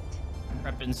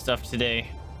prepping stuff today.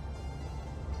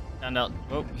 Found out,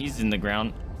 oh, he's in the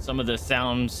ground. Some of the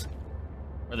sounds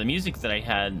or the music that I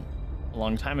had a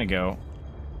long time ago,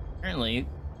 apparently,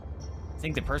 I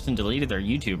think the person deleted their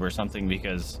YouTube or something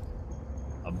because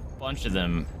a bunch of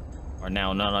them are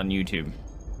now not on YouTube.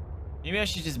 Maybe I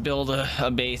should just build a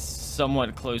base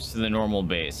somewhat close to the normal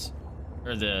base.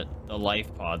 Or the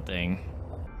life pod thing.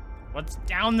 What's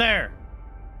down there?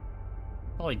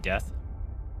 Probably death.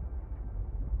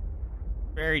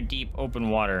 Very deep open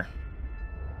water.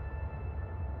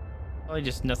 Probably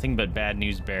just nothing but bad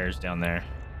news bears down there.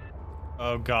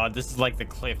 Oh god, this is like the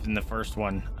cliff in the first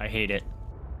one. I hate it.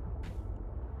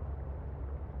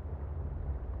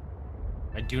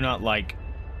 I do not like.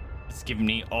 It's giving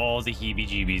me all the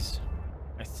heebie-jeebies.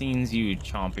 I seens you,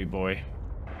 chompy boy.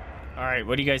 Alright,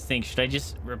 what do you guys think? Should I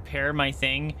just repair my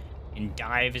thing and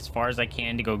dive as far as I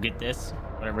can to go get this?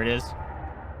 Whatever it is.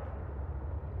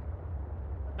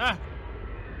 Ah!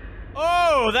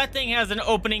 Oh, that thing has an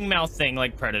opening mouth thing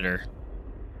like Predator.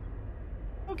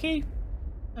 Okay.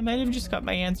 I might have just got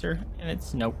my answer, and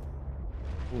it's nope.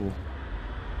 Ooh.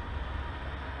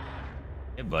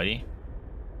 Hey, buddy.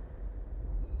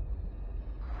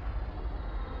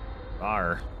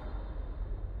 Bar.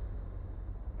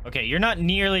 Okay, you're not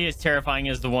nearly as terrifying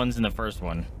as the ones in the first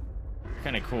one.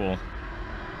 Kind of cool.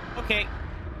 Okay.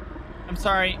 I'm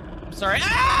sorry. I'm sorry.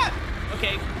 Ah!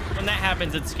 Okay, when that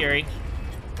happens, it's scary.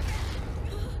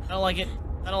 I don't like it.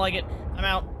 I don't like it. I'm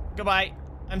out. Goodbye.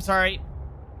 I'm sorry.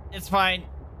 It's fine.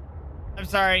 I'm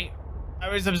sorry. I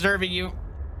was observing you.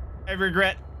 I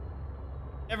regret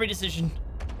every decision.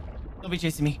 Don't be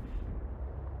chasing me.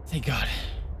 Thank God.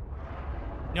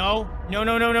 No. No,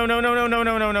 no, no, no, no, no, no, no,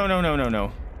 no, no, no, no, no, no,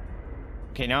 no.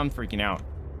 Okay, now I'm freaking out.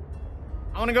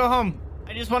 I want to go home.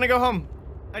 I just want to go home.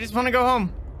 I just want to go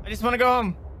home. I just want to go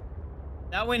home.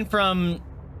 That went from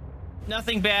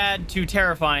nothing bad to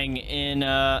terrifying in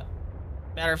a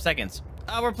matter of seconds.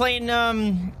 We're playing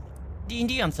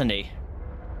D&D on Sunday.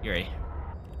 Yuri.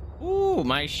 Ooh,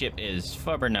 my ship is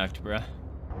fubbernucked, bruh.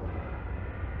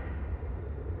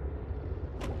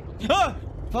 Ah!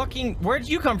 Fucking, where did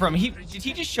you come from? Did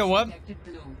he just show up?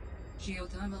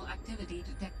 Geothermal activity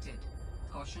detected.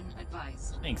 Caution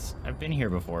advised. Thanks. I've been here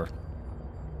before.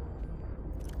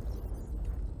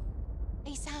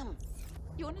 Hey, Sam.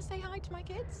 You want to say hi to my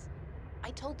kids?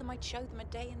 I told them I'd show them a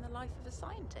day in the life of a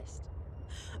scientist.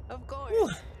 Of course. Ooh.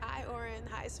 Hi, Orin.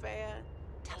 Hi, Svea.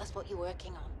 Tell us what you're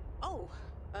working on. Oh,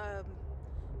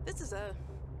 this is a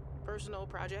personal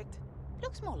project.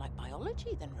 Looks more like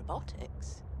biology than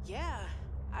robotics. Yeah,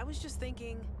 I was just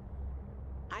thinking,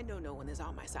 I know no one is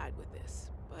on my side with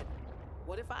this, but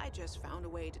what if I just found a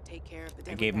way to take care of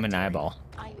the I gave him an eyeball.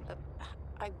 I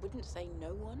wouldn't say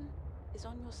no one is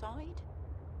on your side.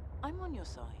 I'm on your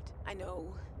side. I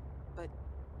know, but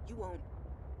you won't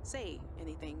say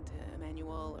anything to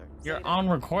Emmanuel or... You're on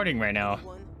recording right now.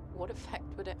 Anyone. What effect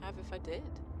would it have if I did?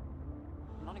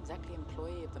 I'm not exactly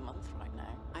employee of the month right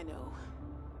now. I know.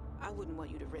 I wouldn't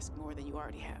want you to risk more than you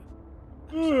already have.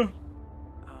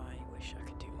 I wish I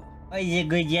could do more. Oh, yeah,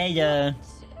 good, yeah.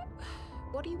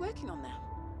 What are you working on now?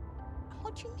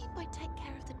 What do you mean by take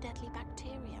care of the deadly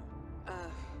bacterium?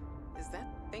 Is that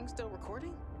thing still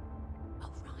recording?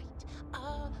 Oh, right.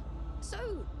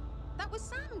 So, that was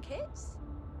Sam, kids?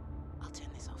 I'll turn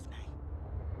this off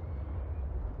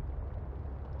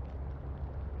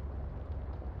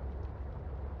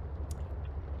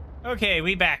now. Okay,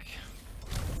 we back.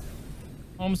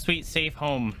 Home sweet safe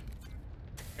home.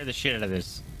 Hear the shit out of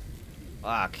this.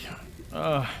 Fuck.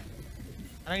 Ugh.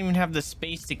 I don't even have the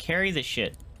space to carry this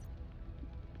shit.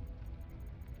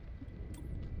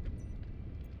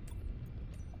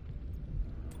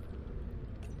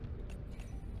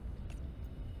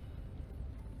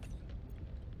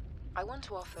 I want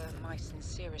to offer my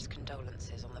sincerest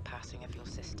condolences on the passing of your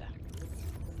sister.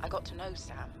 I got to know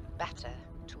Sam better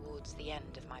towards the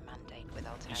end of my mandate with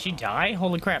Altera. Did she die?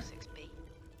 Holy crap. 6B,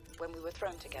 when we were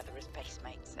thrown together as base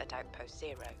mates at Outpost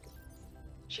Zero.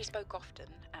 She spoke often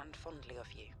and fondly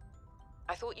of you.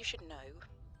 I thought you should know,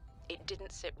 it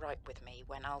didn't sit right with me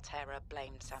when Altera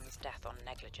blamed Sam's death on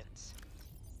negligence.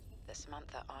 The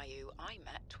Samantha Ayu I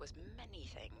met was many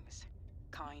things.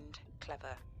 Kind,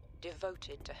 clever,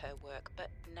 devoted to her work, but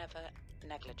never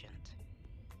negligent.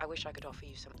 I wish I could offer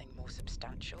you something more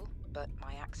substantial, but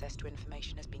my access to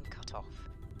information has been cut off.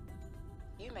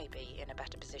 You may be in a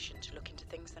better position to look into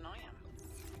things than I am.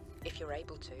 If you're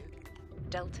able to,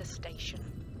 Delta Station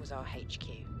was our HQ.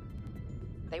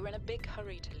 They were in a big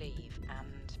hurry to leave,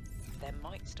 and there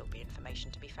might still be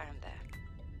information to be found there.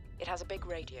 It has a big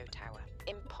radio tower,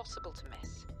 impossible to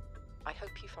miss. I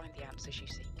hope you find the answers you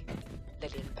seek.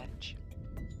 Lillian Bench.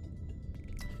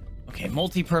 Okay,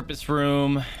 multi-purpose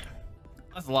room.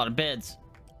 That's a lot of beds.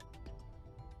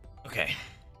 Okay.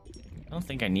 I don't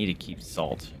think I need to keep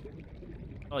salt.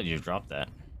 Probably just drop that.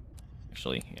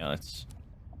 Actually, yeah, let's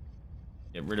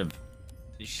get rid of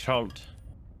the salt.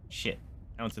 Shit.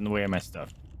 Now it's in the way of my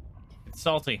stuff. It's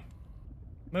salty.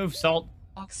 Move, salt.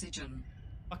 Oxygen.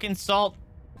 Fucking salt.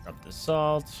 Drop the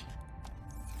salt.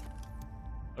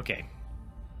 Okay.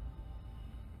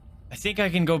 I think I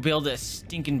can go build a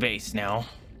stinking base now.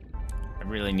 I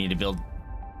really need to build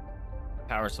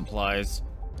power supplies.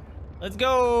 Let's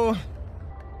go.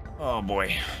 Oh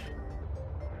boy.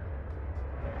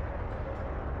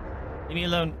 Leave me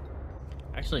alone.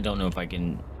 I actually don't know if I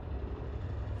can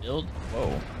build.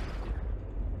 Whoa.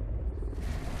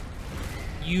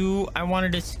 I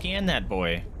wanted to scan that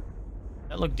boy.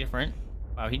 That looked different.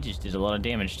 Wow, he just did a lot of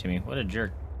damage to me. What a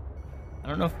jerk. I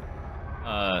don't know if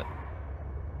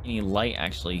any light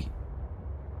actually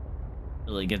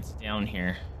really gets down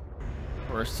here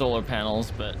for solar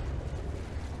panels, but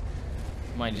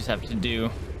might just have to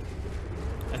do.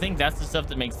 I think that's the stuff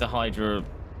that makes the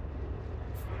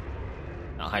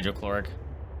not hydrochloric,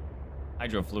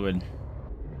 hydro fluid.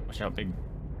 Watch out, big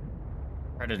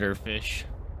predator fish.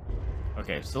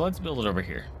 Okay, so let's build it over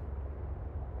here.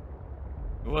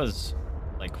 It was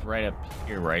like right up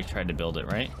here where I tried to build it,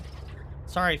 right?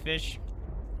 Sorry, fish.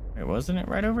 Wait, wasn't it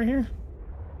right over here?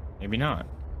 Maybe not.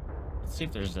 Let's see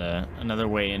if there's another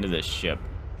way into this ship.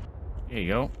 Here you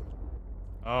go.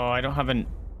 Oh, I don't have a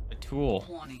tool.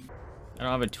 Warning. I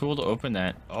don't have a tool to open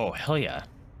that. Oh, hell yeah.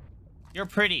 You're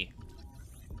pretty.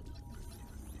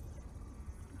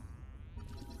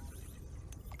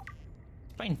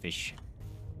 Fine fish.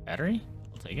 Battery?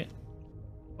 I'll take it.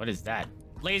 What is that?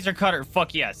 Laser cutter.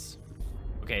 Fuck yes.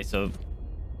 Okay, so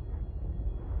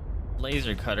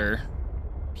laser cutter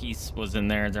piece was in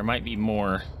there. There might be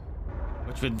more,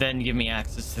 which would then give me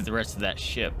access to the rest of that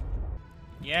ship.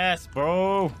 Yes,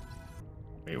 bro.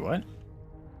 Wait, what?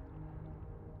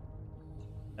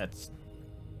 That's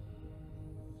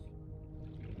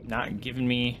not giving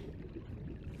me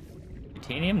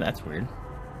titanium? That's weird.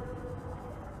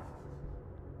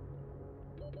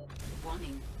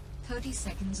 Warning. 30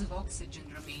 seconds of oxygen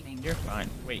remaining. You're fine.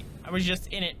 Wait, I was just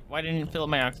in it. Why didn't it fill up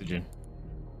my oxygen?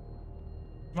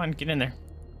 Come on, get in there.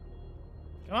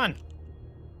 Come on.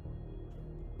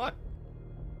 What?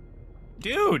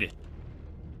 Dude!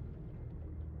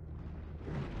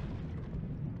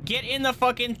 Get in the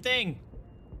fucking thing!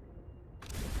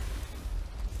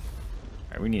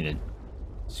 Alright, we need to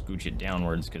scooch it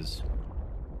downwards because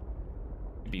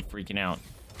it'd be freaking out.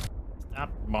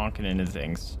 Stop bonking into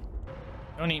things.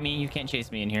 Don't eat me. You can't chase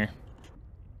me in here.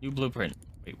 New blueprint.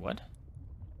 Wait, what?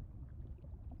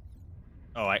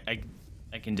 Oh, I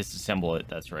can disassemble it.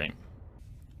 That's right.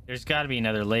 There's got to be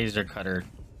another laser cutter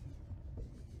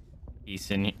piece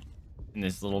in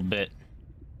this little bit.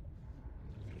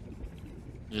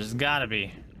 There's got to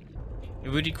be. It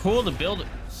would be cool to build.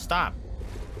 Stop.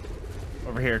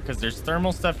 Over here, because there's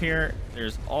thermal stuff here.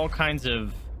 There's all kinds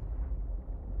of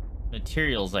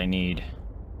materials I need.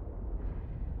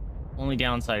 Only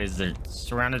downside is they're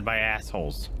surrounded by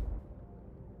assholes.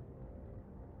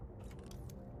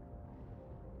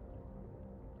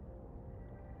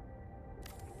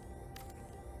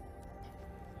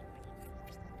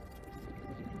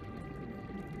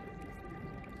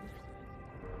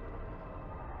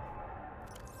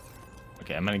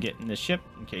 Okay, I'm gonna get in the ship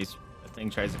in case the thing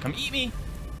tries to come eat me.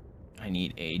 I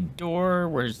need a door.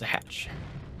 Where's the hatch?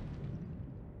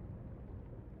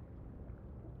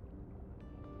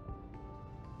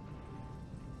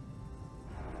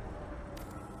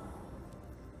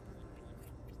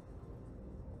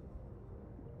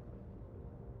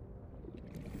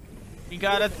 We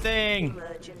got a thing.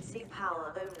 Emergency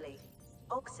power only.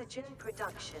 Oxygen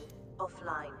production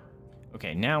offline.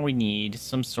 Okay, now we need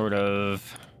some sort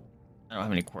of. I don't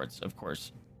have any quartz, of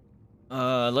course.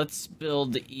 Let's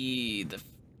build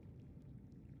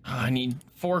I need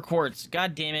 4 quartz.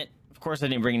 God damn it. Of course I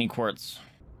didn't bring any quartz.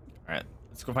 All right,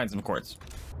 let's go find some quartz.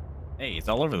 Hey, it's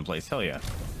all over the place. Hell yeah.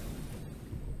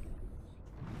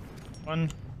 1,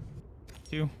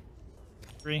 2,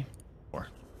 3, 4.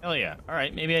 Hell yeah. All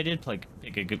right, maybe I did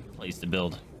pick a good place to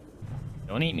build.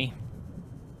 Don't eat me.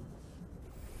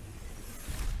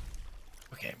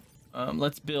 Okay.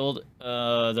 Let's build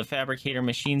the fabricator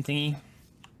machine thingy.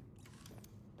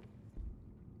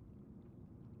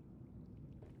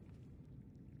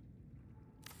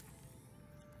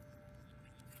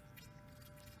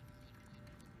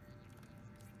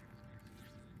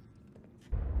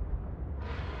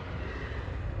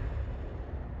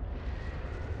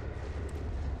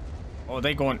 Oh,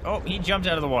 they going. Oh, he jumped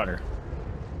out of the water.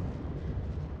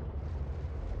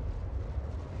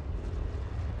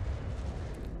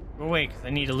 Go away, because I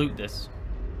need to loot this.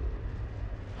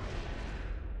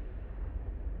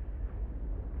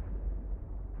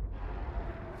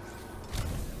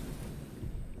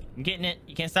 I'm getting it.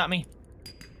 You can't stop me.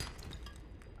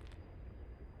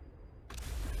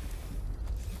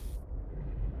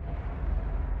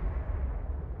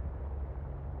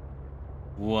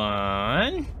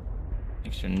 One.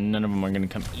 Make sure none of them are going to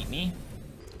come eat me.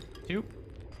 2,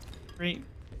 3.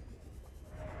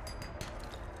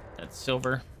 That's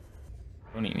silver.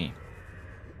 Don't eat me.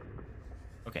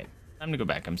 Okay, time to go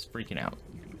back. I'm freaking out.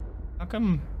 How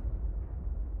come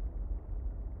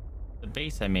the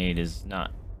base I made is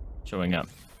not showing up?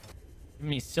 Give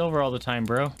me silver all the time,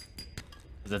 bro.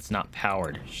 Because that's not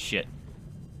powered. Shit.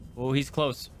 Oh, he's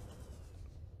close.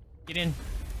 Get in.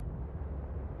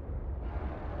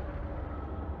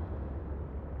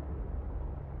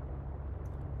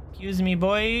 Excuse me,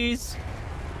 boys.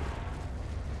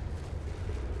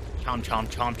 Chomp, chomp,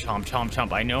 chomp, chomp, chomp,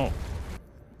 chomp. I know.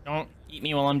 Don't eat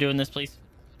me while I'm doing this, please.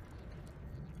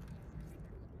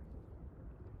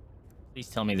 Please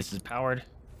tell me this is powered.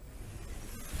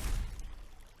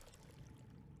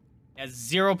 It has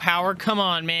 0 power? Come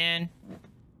on, man.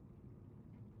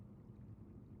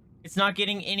 It's not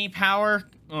getting any power?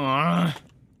 Ugh. I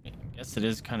guess it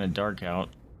is kind of dark out.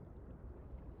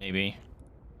 Maybe.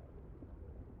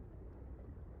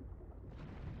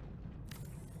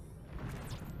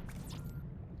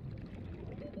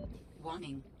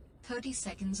 Warning. 30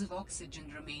 seconds of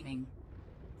oxygen remaining.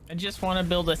 I just want to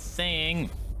build a thing.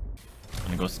 I'm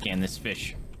gonna go scan this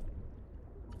fish.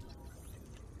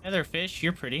 Hey there, fish.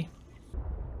 You're pretty.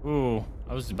 Ooh,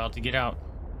 I was about to get out.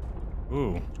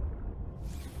 Ooh.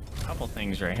 Couple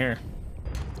things right here.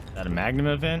 Is that a magnum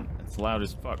event? That's loud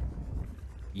as fuck.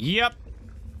 Yep.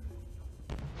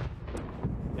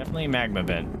 Definitely a magma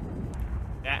vent.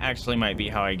 That actually might be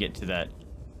how I get to the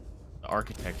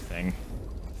architect thing.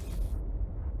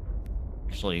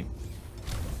 Actually,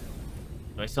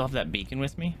 do I still have that beacon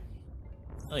with me?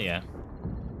 Oh yeah.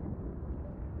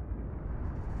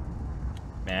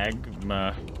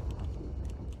 Magma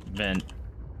vent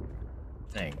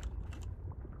thing.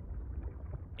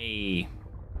 Hey,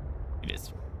 it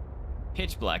is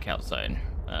pitch black outside.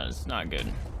 It's not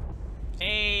good.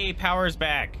 Hey, power's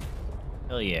back.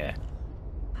 Hell yeah.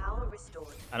 Power restored.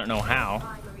 I don't know how.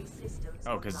 Primary systems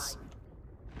Oh, because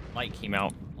light came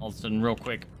out all of a sudden real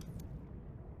quick.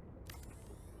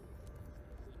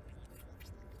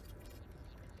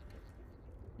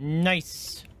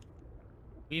 Nice.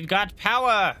 We've got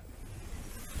power.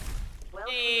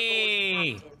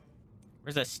 Hey.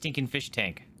 Where's that stinking fish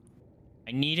tank?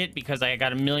 I need it because I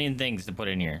got a million things to put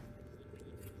in here.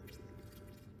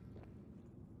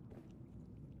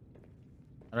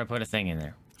 How do I put a thing in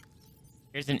there?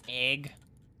 Here's an egg.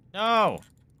 No.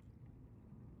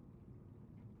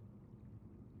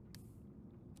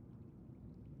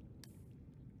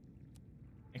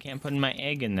 I can't put my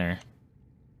egg in there.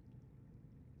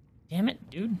 Damn it,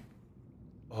 dude.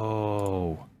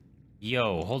 Oh.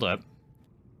 Yo, hold up.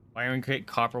 Wiring crate,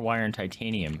 copper wire, and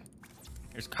titanium.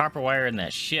 There's copper wire in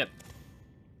that ship.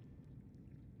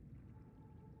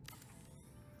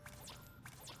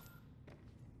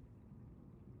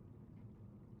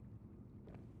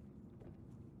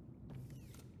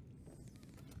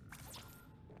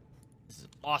 This is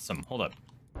awesome. Hold up.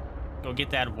 Go get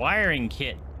that wiring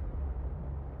kit.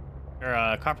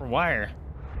 Or, copper wire.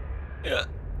 Yeah.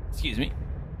 Excuse me.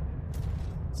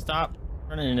 Stop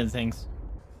running into things.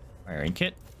 Wiring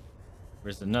kit.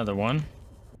 Where's another one?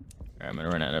 Alright, I'm gonna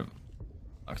run out of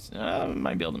oxygen.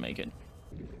 Might be able to make it.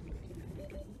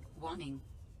 Warning.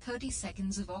 30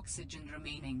 seconds of oxygen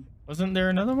remaining. Wasn't there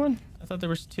another one? I thought there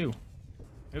was 2.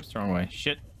 Oops, wrong way.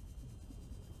 Shit.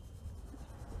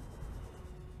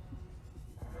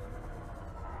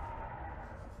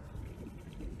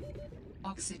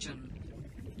 Oxygen.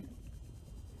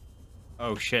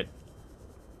 Oh, shit.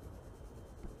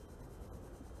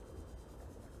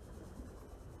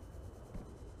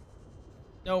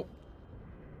 Nope.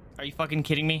 Are you fucking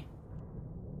kidding me?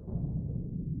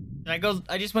 Did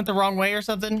I just went the wrong way or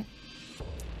something?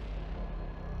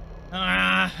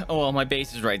 Ah, oh well, my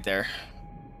base is right there.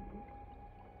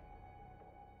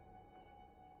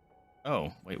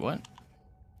 Oh, wait, what?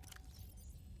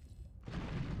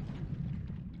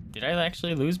 Did I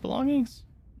actually lose belongings?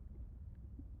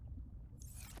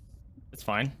 It's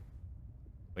fine.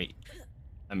 Wait.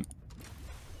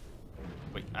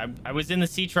 Wait, I was in the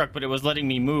sea truck, but it was letting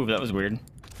me move. That was weird.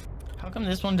 How come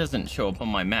this one doesn't show up on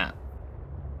my map?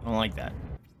 I don't like that.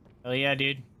 Hell yeah,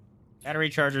 dude. Battery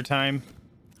charger time.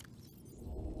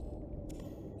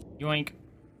 Yoink.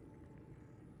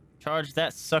 Charge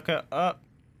that sucker up.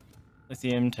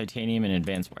 Lithium, titanium, and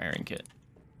advanced wiring kit.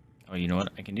 Oh, you know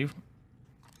what I can do?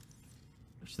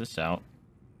 Switch this out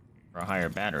for a higher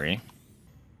battery.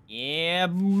 Yeah,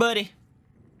 buddy.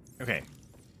 Okay.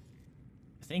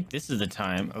 I think this is the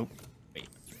time. Oh, wait.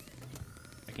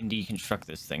 I can deconstruct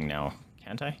this thing now,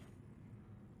 can't I?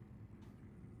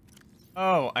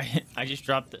 Oh, I just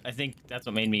dropped. I think that's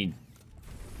what made me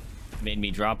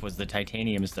drop was the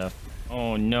titanium stuff.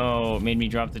 Oh no, it made me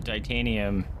drop the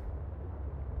titanium.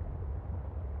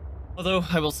 Although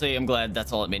I will say I'm glad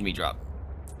that's all it made me drop.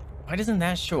 Why doesn't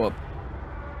that show up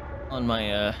on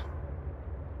my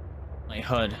my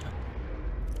HUD?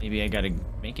 Maybe I gotta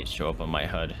make it show up on my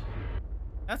HUD.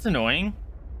 That's annoying.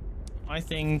 My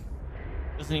thing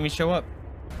doesn't even show up.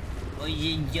 Oh,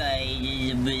 you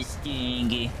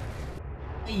stinky.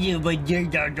 You're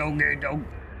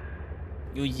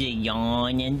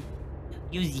yawning.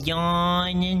 You're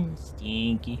yawning,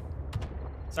 stinky.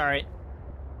 Sorry.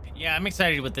 Yeah, I'm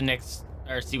excited with the next,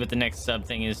 or see what the next sub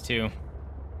thing is too.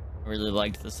 I really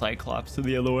liked the Cyclops and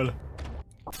the other one.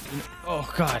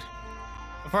 Oh God.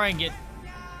 Before I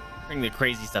bring the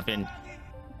crazy stuff in,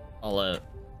 I'll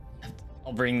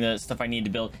bring the stuff I need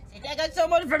to build. I got so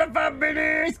much for the 5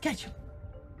 minutes. Catch you.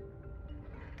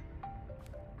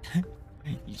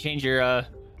 You change your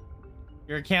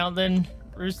account then,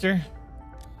 Rooster?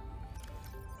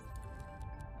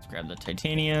 Let's grab the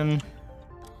titanium.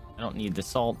 I don't need the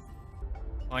salt.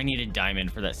 Oh, I need a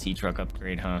diamond for that sea truck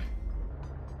upgrade, huh?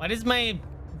 Why does my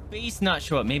base not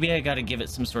show up? Maybe I gotta give it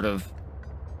some sort of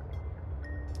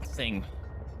thing,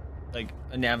 like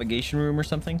a navigation room or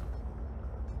something.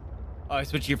 Oh, I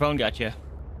switched your phone, gotcha.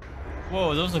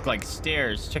 Whoa, those look like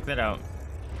stairs. Check that out.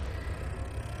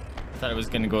 I thought it was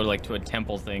gonna go like to a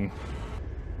temple thing.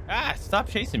 Ah, stop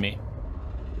chasing me.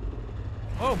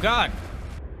 Oh God,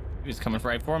 he was coming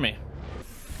right for me.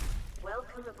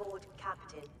 Welcome aboard,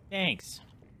 Captain. Thanks.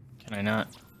 Can I not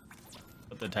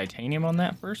put the titanium on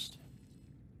that first?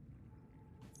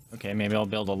 Okay, maybe I'll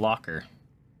build a locker.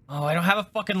 Oh, I don't have a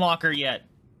fucking locker yet.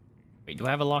 Wait, do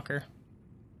I have a locker?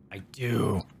 I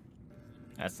do.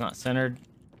 That's not centered.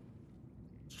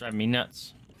 It's driving me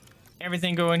nuts.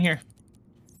 Everything go in here.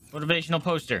 Motivational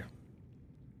poster.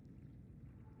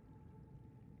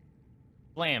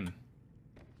 Blam.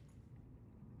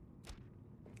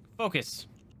 Focus.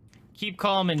 Keep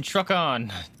calm and truck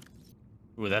on.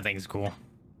 Ooh, that thing's cool.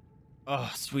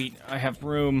 Oh, sweet. I have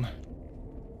room.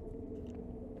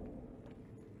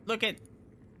 Look at...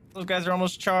 Those guys are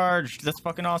almost charged. That's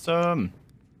fucking awesome.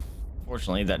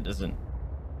 Fortunately, that doesn't...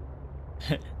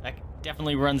 that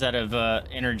definitely runs out of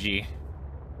energy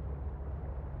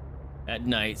at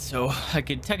night, so I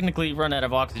could technically run out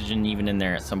of oxygen even in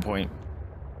there at some point.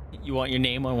 You want your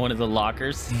name on one of the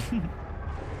lockers?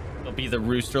 It'll be the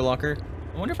rooster locker.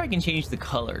 I wonder if I can change the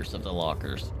colors of the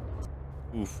lockers.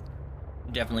 Oof.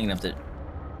 I'm definitely gonna have to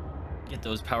get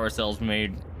those power cells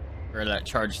made, or that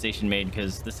charge station made,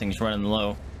 because this thing's running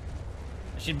low.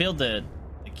 I should build the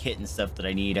kit and stuff that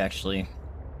I need, actually.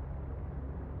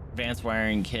 Advanced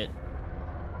wiring kit.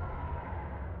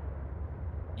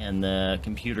 And the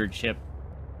computer chip.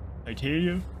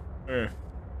 Titanium? There's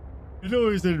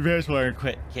always an advanced wiring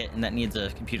kit, and that needs a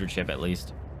computer chip at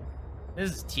least.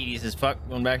 This is tedious as fuck,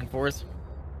 going back and forth.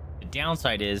 The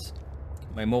downside is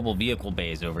my mobile vehicle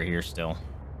bay is over here still.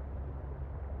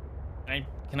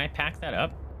 Can I pack that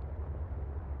up?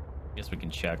 Guess we can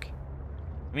check.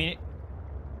 I mean,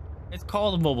 it's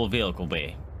called a mobile vehicle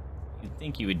bay. You'd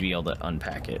think you would be able to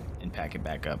unpack it and pack it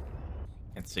back up.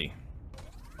 Let's see.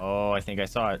 Oh, I think I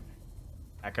saw it.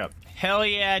 Back up. Hell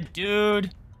yeah,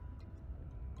 dude!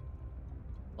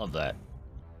 Love that.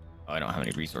 Oh, I don't have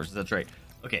any resources. That's right.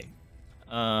 Okay.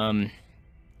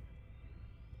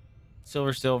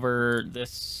 Silver,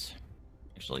 this...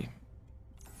 Actually,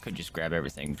 could just grab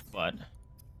everything, but...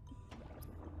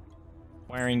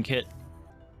 Wiring kit.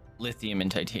 Lithium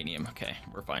and titanium. Okay,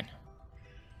 we're fine.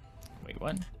 Wait,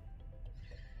 what?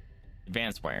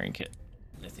 Advanced wiring kit.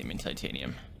 Lithium and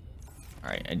titanium.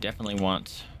 Alright, I definitely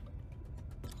want...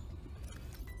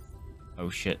 Oh,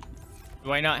 shit.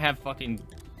 Do I not have fucking...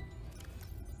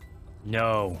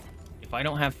 No. If I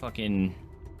don't have fucking...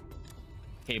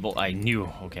 cable, I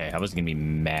knew. Okay, I was gonna be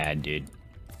mad, dude.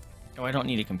 Oh, I don't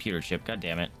need a computer chip. God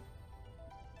damn it.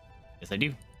 Yes, I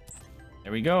do.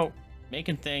 There we go.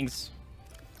 Making things.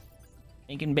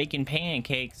 Making bacon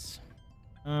pancakes.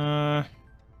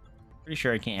 Pretty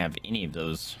sure I can't have any of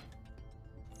those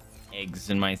eggs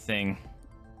in my thing.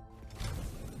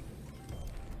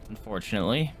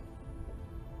 Unfortunately.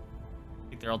 I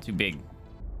think they're all too big.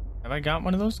 Have I got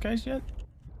one of those guys yet?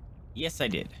 Yes, I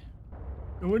did.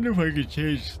 I wonder if I could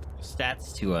change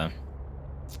stats to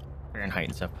Fahrenheit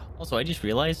and stuff. Also, I just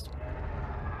realized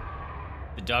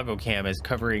the doggo cam is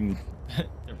covering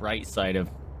the right side of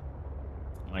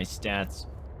my stats.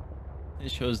 It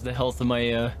shows the health of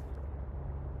my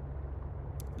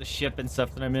the ship and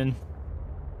stuff that I'm in.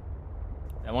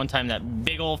 That one time that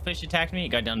big old fish attacked me, it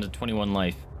got down to 21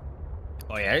 life.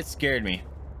 Oh yeah, it scared me.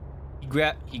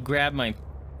 He grabbed my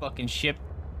fucking ship,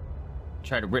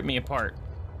 tried to rip me apart.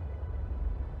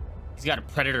 He's got a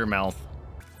predator mouth.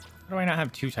 Why do I not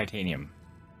have 2 titanium?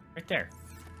 Right there.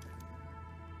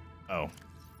 Oh.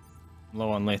 I'm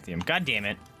low on lithium. God damn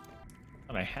it. I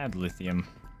thought I had lithium.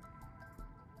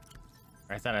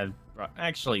 I thought I'd...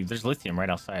 Actually, there's lithium right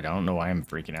outside. I don't know why I'm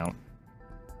freaking out.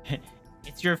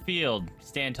 It's your field.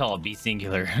 Stand tall. Be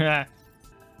singular.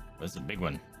 That's a big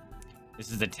one.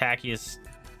 This is the tackiest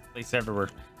place ever.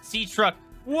 Sea truck.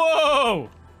 Whoa!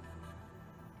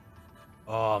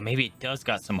 Oh, maybe it does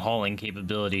got some hauling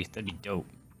capability. That'd be dope.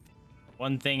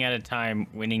 One thing at a time.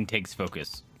 Winning takes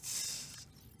focus.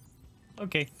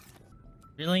 Okay.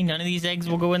 Really? None of these eggs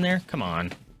will go in there? Come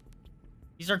on.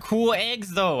 These are cool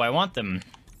eggs, though. I want them.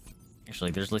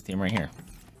 Actually, there's lithium right here.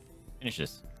 Finish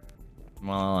this.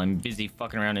 While I'm busy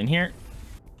fucking around in here.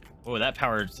 Oh, that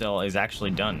power cell is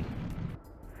actually done.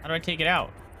 How do I take it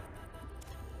out?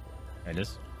 There it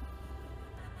is.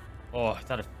 Oh, I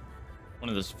thought one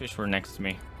of those fish were next to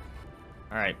me.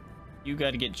 All right. You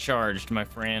got to get charged, my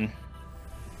friend.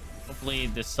 Hopefully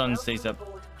the sun stays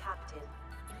up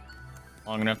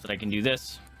long enough that I can do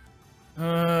this.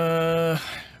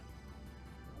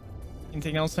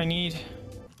 Anything else I need?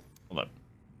 Hold up.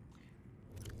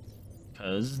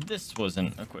 Because this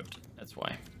wasn't equipped. That's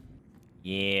why.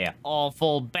 Yeah, all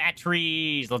full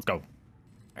batteries. Let's go. All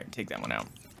right, take that one out.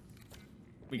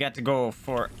 We got to go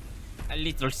for a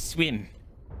little swim.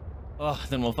 Oh,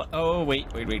 then we'll. Oh, wait.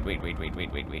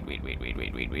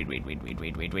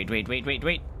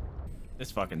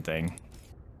 This fucking thing.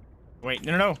 Wait,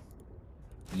 no.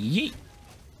 Yeet.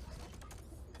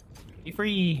 Be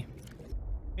free.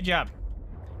 Good job.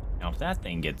 Now, if that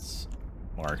thing gets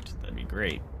marked, that'd be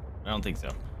great. I don't think so.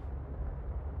 All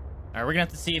right, we're gonna have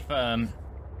to see if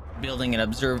building an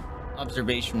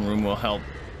observation room will help.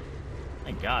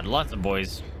 My God, lots of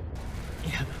boys.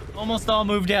 Yeah, almost all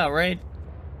moved out, right?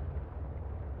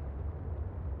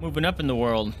 Moving up in the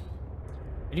world.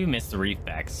 I do miss the reef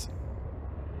backs.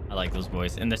 I like those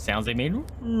boys and the sounds they made.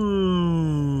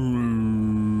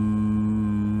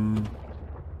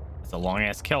 It's a long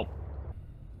ass kelp.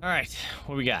 All right,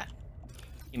 what we got?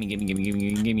 Gimme.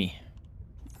 Gimme.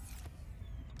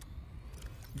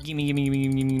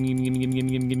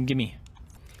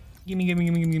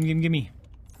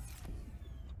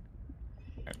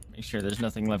 Alright, make sure there's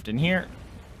nothing left in here.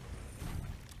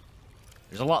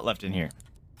 There's a lot left in here.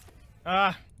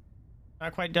 Not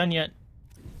quite done yet.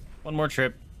 One more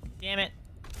trip. Damn it.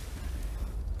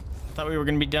 I thought we were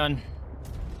gonna be done.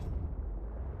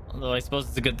 Although I suppose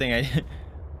it's a good thing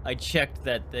I checked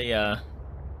that the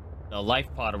life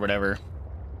pod or whatever,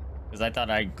 because I thought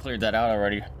I cleared that out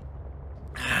already.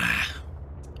 I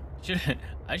should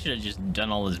have just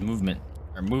done all this movement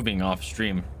or moving off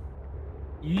stream.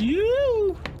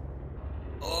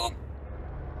 Oh,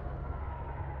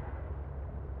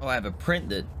 I have a print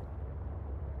that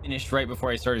finished right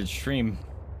before I started stream.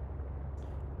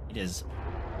 It is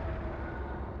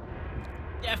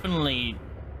definitely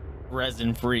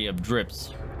resin free of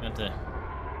drips. I have to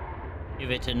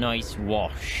give it a nice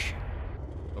wash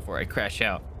before I crash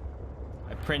out.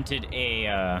 I printed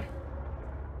a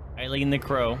Eileen the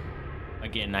Crow.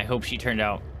 Again, I hope she turned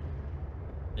out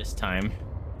this time.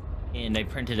 And I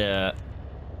printed a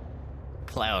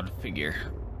cloud figure.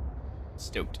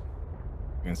 Stoked.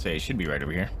 I'm gonna say it should be right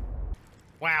over here.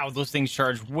 Wow, those things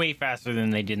charge way faster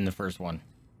than they did in the first one.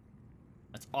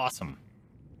 That's awesome.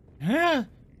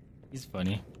 He's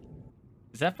funny.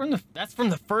 Is that from the... That's from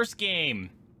the first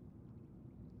game.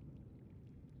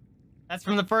 That's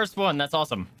from the first one. That's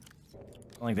awesome. I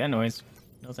don't like that noise.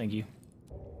 No, thank you.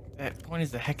 That point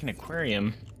is the heckin'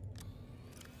 aquarium.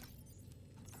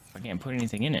 I can't put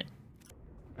anything in it.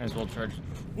 Might as well charge.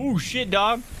 Ooh, shit,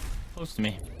 dog. Close to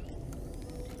me.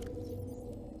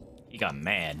 He got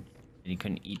mad that he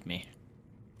couldn't eat me.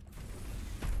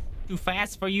 Too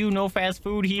fast for you. No fast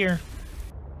food here.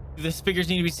 Do the speakers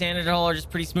need to be sanded at all or just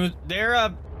pretty smooth?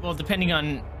 They're, well, depending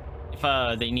on if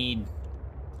they need,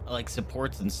 like,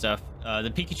 supports and stuff.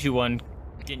 The Pikachu one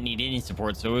didn't need any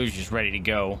support, so it was just ready to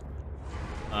go.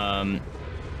 The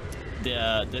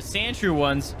Sandshrew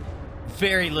ones,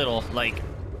 very little. Like,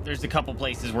 there's a couple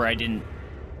places where I didn't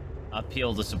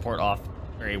peel the support off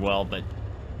very well, but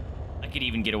I could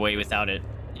even get away without it.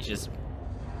 It's just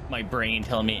my brain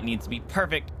telling me it needs to be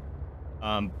perfect.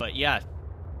 But yeah,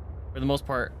 for the most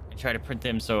part, I try to print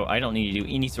them so I don't need to do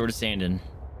any sort of sanding.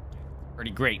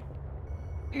 Pretty great.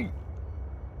 All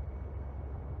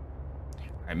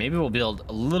right, maybe we'll build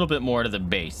a little bit more to the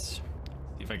base.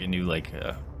 See if I can do like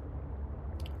a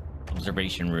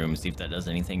observation room, see if that does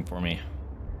anything for me.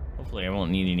 Hopefully I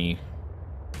won't need any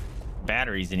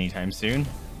batteries anytime soon,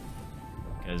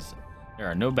 because there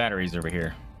are no batteries over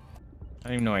here. I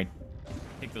don't even know I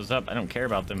pick those up. I don't care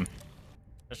about them,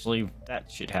 especially if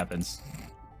that shit happens.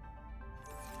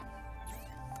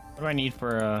 What do I need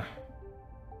for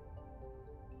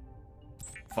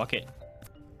Fuck it.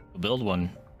 We'll build one.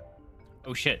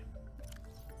 Oh shit.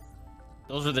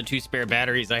 Those are the 2 spare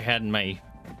batteries I had in my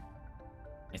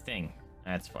thing.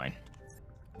 That's fine.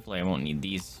 Hopefully I won't need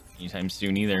these anytime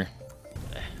soon either.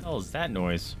 What the hell is that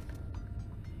noise?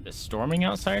 Is it storming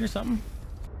outside or something?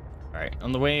 Alright,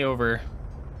 on the way over,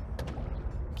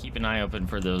 keep an eye open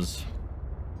for those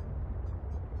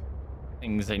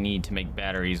things I need to make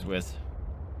batteries with.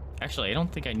 Actually, I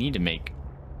don't think I need to make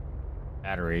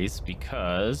batteries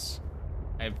because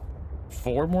I have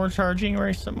 4 more charging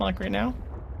or something like right now.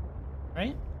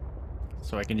 Right?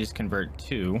 So I can just convert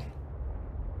 2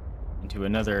 into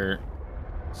another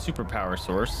superpower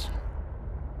source.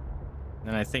 And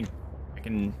then I think I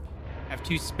can have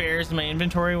 2 spares in my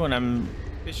inventory when I'm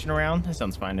fishing around. That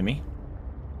sounds fine to me.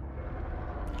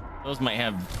 Those might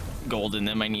have gold in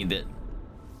them. I need that.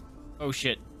 Oh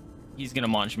shit. He's gonna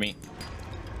launch me.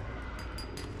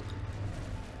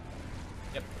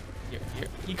 Yep. Here.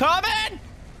 He coming!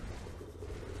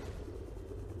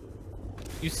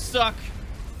 You suck.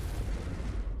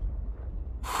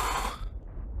 That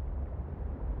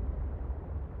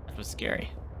was scary.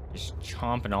 Just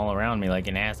chomping all around me like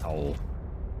an asshole.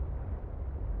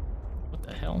 What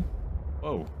the hell?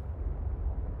 Whoa.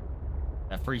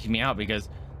 That freaked me out because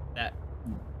that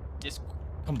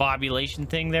discombobulation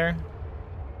thing there.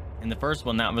 In the first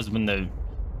one, that was when the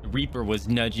Reaper was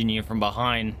nudging you from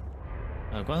behind.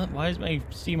 Like, what? Why is my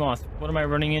sea moth? What am I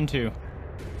running into?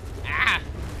 Ah!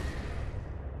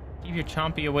 Keep your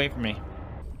chompy away from me.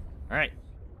 All right.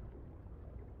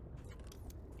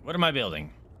 What am I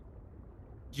building?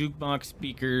 Jukebox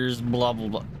speakers, blah, blah,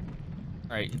 blah. All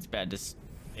right, it's bad to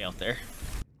stay out there.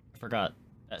 I forgot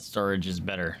that storage is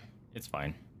better. It's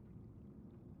fine.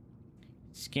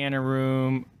 Scanner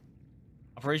room.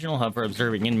 Operational hub for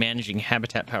observing and managing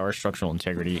habitat power, structural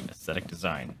integrity, aesthetic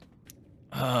design.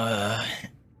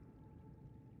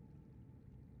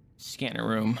 Scanner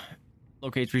room.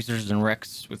 Locates resources and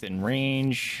wrecks within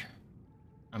range.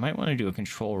 I might want to do a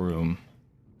control room.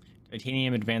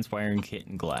 Titanium, advanced wiring kit,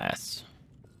 and glass.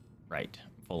 Right.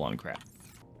 Full on crap.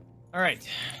 Alright.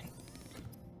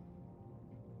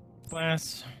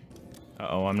 Glass.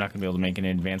 Uh-oh, I'm not going to be able to make an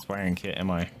advanced wiring kit,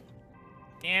 am I?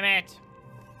 Damn it!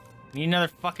 Need another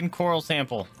fucking coral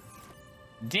sample.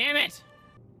 Damn it!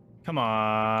 Come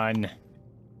on.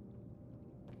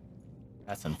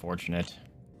 That's unfortunate.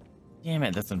 Damn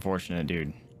it, that's unfortunate,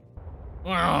 dude.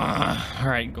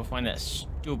 Alright, go find that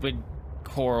stupid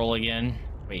coral again.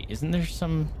 Wait, isn't there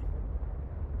some...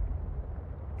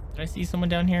 Did I see someone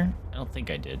down here? I don't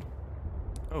think I did.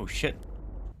 Oh, shit.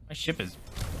 My ship is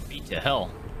beat to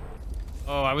hell.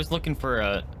 Oh, I was looking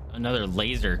for another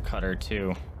laser cutter,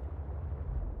 too.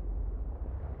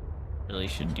 Really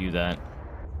should do that.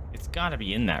 It's gotta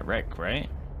be in that wreck, right?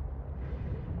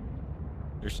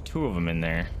 There's 2 of them in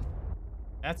there.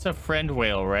 That's a friend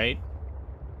whale, right?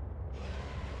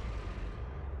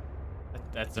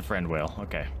 That's a friend whale.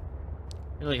 Okay.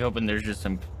 Really hoping there's just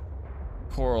some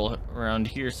coral around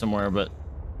here somewhere, but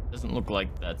doesn't look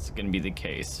like that's gonna be the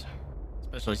case.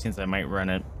 Especially since I might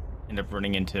end up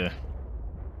running into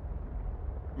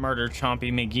Murder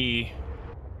Chompy McGee.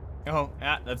 Oh,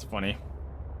 that's funny.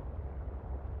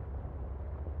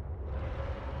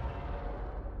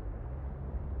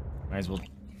 Might as well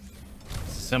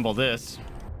assemble this.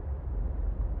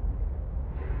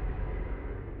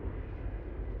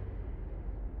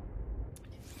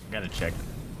 Gotta check.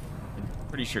 I'm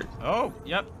pretty sure. Oh,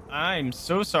 yep. I'm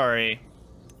so sorry.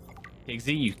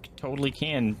 Pigsy, you totally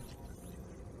can.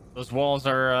 Those walls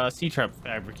are sea trap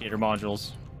fabricator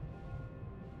modules.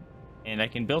 And I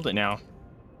can build it now.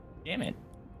 Damn it.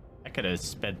 I could have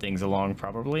sped things along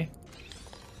probably.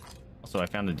 Also, I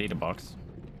found a data box.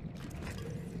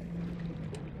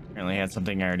 Apparently I had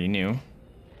something I already knew.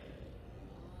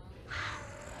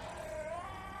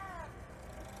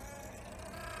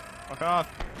 Fuck off.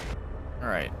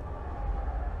 Alright.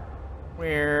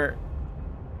 Where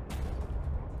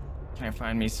can I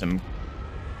find me some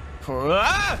coral?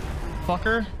 Ah!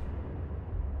 Fucker.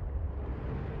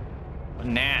 What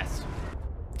an ass.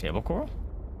 Table coral?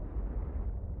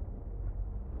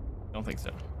 Don't think so.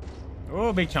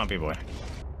 Oh, big chompy boy.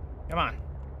 Come on.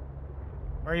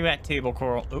 Where are you at, table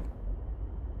coral? Oop.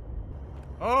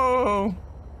 Oh!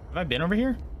 Have I been over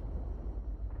here?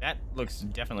 That looks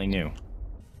definitely new.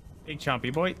 Big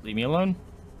chompy boy, leave me alone.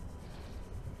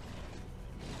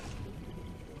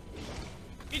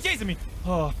 He's chasing me!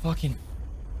 Oh, fucking.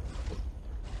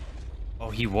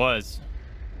 Oh, he was.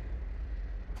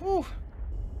 Whew.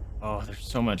 Oh, there's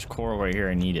so much coral right here.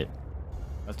 I need it.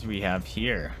 What do we have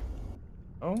here?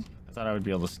 Oh, I thought I would be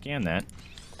able to scan that.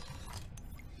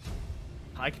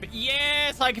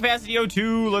 Yes, high capacity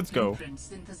O2. Let's go.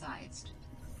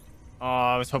 Oh,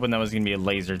 I was hoping that was gonna be a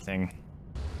laser thing.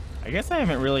 I guess I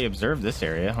haven't really observed this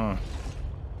area, huh?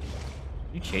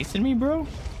 You chasing me, bro?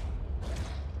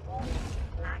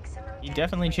 You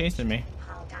definitely chasing me.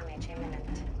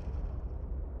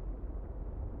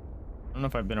 I don't know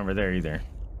if I've been over there either.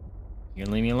 You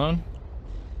gonna leave me alone?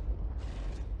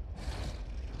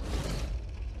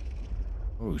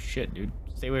 Oh shit, dude.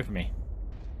 Stay away from me.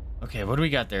 Okay, what do we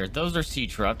got there? Those are sea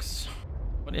trucks.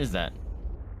 What is that?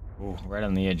 Oh, right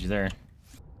on the edge there.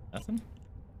 Nothing?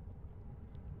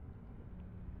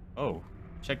 Oh,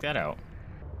 check that out.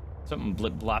 Something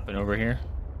blip blopping over here.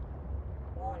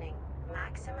 Warning,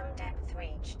 maximum depth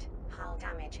reached. Hull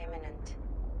damage imminent.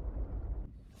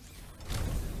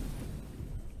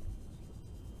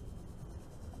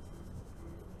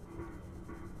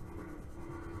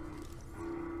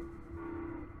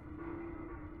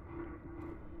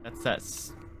 That's that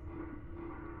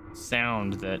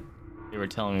sound that they were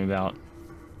telling me about.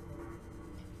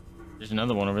 There's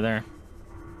another one over there.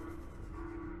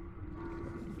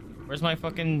 Where's my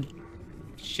fucking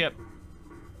ship?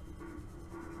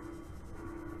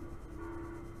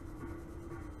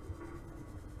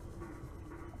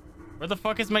 Where the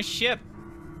fuck is my ship?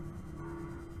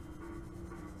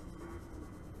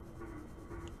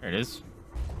 There it is.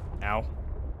 Ow.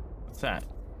 What's that?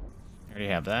 I already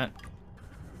have that.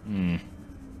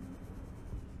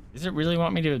 Does it really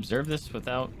want me to observe this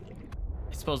without...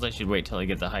 I suppose I should wait till I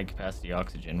get the high capacity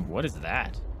oxygen. What is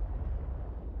that?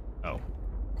 Oh,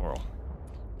 coral.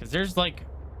 Because there's like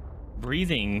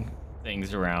breathing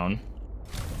things around.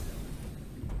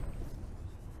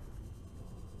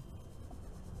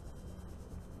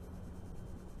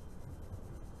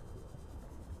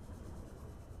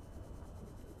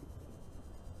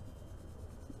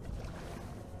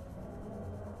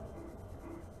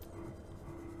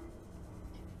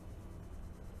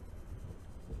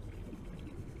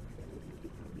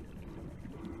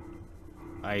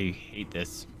 I hate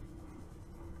this.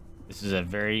 This is a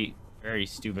very, very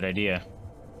stupid idea.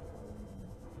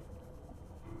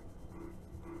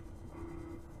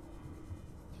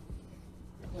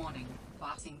 Warning,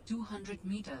 passing 200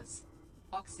 meters.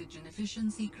 Oxygen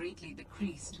efficiency greatly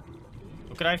decreased.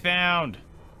 Look what I found.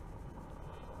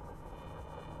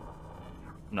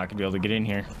 I'm not gonna be able to get in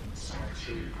here.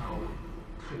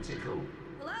 Critical.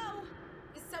 Hello?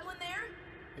 Is someone there?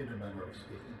 In a manner of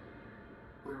speaking.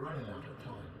 We're running out of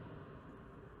time.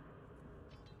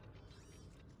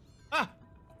 Ah!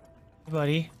 Hey,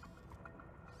 buddy.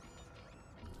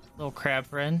 Little crab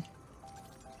friend.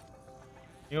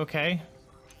 You okay?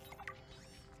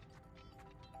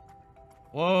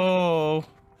 Whoa!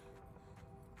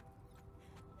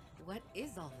 What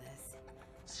is all this?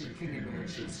 Seeking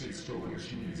emergency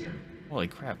storage medium. Holy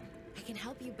crap. I can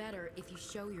help you better if you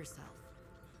show yourself.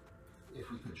 If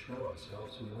we could show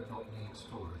ourselves, we would not need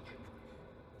storage.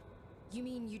 You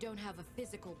mean you don't have a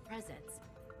physical presence?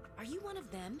 Are you one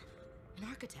of them? An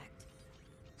architect?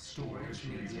 Storage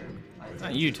medium. It's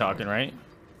not you talking, right?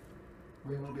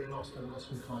 We will be lost unless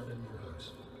we find a new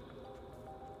host.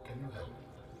 Can you help?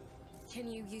 Can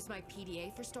you use my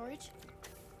PDA for storage?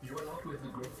 You are not with the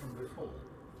group from before.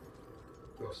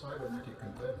 Your cybernetic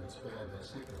components bear their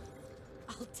signal.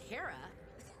 Altera?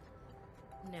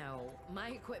 No, my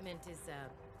equipment is,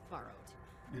 borrowed.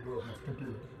 You will have to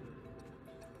do it.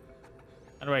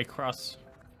 How do I cross?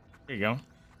 There you go.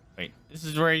 Wait, this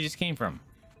is where I just came from.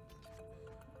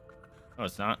 No,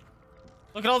 it's not.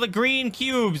 Look at all the green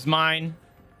cubes, mine.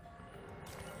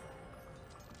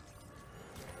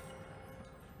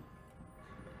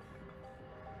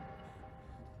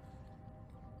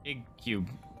 Big cube.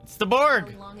 It's the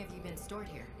Borg. How long have you been stored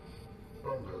here?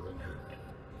 Longer than hoped.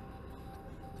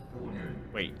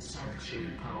 Wait.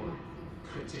 Sanctuary power.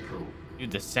 Critical. Dude,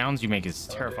 the sounds you make is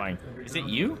terrifying. Is it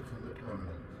you?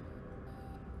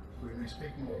 We may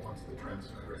speak more once the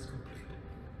transfer is complete.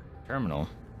 Terminal.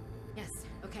 Yes,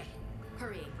 okay.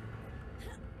 Hurrying.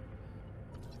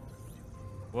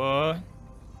 What?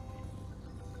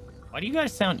 Why do you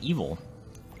guys sound evil?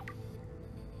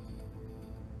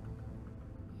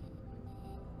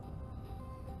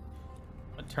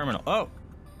 What terminal? Oh!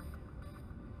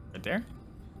 Right there?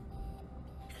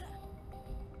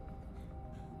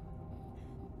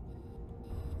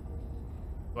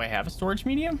 Do I have a storage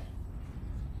medium?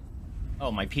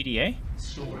 Oh, my PDA?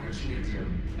 Storage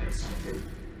medium accepted.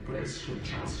 Brace for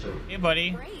transfer. Hey,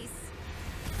 buddy. Brace?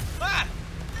 Ah!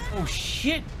 Oh,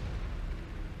 shit!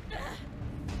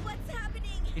 What's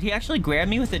happening? Did he actually grab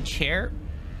me with a chair?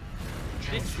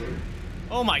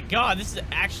 Oh my god, this is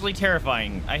actually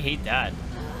terrifying. I hate that.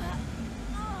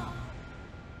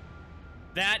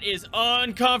 That is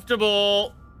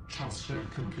uncomfortable. Transfer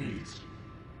complete.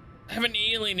 I have an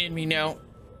alien in me now.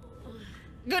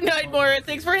 Good night, Moira.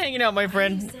 Thanks for hanging out, my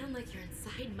friend. You sound like you're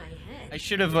inside my head. I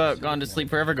should have gone to sleep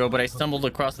forever ago, but I stumbled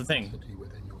across the thing.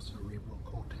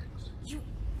 You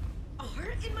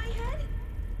are in my head?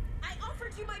 I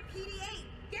offered you my PDA.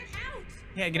 Get out!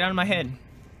 Yeah, get out of my head.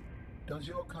 Does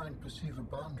your kind perceive a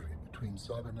boundary between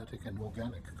cybernetic and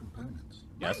organic components?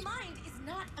 Yes. My mind is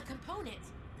not a component.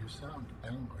 You sound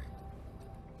angry.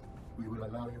 We will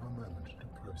allow you a moment to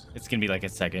process. It's gonna be like a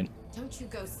second. Don't you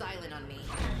go silent on me.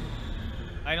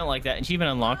 I don't like that.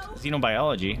 Achievement unlocked.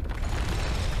 Xenobiology.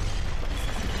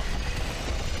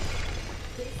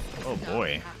 Oh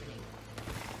boy.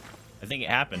 I think it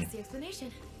happened. That's the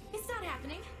explanation. It's not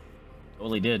happening.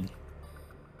 Totally did.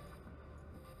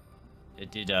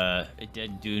 It did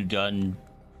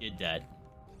that.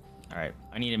 Alright,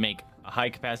 I need to make a high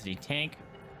capacity tank.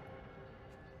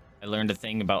 I learned a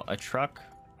thing about a truck.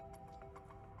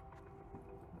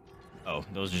 Oh,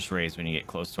 those just raise when you get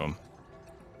close to them.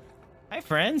 Hi,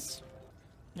 friends.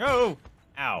 Oh,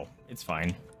 ow. It's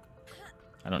fine.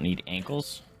 I don't need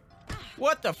ankles.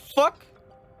 What the fuck?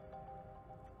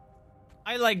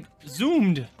 I like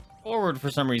zoomed forward for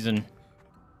some reason.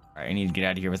 All right, I need to get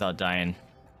out of here without dying.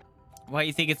 Why do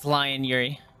you think it's lying,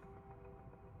 Yuri?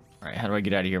 All right, how do I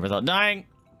get out of here without dying?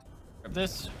 Grab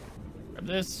this. Grab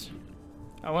this.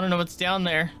 I want to know what's down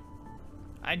there.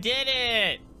 I did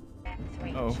it!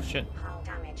 Oh, shit.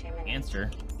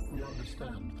 Answer. We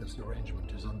understand this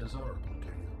arrangement is undesirable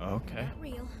to you. Okay. Not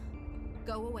real.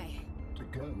 Go away. To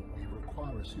go, we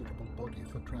require a suitable body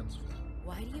for transfer.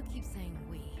 Why do you keep saying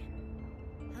we?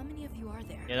 How many of you are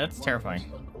there? Yeah, that's terrifying.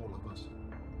 And all of us.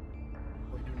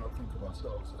 We do not think of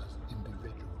ourselves as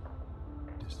individual,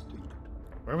 distinct.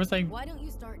 Where was I? Why don't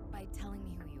you start by telling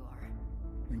me who you are?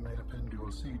 You may append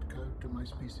your seed code to my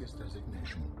species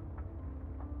designation.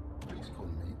 Please call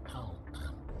me Alan.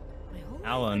 My whole life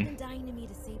Alan. I've been dying to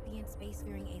meet a sapient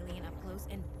spacefaring alien up close,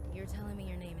 and you're telling me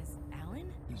your name is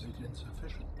Alan? Is it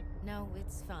insufficient? No,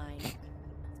 it's fine. It's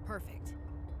perfect.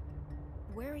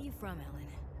 Where are you from, Alan?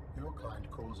 Your kind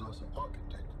calls us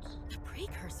architects. The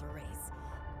precursor race.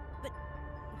 But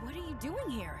what are you doing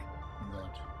here?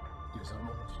 That is a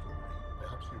long story.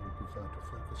 Perhaps you would prefer to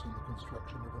focus on the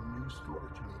construction of a new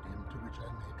storage medium to which I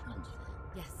may transfer.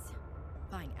 Yes.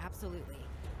 Fine, absolutely.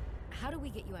 How do we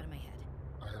get you out of my head?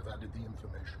 I have added the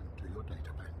information to your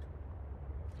data bank.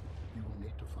 You will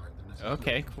need to find the necessary.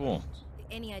 Okay, cool.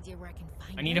 Any idea where I can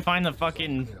find I need to find the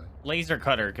fucking laser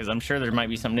cutter, because I'm sure there might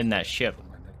be something in that ship.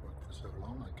 My network for so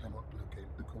long, I cannot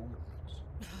locate the coordinates.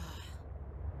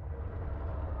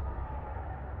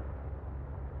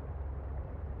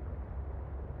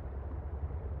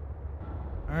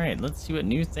 Alright, let's see what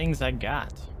new things I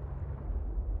got.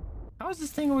 How is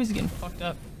this thing always getting fucked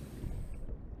up?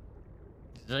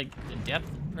 Does like the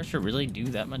depth pressure really do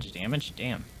that much damage?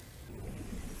 Damn.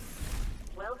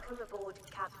 Welcome aboard,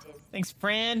 Captain. Thanks,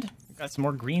 friend. Got some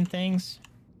more green things.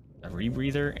 A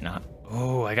rebreather and a...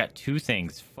 Oh, I got two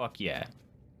things. Fuck yeah.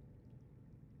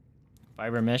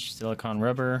 Fiber mesh, silicone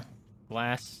rubber,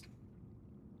 glass.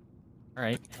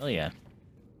 Alright, hell yeah.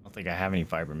 I don't think I have any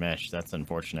fiber mesh. That's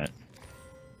unfortunate.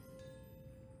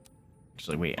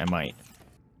 Actually, wait, I might.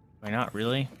 Why not?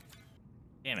 Really?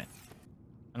 Damn it.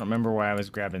 I don't remember why I was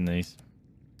grabbing these.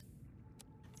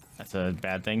 That's a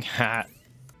bad thing.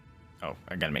 Oh,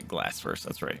 I gotta make glass first.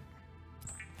 That's right.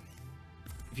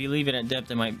 If you leave it at depth,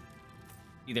 it might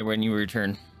be there when you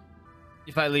return.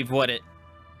 If I leave what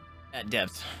at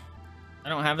depth? I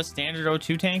don't have a standard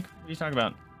O2 tank? What are you talking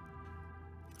about?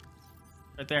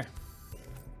 Right there.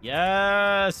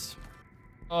 Yes!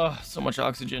 Oh, so much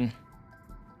oxygen.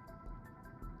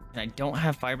 And I don't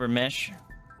have fiber mesh.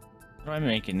 What do I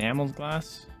make? Enameled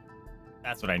glass?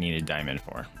 That's what I needed diamond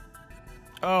for.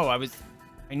 Oh,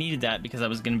 I needed that because I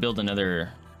was gonna build a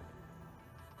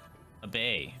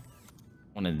bay.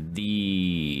 One of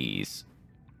these.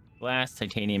 Glass,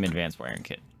 titanium, advanced wiring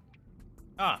kit.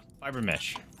 Ah, fiber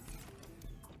mesh.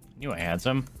 Knew I had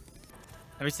some.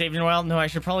 Have I saved in a while? No, I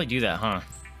should probably do that, huh?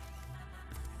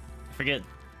 I forget.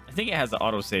 I think it has the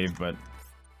autosave, but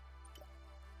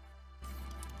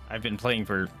I've been playing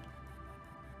for,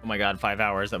 oh my god, 5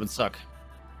 hours. That would suck.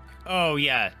 Oh,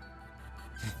 yeah.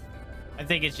 I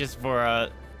think it's just for,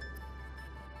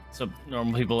 so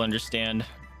normal people understand.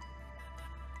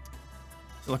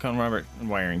 Silicone rubber and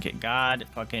wiring kit. God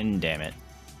fucking damn it.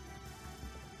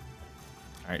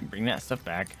 Alright, bring that stuff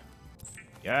back.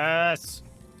 Yes!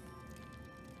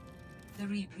 The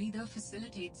rebreather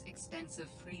facilitates extensive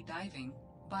free diving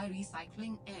by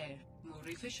recycling air more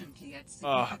efficiently at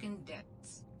significant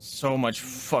depths. So much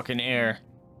fucking air.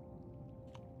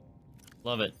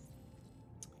 Love it.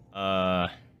 Oh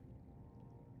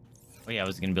yeah, I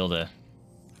was gonna build a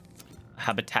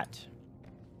habitat.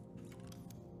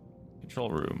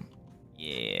 Control room.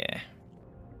 Yeah.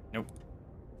 Nope.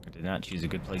 I did not choose a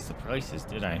good place to place this,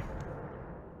 did I?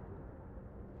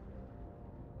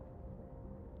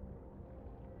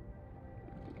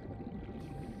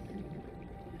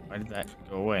 Why did that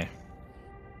go away?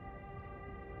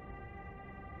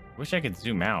 Wish I could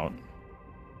zoom out.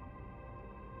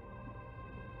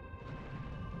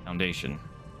 Foundation.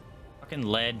 Fucking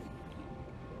lead.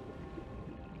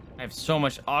 I have so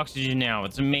much oxygen now.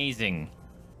 It's amazing.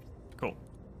 Cool.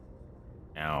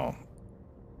 Now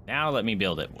let me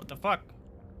build it. What the fuck?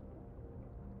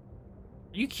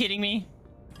 Are you kidding me?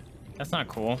 That's not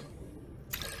cool.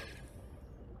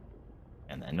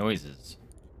 And that noise is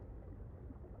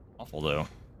awful, though.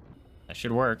 That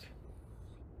should work.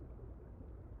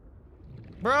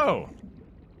 Bro!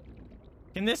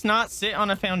 Can this not sit on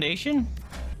a foundation?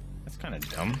 That's kind of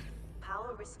dumb.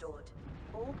 Power restored.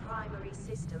 All primary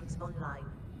systems online.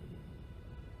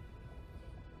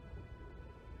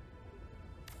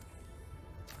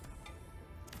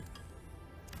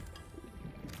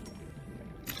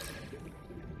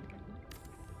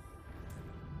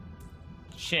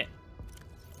 Shit.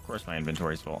 Of course my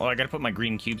inventory's full. Oh, I gotta put my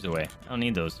green cubes away. I don't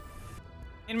need those.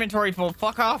 Inventory full.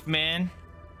 Fuck off, man.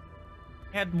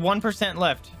 I had 1%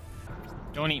 left.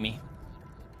 Don't eat me.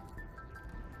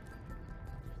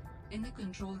 In the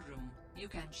control room, you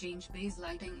can change base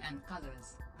lighting and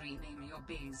colors, rename your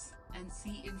base, and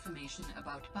see information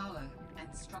about power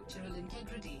and structural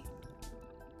integrity.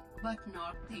 But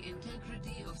not the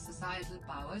integrity of societal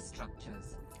power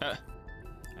structures. I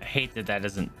hate that that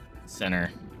doesn't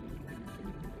center.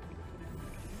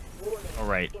 All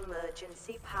right.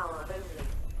 Emergency power only.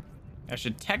 I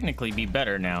should technically be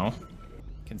better now,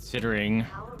 considering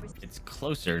it's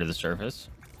closer to the surface.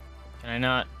 Can I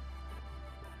not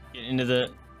get into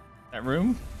that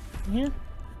room in here?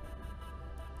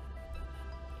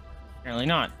 Apparently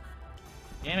not.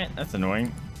 Damn it, that's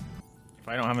annoying. If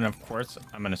I don't have enough quartz,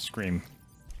 I'm gonna scream.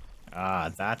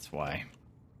 Ah, that's why.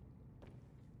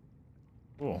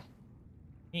 Cool.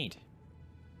 Neat.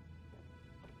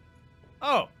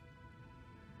 Oh!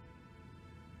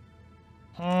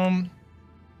 Home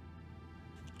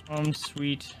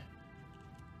sweet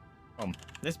home.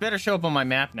 This better show up on my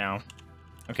map now.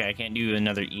 Okay, I can't do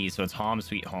another E, so it's home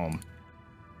sweet home.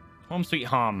 Home sweet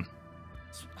home.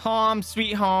 Home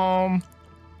sweet home.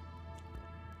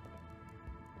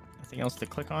 Nothing else to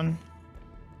click on?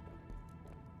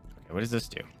 Okay, what does this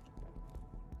do?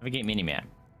 Navigate minimap.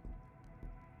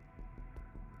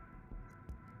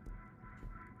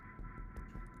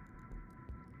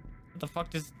 What the fuck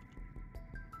does...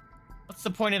 What's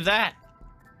the point of that?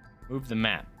 Move the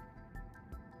map.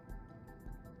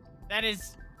 That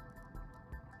is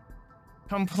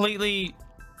completely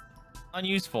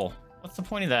unuseful. What's the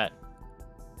point of that?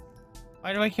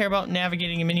 Why do I care about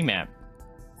navigating a minimap?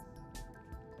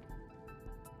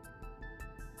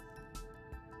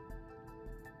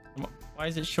 Why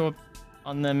does it show up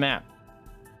on the map?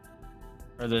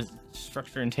 Or the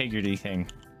structure integrity thing?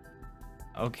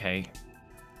 Okay.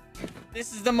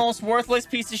 This is the most worthless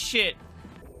piece of shit.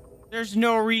 There's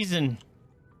no reason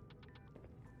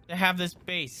to have this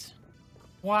base.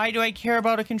 Why do I care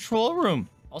about a control room?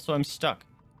 Also, I'm stuck.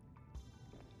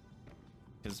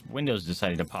 Because Windows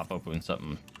decided to pop up with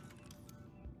something.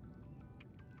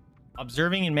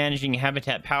 Observing and managing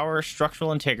habitat power,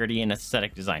 structural integrity, and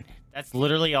aesthetic design. That's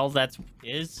literally all that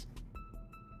is.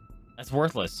 That's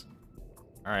worthless.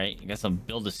 Alright, I guess I'll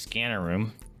build a scanner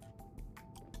room.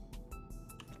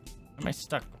 Am I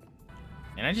stuck?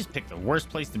 And I just picked the worst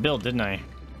place to build, didn't I? I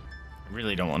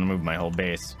really don't want to move my whole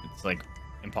base. It's like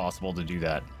impossible to do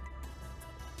that.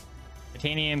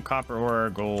 Titanium, copper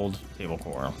ore, gold, table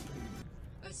coral.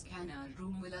 A scanner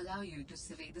room will allow you to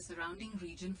survey the surrounding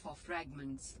region for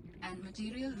fragments and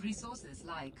material resources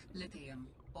like lithium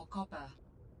or copper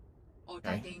or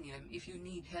titanium if you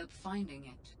need help finding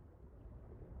it.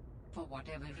 For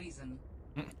whatever reason.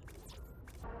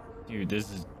 Dude, this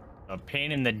is a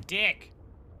pain in the dick.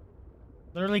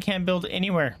 Literally can't build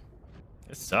anywhere.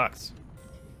 This sucks.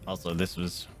 Also, this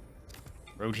was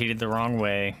rotated the wrong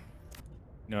way.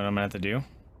 You know what I'm gonna have to do?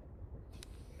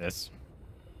 This.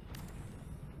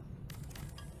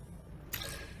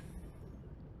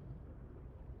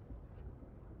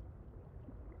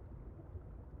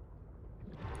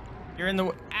 You're in the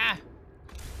way. Ah!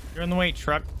 You're in the way,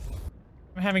 truck.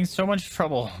 I'm having so much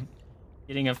trouble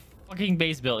getting a fucking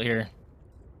base built here.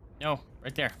 No,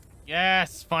 right there.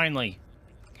 Yes, finally.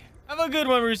 Have a good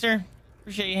one, Rooster.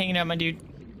 Appreciate you hanging out, my dude.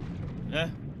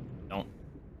 Don't.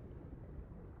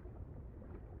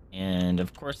 And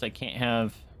of course I can't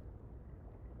have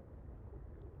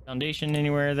foundation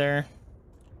anywhere there,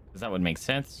 because that would make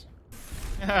sense.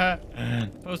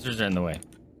 Posters are in the way.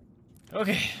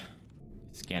 Okay.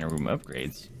 Scanner room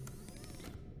upgrades.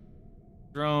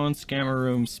 Drone, scanner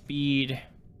room, speed.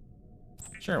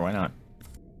 Sure, why not?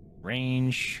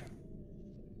 Range.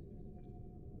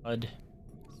 HUD.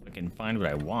 So I can find what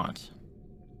I want.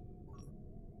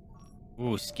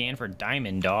 Ooh, scan for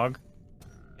diamond, dog.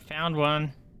 I found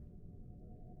one.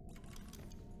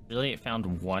 Really? It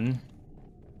found one?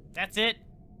 That's it?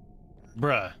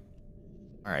 Bruh.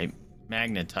 Alright,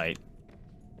 magnetite.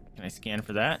 Can I scan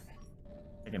for that?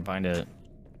 I can find a...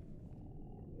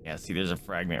 Yeah, see, there's a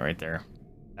fragment right there.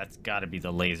 That's gotta be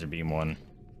the laser beam one.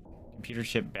 Computer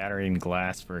chip, battery, and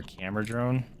glass for a camera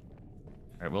drone.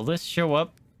 Alright, will this show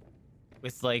up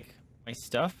with, like, my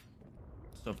stuff?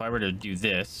 So if I were to do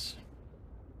this...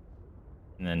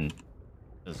 And then...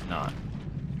 It does not.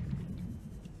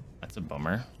 That's a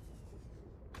bummer.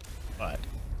 But...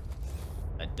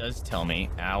 That does tell me...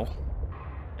 Ow.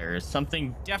 There is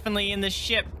something definitely in this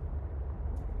ship.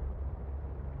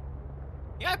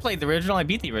 Yeah, I played the original. I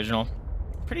beat the original.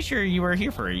 Pretty sure you were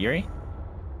here for it, Yuri.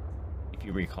 If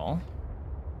you recall.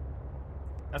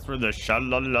 That's where the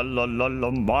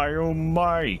sha-la-la-la-la-la my oh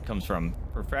my comes from.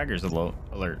 For Fragger's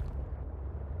alert.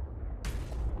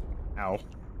 Ow.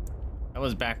 That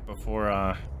was back before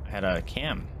I had a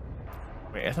cam.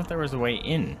 Wait, I thought there was a way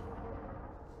in.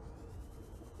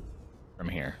 From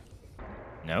here.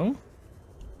 No?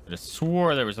 I could have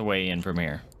swore there was a way in from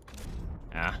here.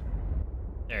 Ah.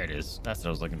 There it is. That's what I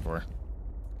was looking for.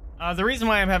 The reason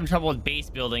why I'm having trouble with base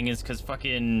building is because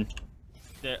fucking...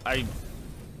 I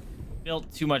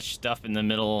built too much stuff in the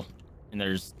middle, and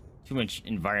there's too much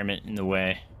environment in the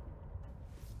way.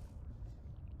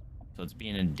 So it's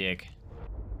being a dick.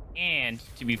 And,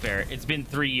 to be fair, it's been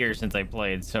 3 years since I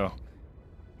played, so...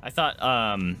 I thought,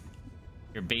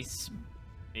 your bases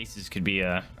could be,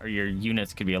 or your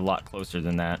units could be a lot closer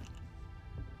than that.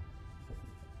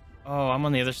 Oh, I'm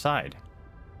on the other side.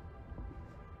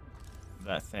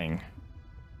 That thing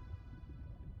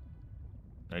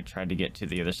that I tried to get to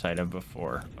the other side of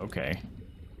before. Okay.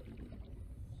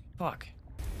 Fuck.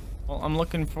 Well, I'm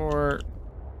looking for...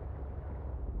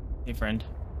 Hey, friend.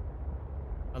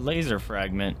 A laser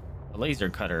fragment. A laser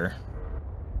cutter.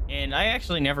 And I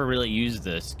actually never really used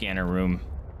the scanner room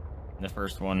in the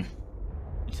first one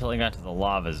until I got to the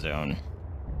lava zone.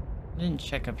 I didn't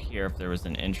check up here if there was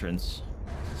an entrance.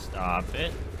 Stop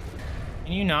it.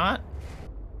 Can you not?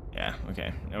 Yeah,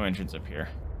 okay. No entrance up here.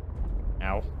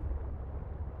 Ow.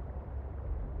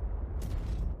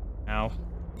 Ow.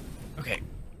 Okay.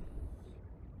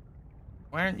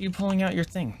 Why aren't you pulling out your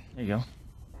thing? There you go.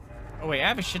 Oh, wait, I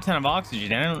have a shit ton of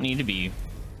oxygen. I don't need to be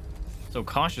so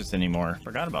cautious anymore.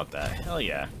 Forgot about that. Hell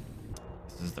yeah.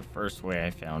 This is the first way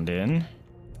I found in.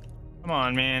 Come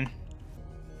on, man.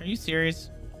 Are you serious?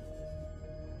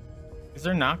 Is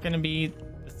there not going to be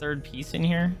the third piece in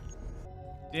here?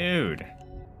 Dude.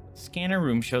 Scanner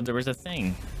room showed there was a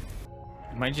thing.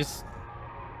 Am I just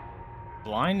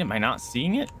blind? Am I not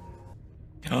seeing it?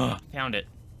 Oh, found it.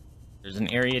 There's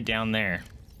an area down there.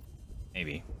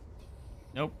 Maybe.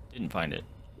 Nope, didn't find it.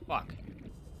 Fuck.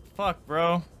 Fuck,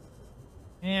 bro.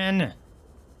 Man.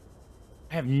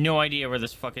 I have no idea where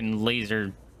this fucking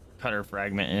laser cutter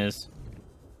fragment is.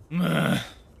 Ugh.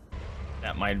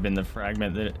 That might have been the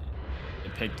fragment that it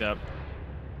picked up.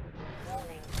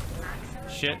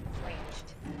 Shit.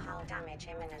 Hull damage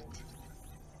imminent.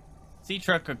 Sea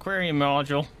truck aquarium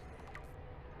module.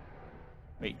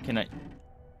 Wait, can I... Does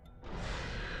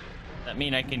that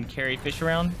mean I can carry fish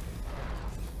around?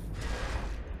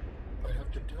 I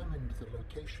have determined the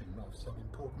location of some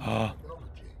important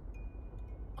technology.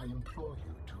 I implore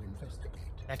you to investigate.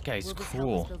 That guy's Will this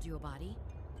cool. help us build you a body?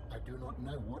 I do not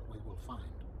know what we will find.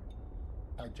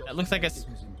 I just That looks like a... know it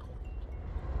is important.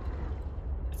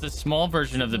 It's a small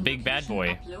version of the big bad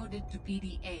boy. Uploaded to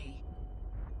PDA.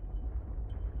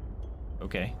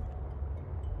 Okay.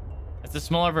 That's a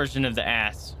smaller version of the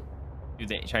ass. Dude,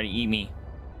 they try to eat me.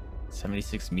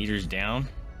 76 meters down.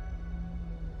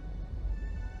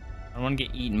 I don't want to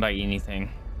get eaten by anything.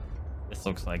 This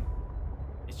looks like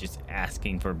it's just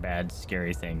asking for bad,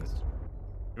 scary things.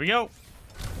 Here we go.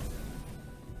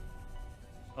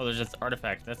 Oh, there's this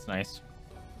artifact. That's nice.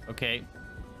 Okay.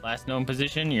 Last known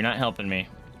position. You're not helping me.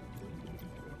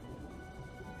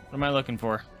 What am I looking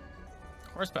for?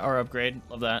 Horsepower upgrade.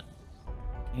 Love that.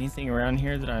 Anything around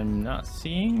here that I'm not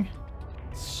seeing?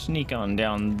 Sneak on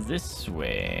down this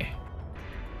way.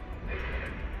 What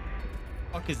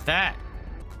the fuck is that?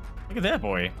 Look at that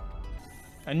boy.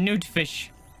 A newt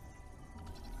fish.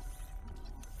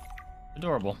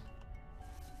 Adorable.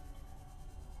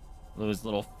 Although his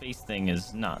little face thing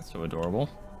is not so adorable.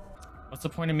 What's the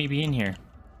point of me being here?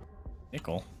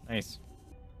 Nickel. Nice.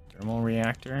 Thermal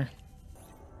reactor.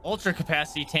 Ultra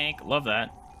capacity tank. Love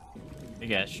that.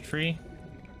 Big ash tree.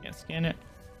 Can't scan it.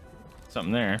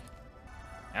 Something there.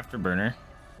 Afterburner.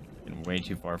 Getting way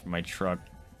too far from my truck.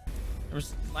 There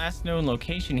was last known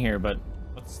location here, but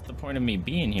what's the point of me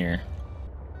being here?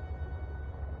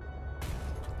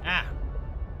 Ah!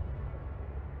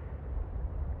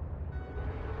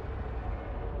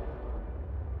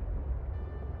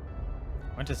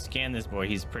 I want to scan this boy.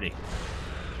 He's pretty.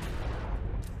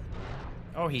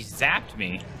 Oh, he zapped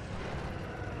me.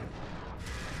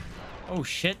 Oh,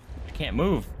 shit. I can't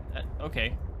move.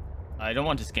 Okay. I don't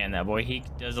want to scan that boy. He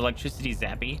does electricity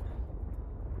zappy.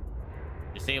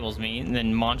 Disables me and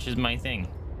then launches my thing.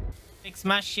 Fix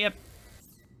my ship.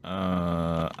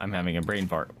 I'm having a brain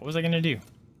fart. What was I gonna do?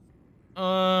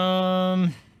 Was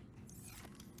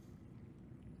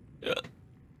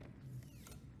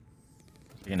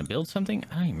I gonna build something?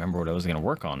 I don't even remember what I was gonna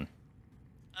work on.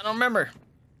 I don't remember.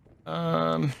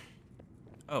 I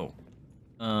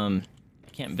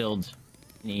can't build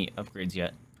any upgrades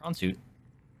yet. Prawn suit.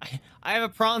 I have a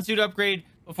prawn suit upgrade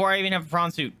before I even have a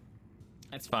prawn suit.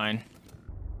 That's fine.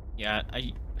 Yeah,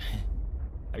 I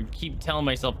keep telling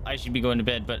myself I should be going to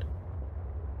bed, but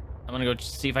I'm gonna go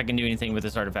see if I can do anything with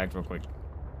this artifact real quick.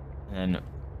 And then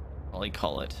I'll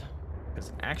call it.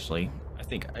 Because actually, I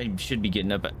think I should be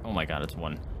getting up at... Oh my god, it's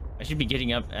 1. I should be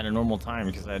getting up at a normal time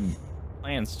because I had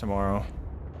plans tomorrow.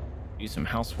 Do some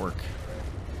housework.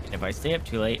 And if I stay up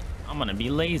too late, I'm gonna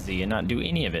be lazy and not do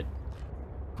any of it.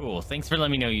 Cool. Thanks for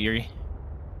letting me know, Yuri.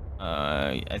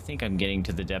 I think I'm getting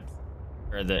to the depth,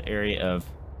 or the area of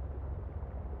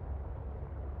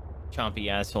Chompy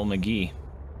Asshole McGee,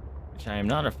 which I am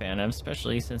not a fan of,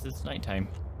 especially since it's nighttime.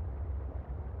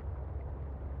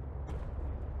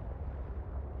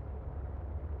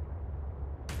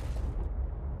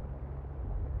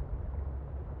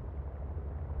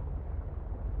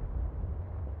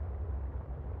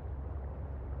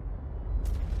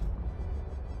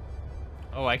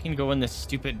 Oh, I can go in this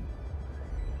stupid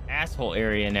asshole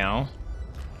area now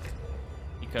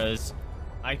because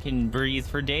I can breathe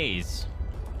for days.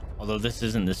 Although this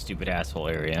isn't the stupid asshole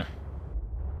area.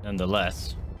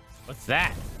 Nonetheless. What's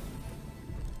that?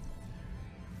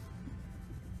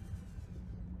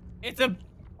 It's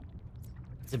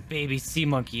a baby sea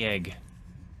monkey egg.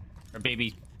 Or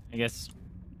baby, I guess.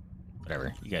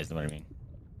 Whatever. You guys know what I mean.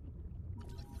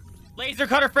 Laser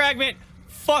cutter fragment!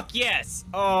 Fuck yes!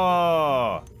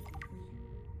 Oh!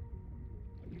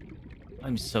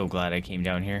 I'm so glad I came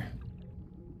down here.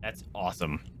 That's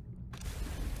awesome.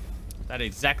 That's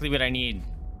exactly what I need.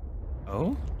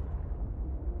 Oh?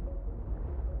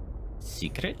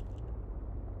 Secret?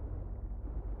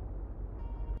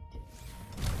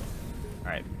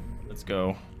 Alright, let's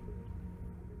go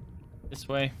this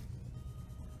way.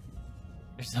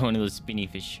 There's one of those spinny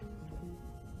fish.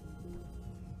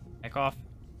 Back off.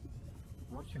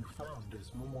 What you found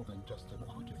is more than just an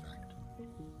artifact.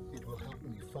 It will help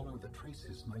me follow the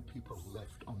traces my people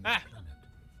left on this planet.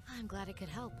 I'm glad it could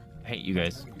help. I hate you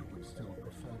guys. You would still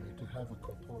prefer me to have a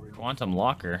corporeal... Quantum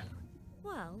locker.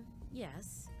 Well,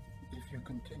 yes. If you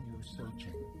continue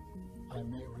searching, I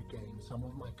may regain some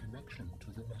of my connection to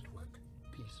the network,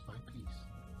 piece by piece.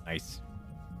 Nice.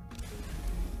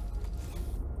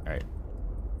 Alright.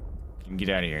 You can get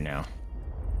out of here now.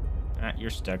 Ah, you're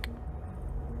stuck.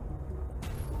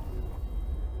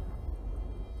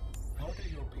 How do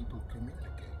your people communicate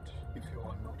if you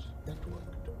are not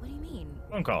networked? What do you mean?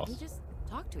 Phone calls. We just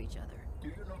talk to each other. Do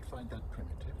you not find that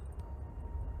primitive?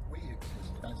 We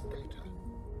exist as data.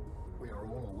 We are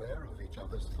all aware of each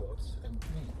other's thoughts and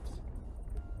needs.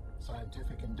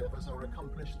 Scientific endeavors are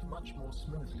accomplished much more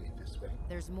smoothly this way.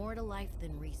 There's more to life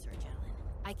than research, Alan.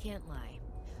 I can't lie.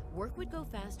 Work would go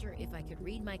faster if I could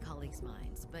read my colleagues'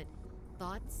 minds, but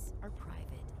thoughts are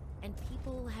private, and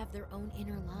people have their own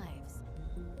inner lives.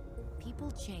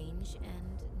 People change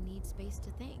and need space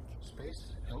to think.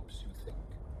 Space helps you think.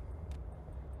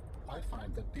 I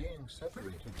find that being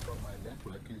separated from my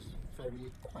network is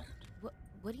very quiet.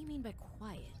 What do you mean by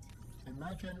quiet?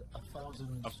 Imagine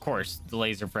 1,000... Of course, the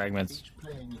laser fragments. Each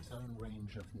playing its own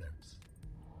range of notes.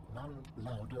 None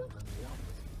louder than the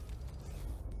others.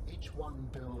 Each one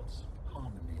builds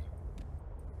harmony.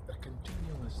 A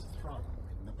continuous thrum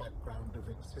in the background of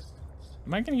existence.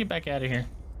 Am I gonna get back out of here?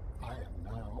 I am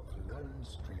now a lone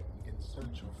string in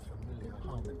search of familiar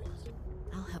harmonies.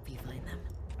 I'll help you find them.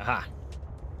 Aha.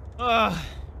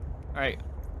 Alright.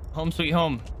 Home sweet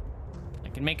home. I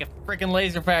can make a freaking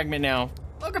laser fragment now.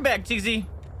 Welcome back, Tizzy.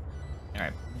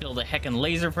 Alright. build a heckin'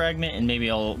 laser fragment, and maybe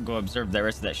I'll go observe the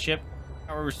rest of that ship.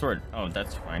 Power restored. Oh,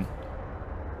 that's fine.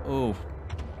 Oh,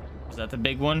 was that the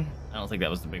big one? I don't think that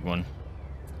was the big one.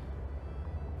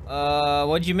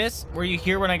 What'd you miss? Were you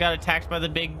here when I got attacked by the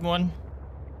big one?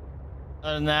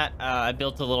 Other than that, I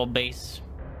built a little base,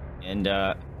 and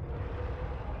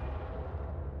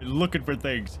looking for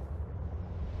things.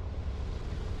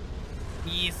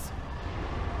 Yes.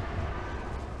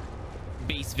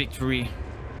 Base victory.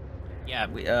 Yeah,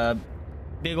 we,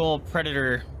 big old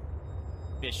predator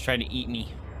fish tried to eat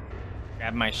me.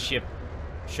 Grabbed my ship,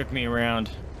 shook me around.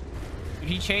 Dude,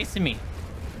 he chasing me.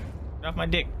 Get off my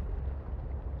dick.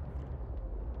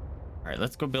 All right,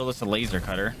 let's go build us a laser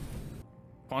cutter.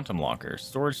 Quantum locker,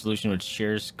 storage solution which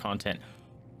shares content.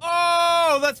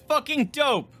 Oh, that's fucking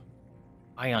dope.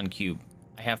 Ion cube.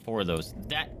 I have 4 of those.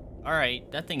 All right,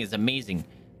 that thing is amazing.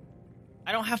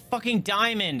 I don't have fucking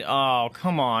diamond. Oh,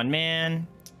 come on, man.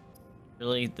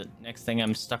 Really, the next thing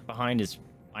I'm stuck behind is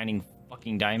finding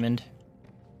fucking diamond.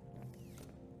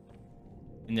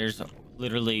 And there's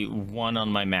literally 1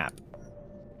 on my map.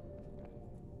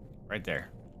 Right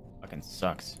there. Fucking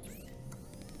sucks.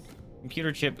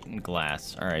 Computer chip and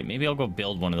glass. All right, maybe I'll go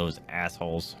build one of those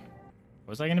assholes.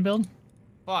 What was I gonna build?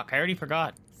 Fuck, I already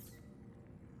forgot.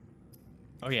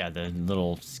 Oh yeah, the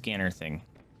little scanner thing.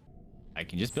 I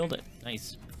can just build it.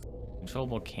 Nice.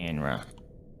 Controllable camera.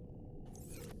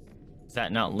 Is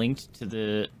that not linked to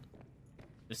this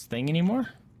thing anymore?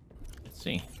 Let's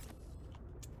see.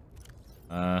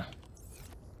 4.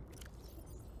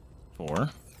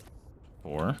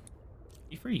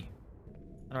 Be free.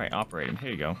 All right, operate him. Here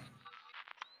you go.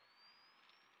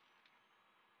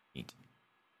 8.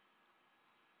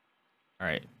 All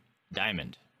right,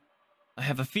 diamond. I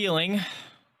have a feeling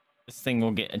this thing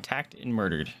will get attacked and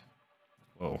murdered.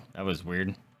 Whoa, that was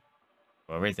weird.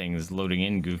 Well, everything is loading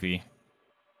in goofy.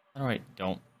 All right,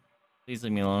 don't. Please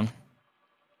leave me alone.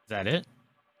 Is that it?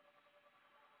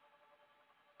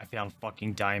 I found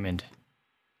fucking diamond.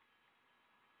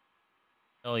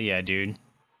 Hell yeah, dude.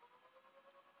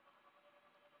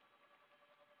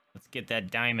 Let's get that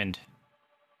diamond.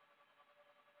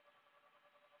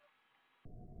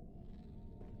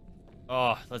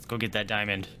 Oh, let's go get that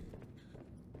diamond.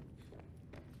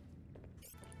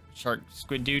 Shark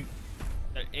squid dude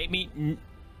that ate me?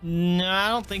 No, I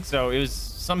don't think so. It was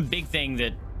some big thing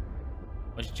that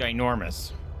was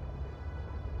ginormous.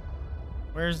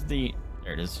 Where's the...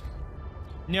 There it is.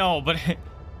 No, but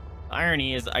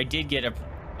irony is I did get a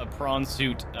prawn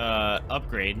suit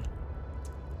upgrade.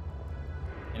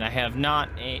 And I have not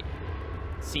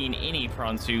seen any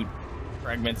prawn suit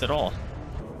fragments at all.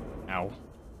 Ow.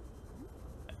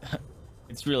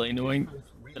 It's really annoying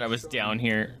that I was down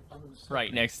here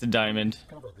right next to diamond.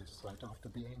 Discover this site after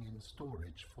being in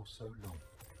storage for so long.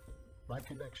 My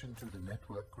connection to the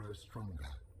network grows stronger.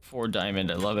 4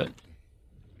 diamond, I love it.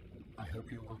 I hope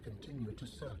you will continue to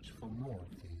search for more of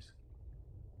these.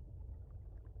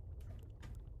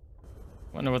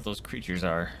 Wonder what those creatures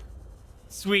are.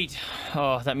 Sweet.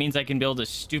 Oh, that means I can build a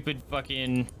stupid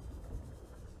fucking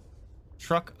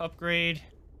truck upgrade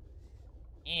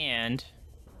and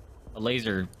a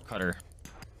laser cutter.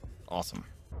 Awesome.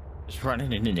 Just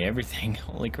running into everything.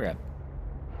 Holy crap.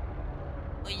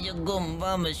 These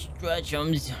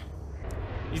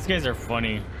guys are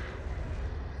funny.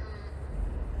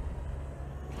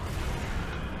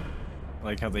 I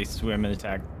like how they swim and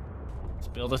attack. Let's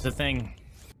build us a thing.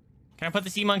 Can I put the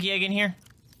sea monkey egg in here?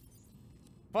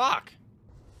 Fuck!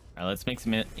 Alright, let's make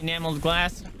some enameled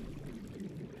glass.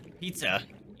 Pizza.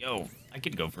 Yo, I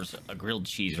could go for a grilled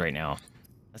cheese right now.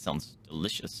 That sounds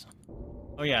delicious.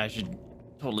 Oh yeah, I should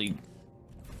totally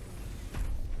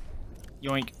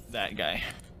yoink that guy.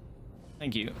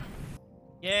 Thank you.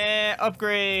 Yeah,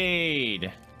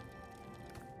 upgrade!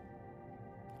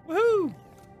 Woohoo! Here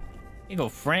you go,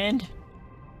 friend.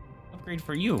 Upgrade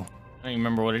for you. I don't even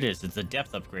remember what it is. It's a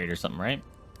depth upgrade or something, right?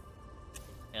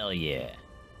 Hell yeah.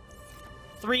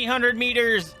 300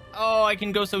 meters! Oh, I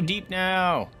can go so deep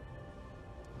now.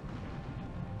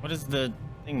 What is the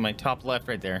thing, my top left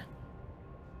right there?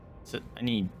 So I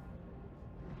need...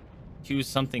 choose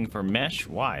something for mesh?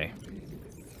 Why?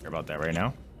 Don't care about that right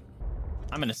now.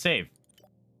 I'm gonna save.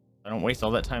 I don't waste all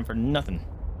that time for nothing.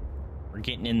 We're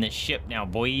getting in this ship now,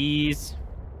 boys.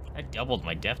 I doubled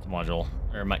my depth module.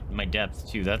 Or my depth,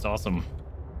 too. That's awesome.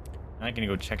 I'm gonna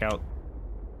go check out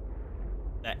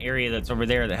that area that's over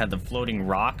there that had the floating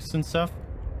rocks and stuff.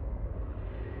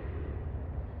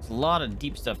 There's a lot of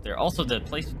deep stuff there. Also, the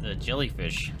place with the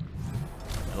jellyfish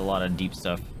had a lot of deep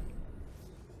stuff.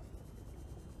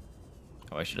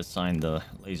 Oh, I should have signed the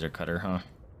laser cutter, huh?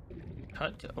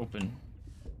 Cut to open.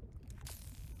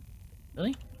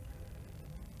 Really?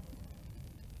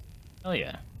 Hell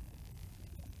yeah.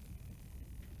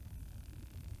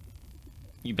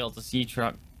 You built a sea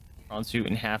truck on suit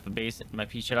in half a base. My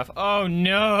piece shut off. Oh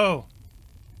no!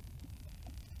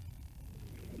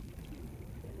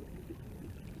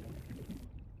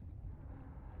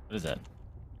 What is that?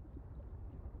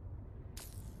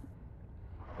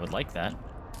 I would like that.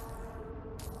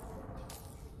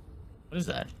 What is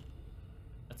that?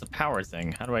 That's a power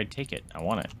thing. How do I take it? I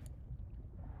want it.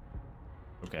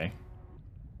 Okay.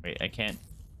 Wait, I can't.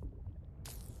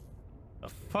 The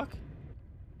fuck?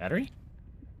 Battery?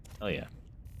 Hell yeah.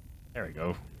 There we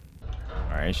go.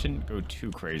 Alright, I shouldn't go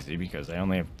too crazy because I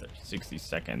only have 60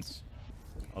 seconds.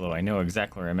 Although I know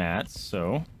exactly where I'm at,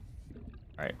 so...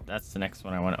 Alright, that's the next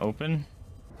one I want to open.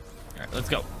 Alright, let's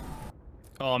go.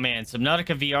 Oh man,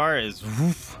 Subnautica VR is...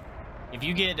 Woof. If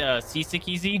you get seasick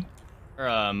easy,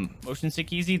 or motion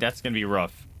sick easy, that's going to be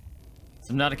rough.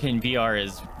 Subnautica in VR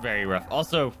is very rough.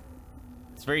 Also,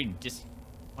 it's very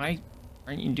Why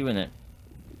aren't you doing it?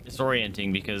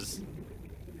 Disorienting because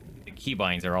the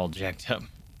keybinds are all jacked up.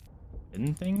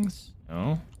 Hidden things?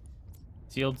 No.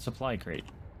 Sealed supply crate.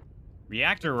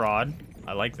 Reactor rod.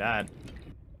 I like that.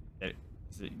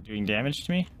 Is it doing damage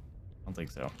to me? I don't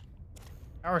think so.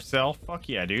 Power cell. Fuck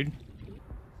yeah, dude.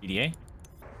 PDA.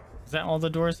 Is that all the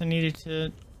doors I needed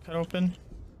to cut open?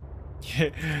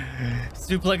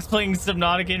 Suplex playing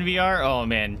Subnautica in VR? Oh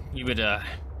man, you would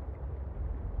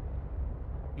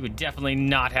definitely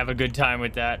not have a good time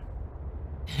with that.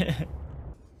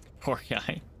 Poor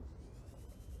guy.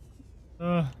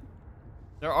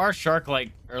 There are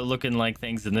shark-like or looking like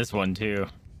things in this one too.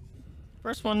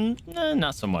 First one,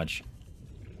 not so much.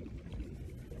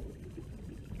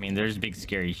 I mean, there's big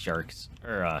scary sharks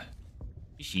or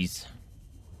species.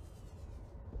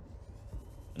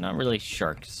 But not really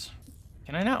sharks.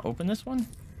 Can I not open this one?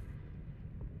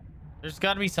 There's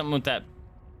got to be something with that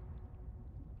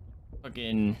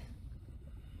fucking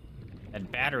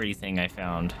battery thing I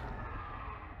found,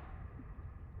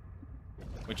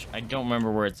 which I don't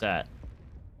remember where it's at.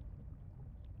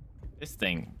 This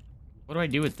thing. What do I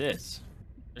do with this?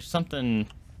 There's something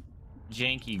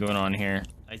janky going on here.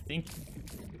 I think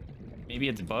maybe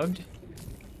it's bugged.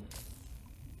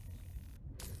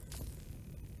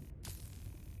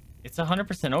 It's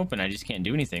 100% open. I just can't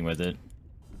do anything with it.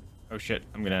 Oh shit,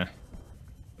 I'm gonna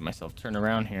get myself turned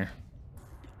around here.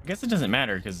 I guess it doesn't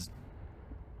matter because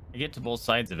I get to both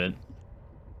sides of it.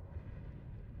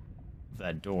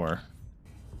 That door.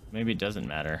 Maybe it doesn't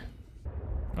matter.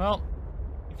 Well,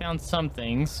 we found some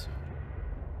things.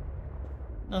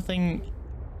 Nothing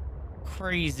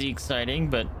crazy exciting,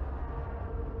 but...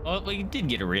 Oh, we did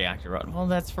get a reactor rod. Well,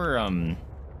 that's for,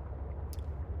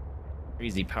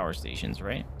 crazy power stations,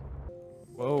 right?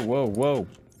 Whoa, whoa, whoa.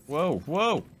 Whoa,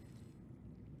 whoa!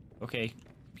 Okay,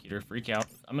 computer, freak out.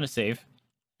 I'm gonna save.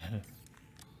 That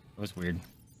was weird.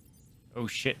 Oh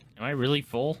shit, am I really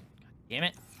full? God damn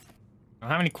it. I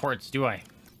don't have any quartz, do I?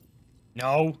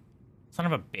 No! Son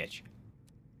of a bitch.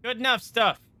 Good enough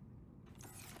stuff!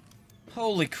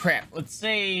 Holy crap, let's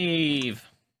save!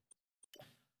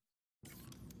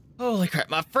 Holy crap,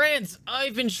 my friends!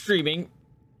 I've been streaming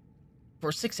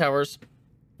for 6 hours,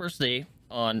 first day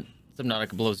on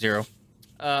Subnautica Below Zero.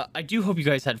 I do hope you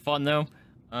guys had fun, though.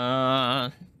 Do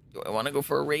I want to go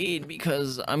for a raid?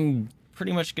 Because I'm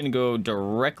pretty much going to go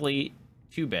directly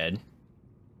to bed.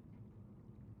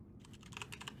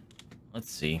 Let's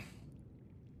see.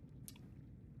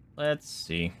 Let's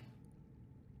see.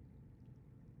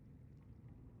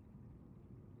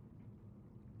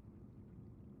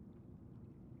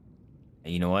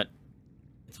 You know what?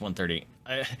 It's 1:30.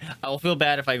 I'll feel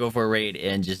bad if I go for a raid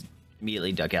and just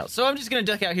immediately duck out. So I'm just gonna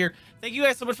duck out here. Thank you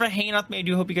guys so much for hanging out with me. I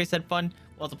do hope you guys had fun.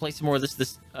 We'll have to play some more of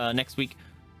this next week.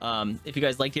 If you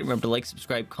guys liked it, remember to like,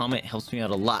 subscribe, comment. It helps me out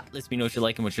a lot. Lets me know what you're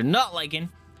liking, what you're not liking.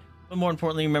 But more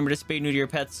importantly, remember to spay new to your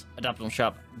pets, adopt them,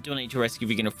 shop, donate to a rescue if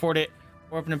you can afford it,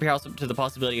 or open up your house up to the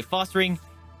possibility of fostering.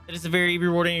 That is a very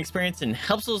rewarding experience and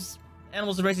helps those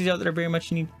animals and rescues out that are very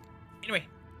much in need. Anyway,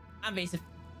 I'm Vaesive.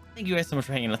 Thank you guys so much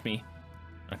for hanging with me.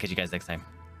 I'll catch you guys next time.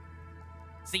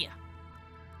 See ya.